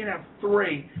 2, you can't have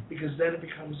 3, because then it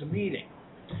becomes a meeting.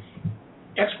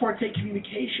 Ex parte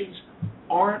communications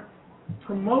aren't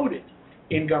promoted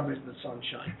in government in the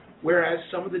Sunshine, whereas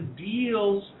some of the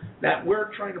deals that we're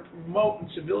trying to promote in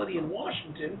civility in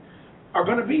Washington are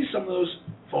going to be some of those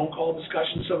phone call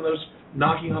discussions, some of those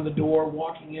knocking on the door,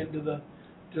 walking into the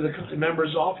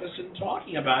member's office and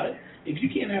talking about it. If you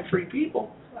can't have 3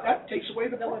 people, that takes away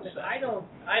the process. I don't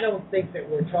think that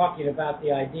we're talking about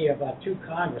the idea about 2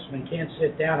 congressmen can't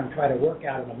sit down and try to work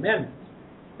out an amendment.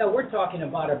 No, we're talking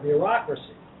about a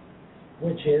bureaucracy,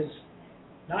 which is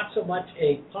not so much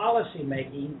a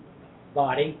policy-making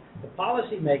body. The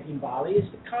policy-making body is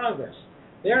the Congress.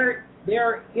 They're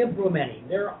implementing.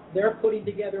 They're putting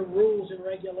together rules and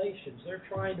regulations. They're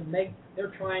trying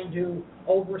to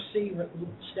oversee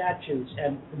statutes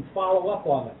and follow up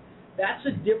on them. That's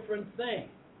a different thing,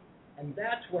 and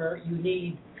that's where you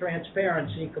need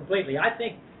transparency completely. I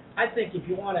think if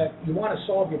you want to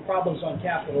solve your problems on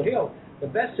Capitol Hill, the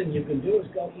best thing you can do is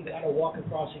you got to walk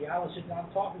across the aisle and sit down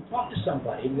and talk to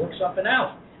somebody and work something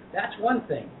out. That's one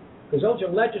thing, because those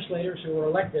are legislators who are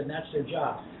elected, and that's their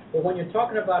job. But when you're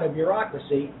talking about a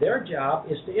bureaucracy, their job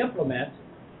is to implement,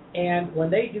 and when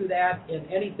they do that in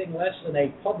anything less than a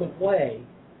public way,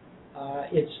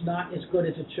 it's not as good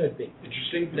as it should be.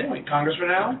 Interesting point.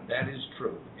 Congressman Allen? That is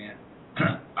true. And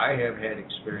I have had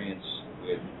experience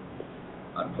with,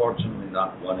 unfortunately,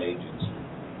 not one agency,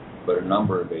 but a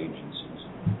number of agencies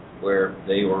where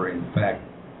they were, in fact,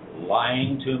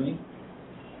 lying to me.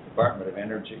 Department of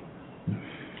Energy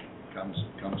comes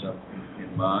up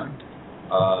in mind.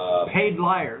 Paid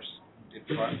liars. That's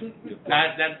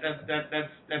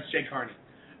Jay Carney.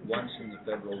 Once in the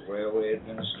Federal Railway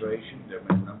Administration, there have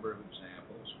been a number of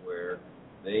examples where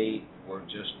they were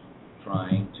just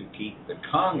trying to keep the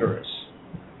Congress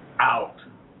out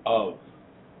of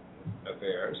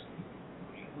affairs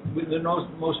with the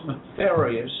most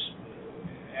nefarious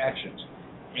actions.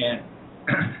 And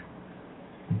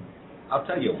I'll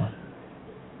tell you one.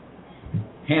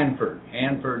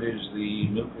 Hanford is the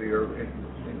nuclear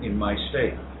in my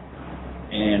state.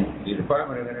 And the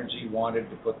Department of Energy wanted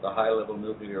to put the high-level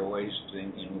nuclear waste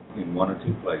in one or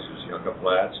two places, Yucca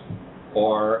Flats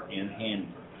or in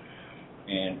Hanford.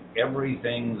 And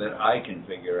everything that I can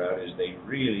figure out is they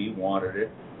really wanted it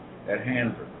at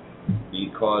Hanford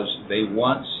because they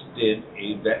once did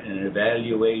an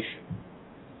evaluation.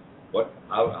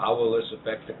 How will this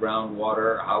affect the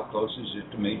groundwater? How close is it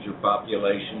to major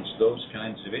populations? Those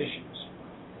kinds of issues.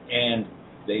 And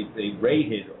they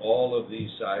rated all of these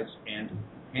sites, and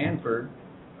Hanford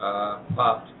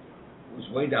was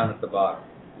way down at the bottom,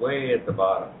 way at the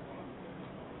bottom.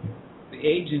 The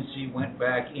agency went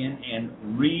back in and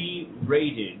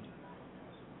re-rated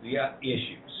the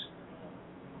issues.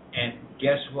 And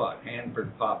guess what?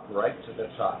 Hanford popped right to the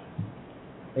top.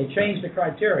 They changed the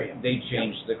criteria. They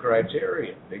changed the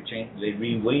criteria. They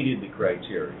reweighted the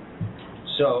criteria.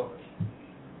 So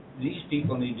these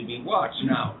people need to be watched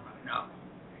now.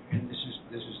 And this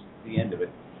is the end of it.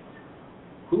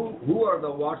 Who are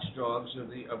the watchdogs of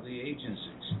the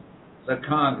agencies? The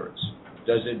Congress.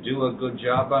 Does it do a good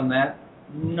job on that?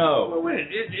 No. Well, wait.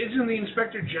 Isn't the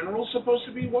Inspector General supposed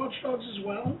to be watchdogs as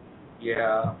well?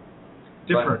 Yeah.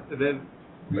 Different.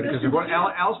 Because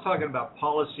Al's talking about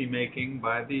policy making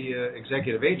by the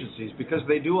executive agencies because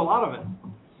they do a lot of it.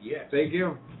 Yes. They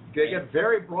get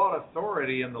very broad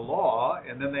authority in the law,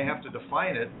 and then they have to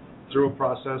define it through a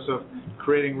process of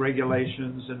creating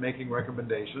regulations and making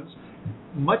recommendations.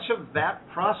 Much of that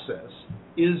process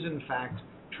is, in fact,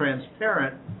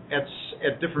 transparent at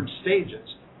different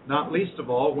stages, not least of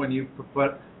all when you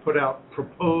put out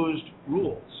proposed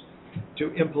rules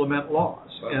to implement laws,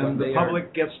 and the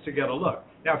public gets to get a look.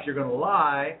 Now, if you're going to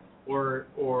lie or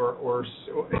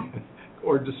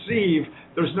deceive,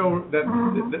 there's no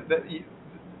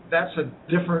that's a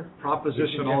different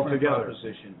proposition altogether.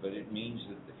 But it means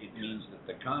that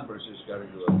the Congress has got to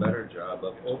do a better job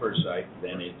of oversight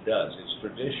than it does. It's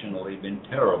traditionally been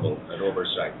terrible at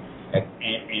oversight,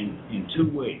 and in two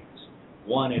ways.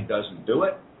 One, it doesn't do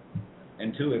it,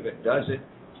 and two, if it does it,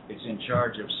 it's in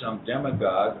charge of some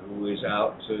demagogue who is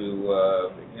out to,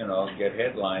 get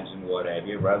headlines and what have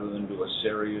you, rather than do a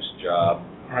serious job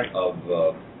of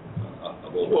oversight.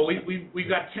 Well, we've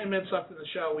got 10 minutes left in the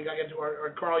show. We got to get to our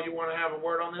Carl. You want to have a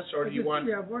word on this, or do you want?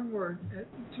 Yeah, one word,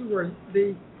 2 words.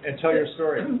 And tell your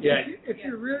story. If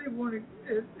you really want to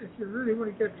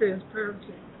get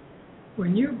transparency,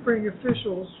 when you bring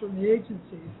officials from the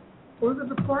agencies or the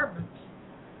departments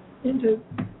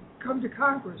come to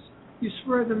Congress, you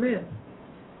swear them in.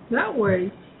 That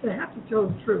way, they have to tell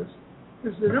the truth.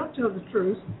 Because if they don't tell the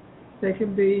truth, they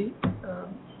can be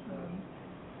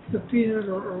subpoenaed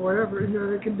or whatever.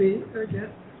 They can be, again,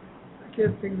 I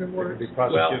can't think of the word. Be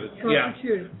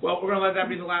prosecuted. Well, we're going to let that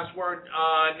be the last word.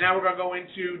 Now we're going to go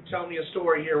into Tell Me a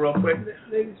Story here real quick.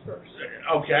 Ladies first.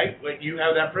 Okay, but you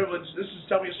have that privilege. This is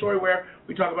Tell Me a Story where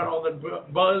we talk about all the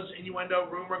buzz, innuendo,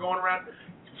 rumor going around.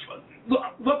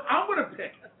 Look, I'm going to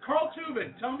pick. Carl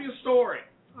Tubin, tell me a story.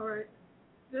 All right.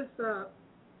 I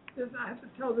have to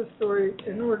tell this story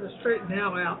in order to straighten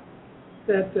Hal out.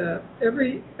 That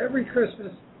every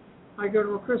Christmas, I go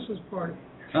to a Christmas party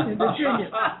in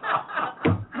Virginia.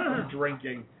 I'm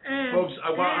drinking. Folks, I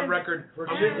want on record,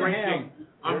 I'm drinking.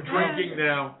 I'm drinking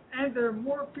now. and there are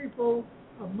more people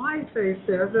of my faith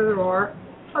there than there are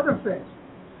other faiths.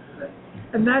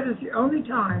 And that is the only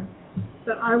time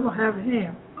that I will have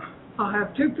ham. I'll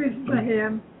have 2 pieces of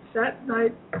ham that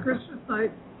night, Christmas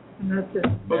night, and that's it.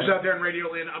 Folks out there in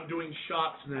Radio Land, I'm doing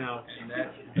shots now.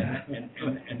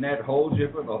 And that holds you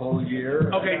for the whole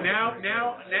year? Okay, now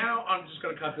I'm just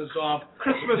going to cut this off.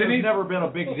 Christmas has never been a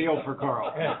big deal for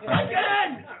Carl.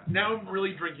 Again! Now I'm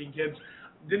really drinking, kids.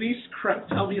 Denise,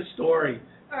 tell me a story.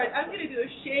 All right, I'm going to do a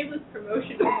shameless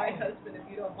promotion of my husband, if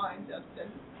you don't mind,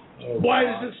 Justin. Why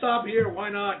does it stop here? Why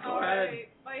not? Go ahead. Right.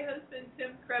 My husband,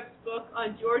 Tim Krebs' book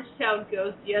on Georgetown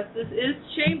Ghosts, yes, this is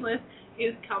shameless,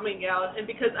 is coming out. And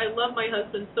because I love my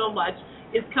husband so much,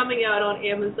 it's coming out on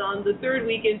Amazon the 3rd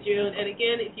week in June. And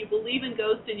again, if you believe in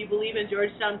ghosts and you believe in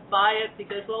Georgetown, buy it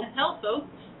because, well, hell, folks,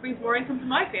 brings more income to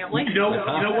my family. You know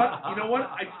what?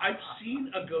 I've seen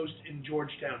a ghost in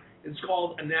Georgetown. It's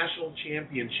called a national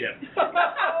championship.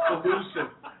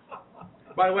 Elusive.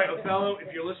 By the way, Othello,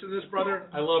 if you're listening to this, brother,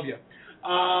 I love you.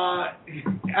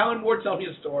 Alan Moore, tell me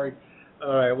a story.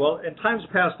 All right. Well, in times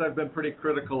past, I've been pretty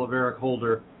critical of Eric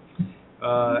Holder.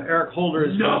 Eric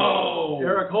Holder's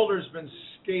been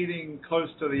skating close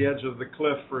to the edge of the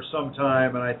cliff for some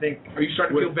time, and I think. Are you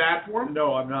starting to feel bad for him?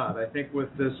 No, I'm not. I think with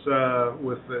this,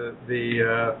 with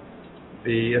the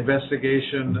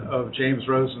investigation of James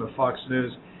Rosen of Fox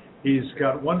News, he's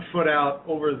got one foot out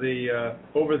over the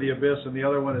abyss, and the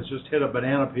other one has just hit a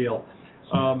banana peel.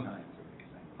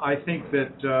 I think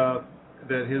that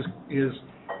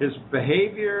his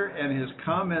behavior and his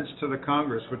comments to the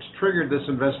Congress, which triggered this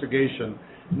investigation,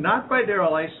 not by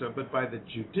Darrell Issa, but by the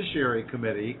Judiciary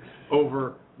Committee,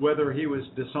 over whether he was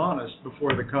dishonest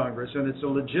before the Congress, and it's a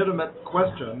legitimate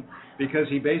question because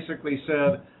he basically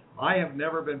said, I have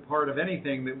never been part of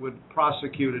anything that would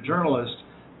prosecute a journalist.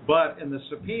 But in the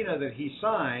subpoena that he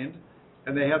signed,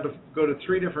 and they had to go to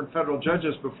 3 different federal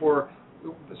judges before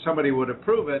somebody would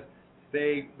approve it,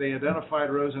 they identified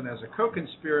Rosen as a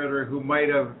co-conspirator who might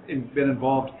have been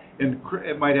involved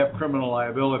it might have criminal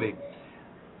liability.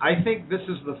 I think this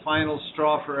is the final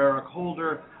straw for Eric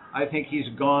Holder. I think he's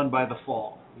gone by the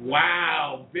fall.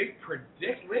 Wow, big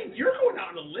prediction. You're going out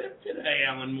on a limb today,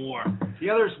 Alan Moore. The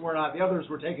others were not. The others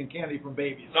were taking candy from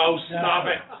babies. Oh, stop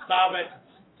it. Stop it.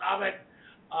 Stop it.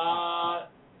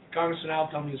 Congressman Al,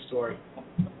 tell me a story.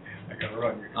 I got to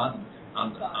run.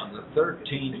 On the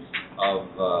 13th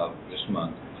of this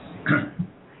month,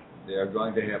 they are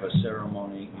going to have a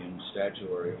ceremony in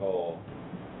Statuary Hall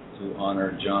to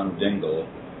honor John Dingell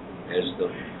as the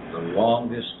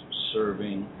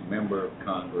longest-serving member of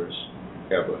Congress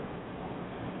ever.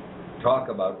 Talk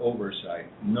about oversight.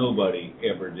 Nobody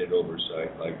ever did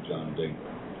oversight like John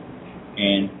Dingell.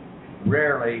 And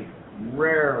rarely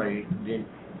did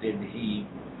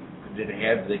it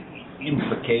have the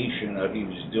implication of he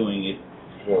was doing it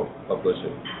for publicity.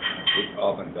 It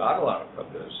often got a lot of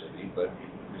publicity, but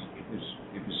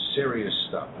it was serious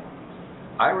stuff.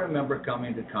 I remember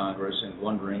coming to Congress and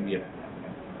wondering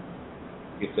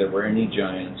if there were any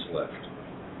giants left.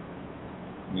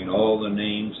 I mean, all the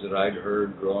names that I'd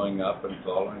heard growing up and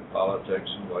following politics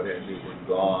and what have you were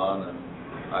gone, and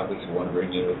I was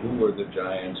wondering, who were the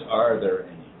giants? Are there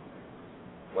any?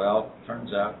 Well,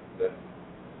 turns out that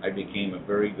I became a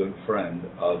very good friend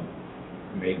of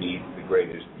maybe the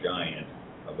greatest giant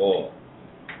of all.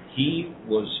 He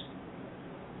was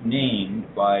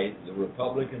named by the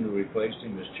Republican who replaced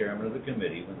him as chairman of the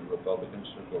committee when the Republicans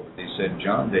took over. They said,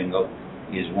 John Dingell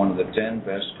is one of the 10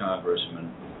 best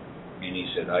congressmen, and he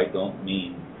said, I don't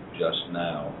mean just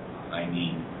now, I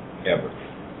mean ever.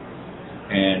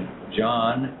 And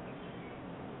John,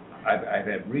 I've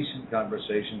had recent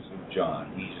conversations with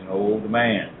John. He's an old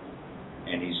man,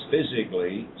 and he's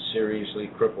physically seriously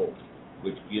crippled,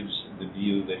 which gives the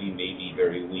view that he may be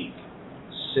very weak.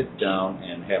 Sit down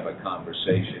and have a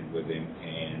conversation with him,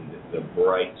 and the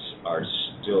brights are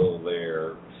still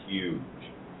there, huge.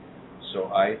 So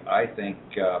I think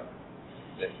that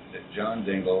John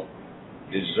Dingell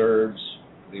deserves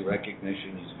the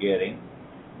recognition he's getting,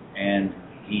 and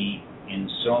he, in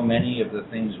so many of the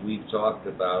things we've talked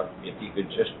about, if you could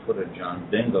just put a John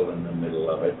Dingell in the middle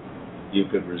of it, you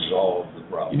could resolve the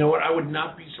problem. You know what? I would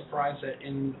not be surprised that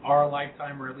in our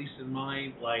lifetime, or at least in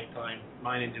my lifetime,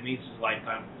 mine and Denise's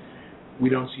lifetime, we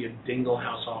don't see a Dingell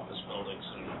House office building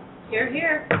soon. Hear,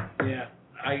 hear. Yeah,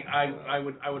 I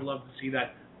would love to see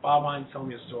that. Bob Hines, tell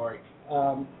me a story.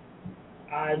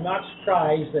 I'm not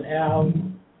surprised that Al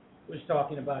was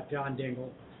talking about John Dingell.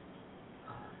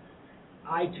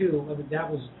 I too, that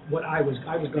was what I was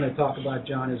going to talk about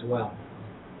John as well.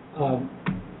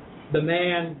 The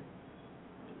man,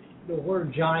 the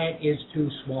word giant is too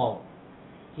small.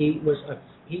 He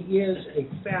he is a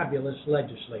fabulous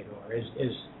legislator.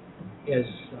 As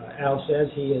Al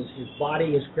says, his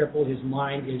body is crippled, his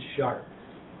mind is sharp.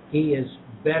 He is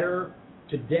better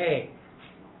today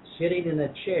sitting in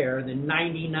a chair than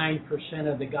 99%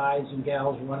 of the guys and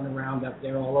gals running around up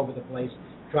there all over the place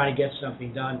trying to get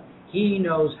something done. He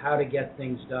knows how to get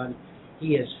things done.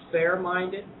 He is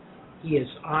fair-minded. He is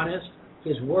honest.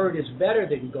 His word is better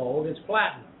than gold. It's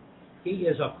platinum. He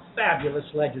is a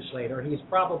fabulous legislator. He's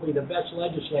probably the best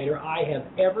legislator I have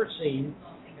ever seen,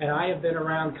 and I have been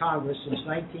around Congress since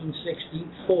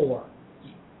 1964.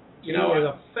 He is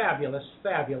a fabulous,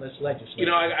 fabulous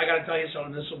legislator. I got to tell you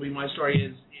something. This will be my story.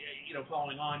 Is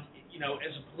following on.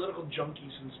 As a political junkie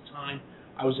since the time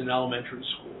I was in elementary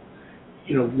school.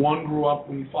 One grew up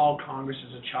when you followed Congress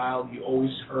as a child. You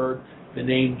always heard the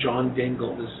name John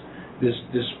Dingell,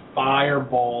 this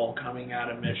fireball coming out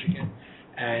of Michigan,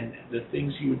 and the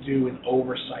things he would do in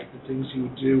oversight, the things he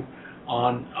would do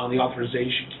on the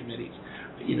authorization committees.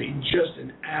 Just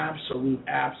an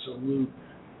absolute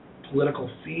political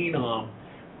phenom.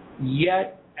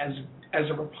 Yet, as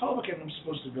a Republican, I'm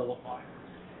supposed to vilify him.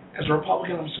 As a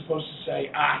Republican, I'm supposed to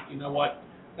say, you know what?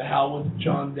 The hell with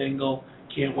John Dingell.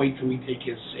 Can't wait till we take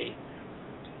his seat.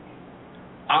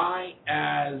 I,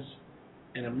 as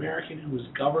an American who is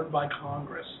governed by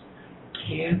Congress,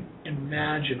 can't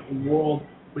imagine a world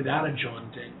without a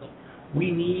John Dingell.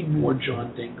 We need more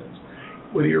John Dingells.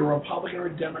 Whether you're a Republican or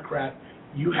a Democrat,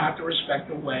 you have to respect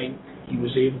the way he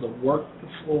was able to work the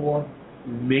floor,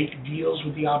 make deals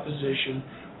with the opposition,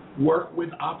 work with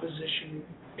opposition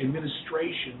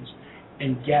administrations,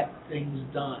 and get things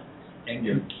done. And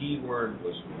your key word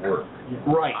was work.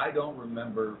 Right. I don't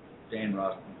remember Dan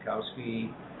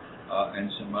Rostenkowski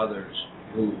and some others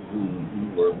who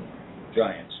were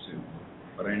giants too,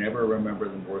 but I never remember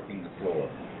them working the floor.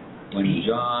 When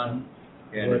John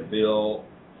had a bill,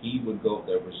 he would go.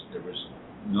 There was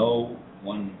no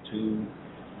 1-2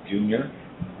 junior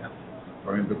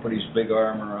for him to put his big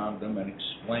arm around them and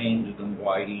explain to them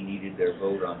why he needed their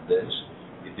vote on this.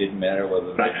 It didn't matter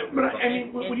whether.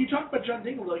 When you talk about John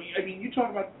Dingell, you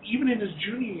talk about even in his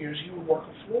junior years, he would work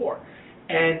the floor,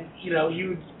 and he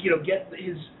would get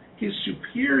his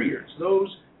superiors, those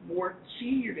more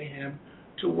senior to him,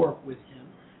 to work with him,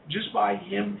 just by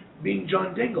him being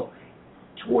John Dingell.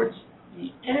 Towards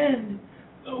the end,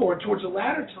 or towards the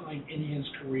latter time in his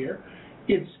career,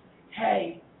 it's,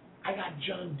 hey, I got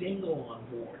John Dingell on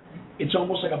board. It's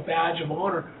almost like a badge of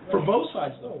honor for both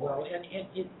sides of the world. And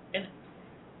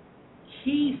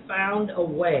he found a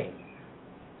way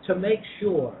to make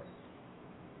sure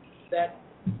that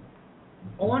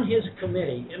on his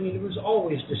committee, there was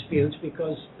always disputes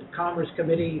because the Commerce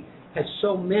Committee has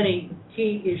so many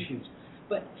key issues,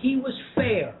 but he was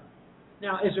fair.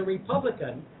 Now, as a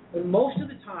Republican, most of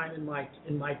the time in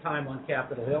my time on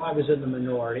Capitol Hill, I was in the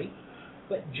minority,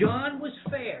 but John was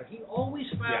fair. He always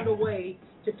found a way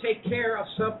to take care of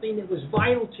something that was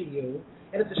vital to you,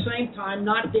 and at the same time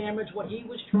not damage what he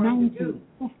was trying to do.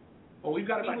 Well, we've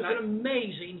got about he was an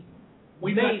amazing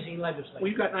legislator.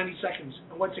 We've got 90 seconds.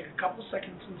 I want to take a couple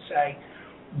seconds and say,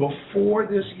 before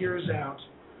this year is out,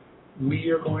 we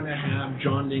are going to have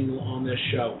John Dingell on this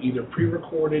show, either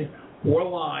pre-recorded or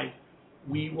live.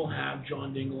 We will have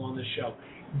John Dingell on this show.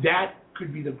 That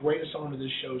could be the greatest honor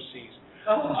this show sees.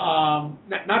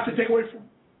 Not to take away from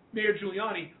Mayor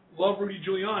Giuliani. Love Rudy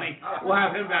Giuliani. We'll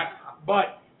have him back.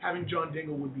 But having John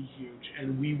Dingell would be huge,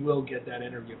 and we will get that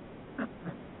interview.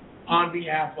 On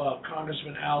behalf of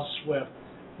Congressman Al Swift,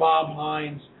 Bob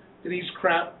Hines, Denise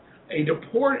Krapp, a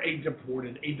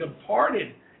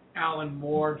departed Alan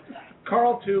Moore,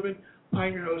 Carl Tubin,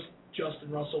 I'm your host,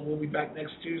 Justin Russell. We'll be back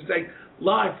next Tuesday,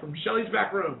 live from Shelley's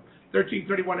Backroom,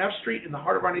 1331 F Street in the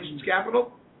heart of our nation's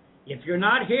capital. If you're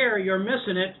not here, you're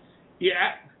missing it.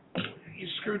 Yeah, you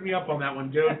screwed me up on that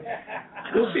one, dude.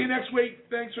 We'll see you next week.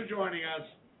 Thanks for joining us.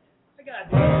 I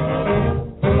got it.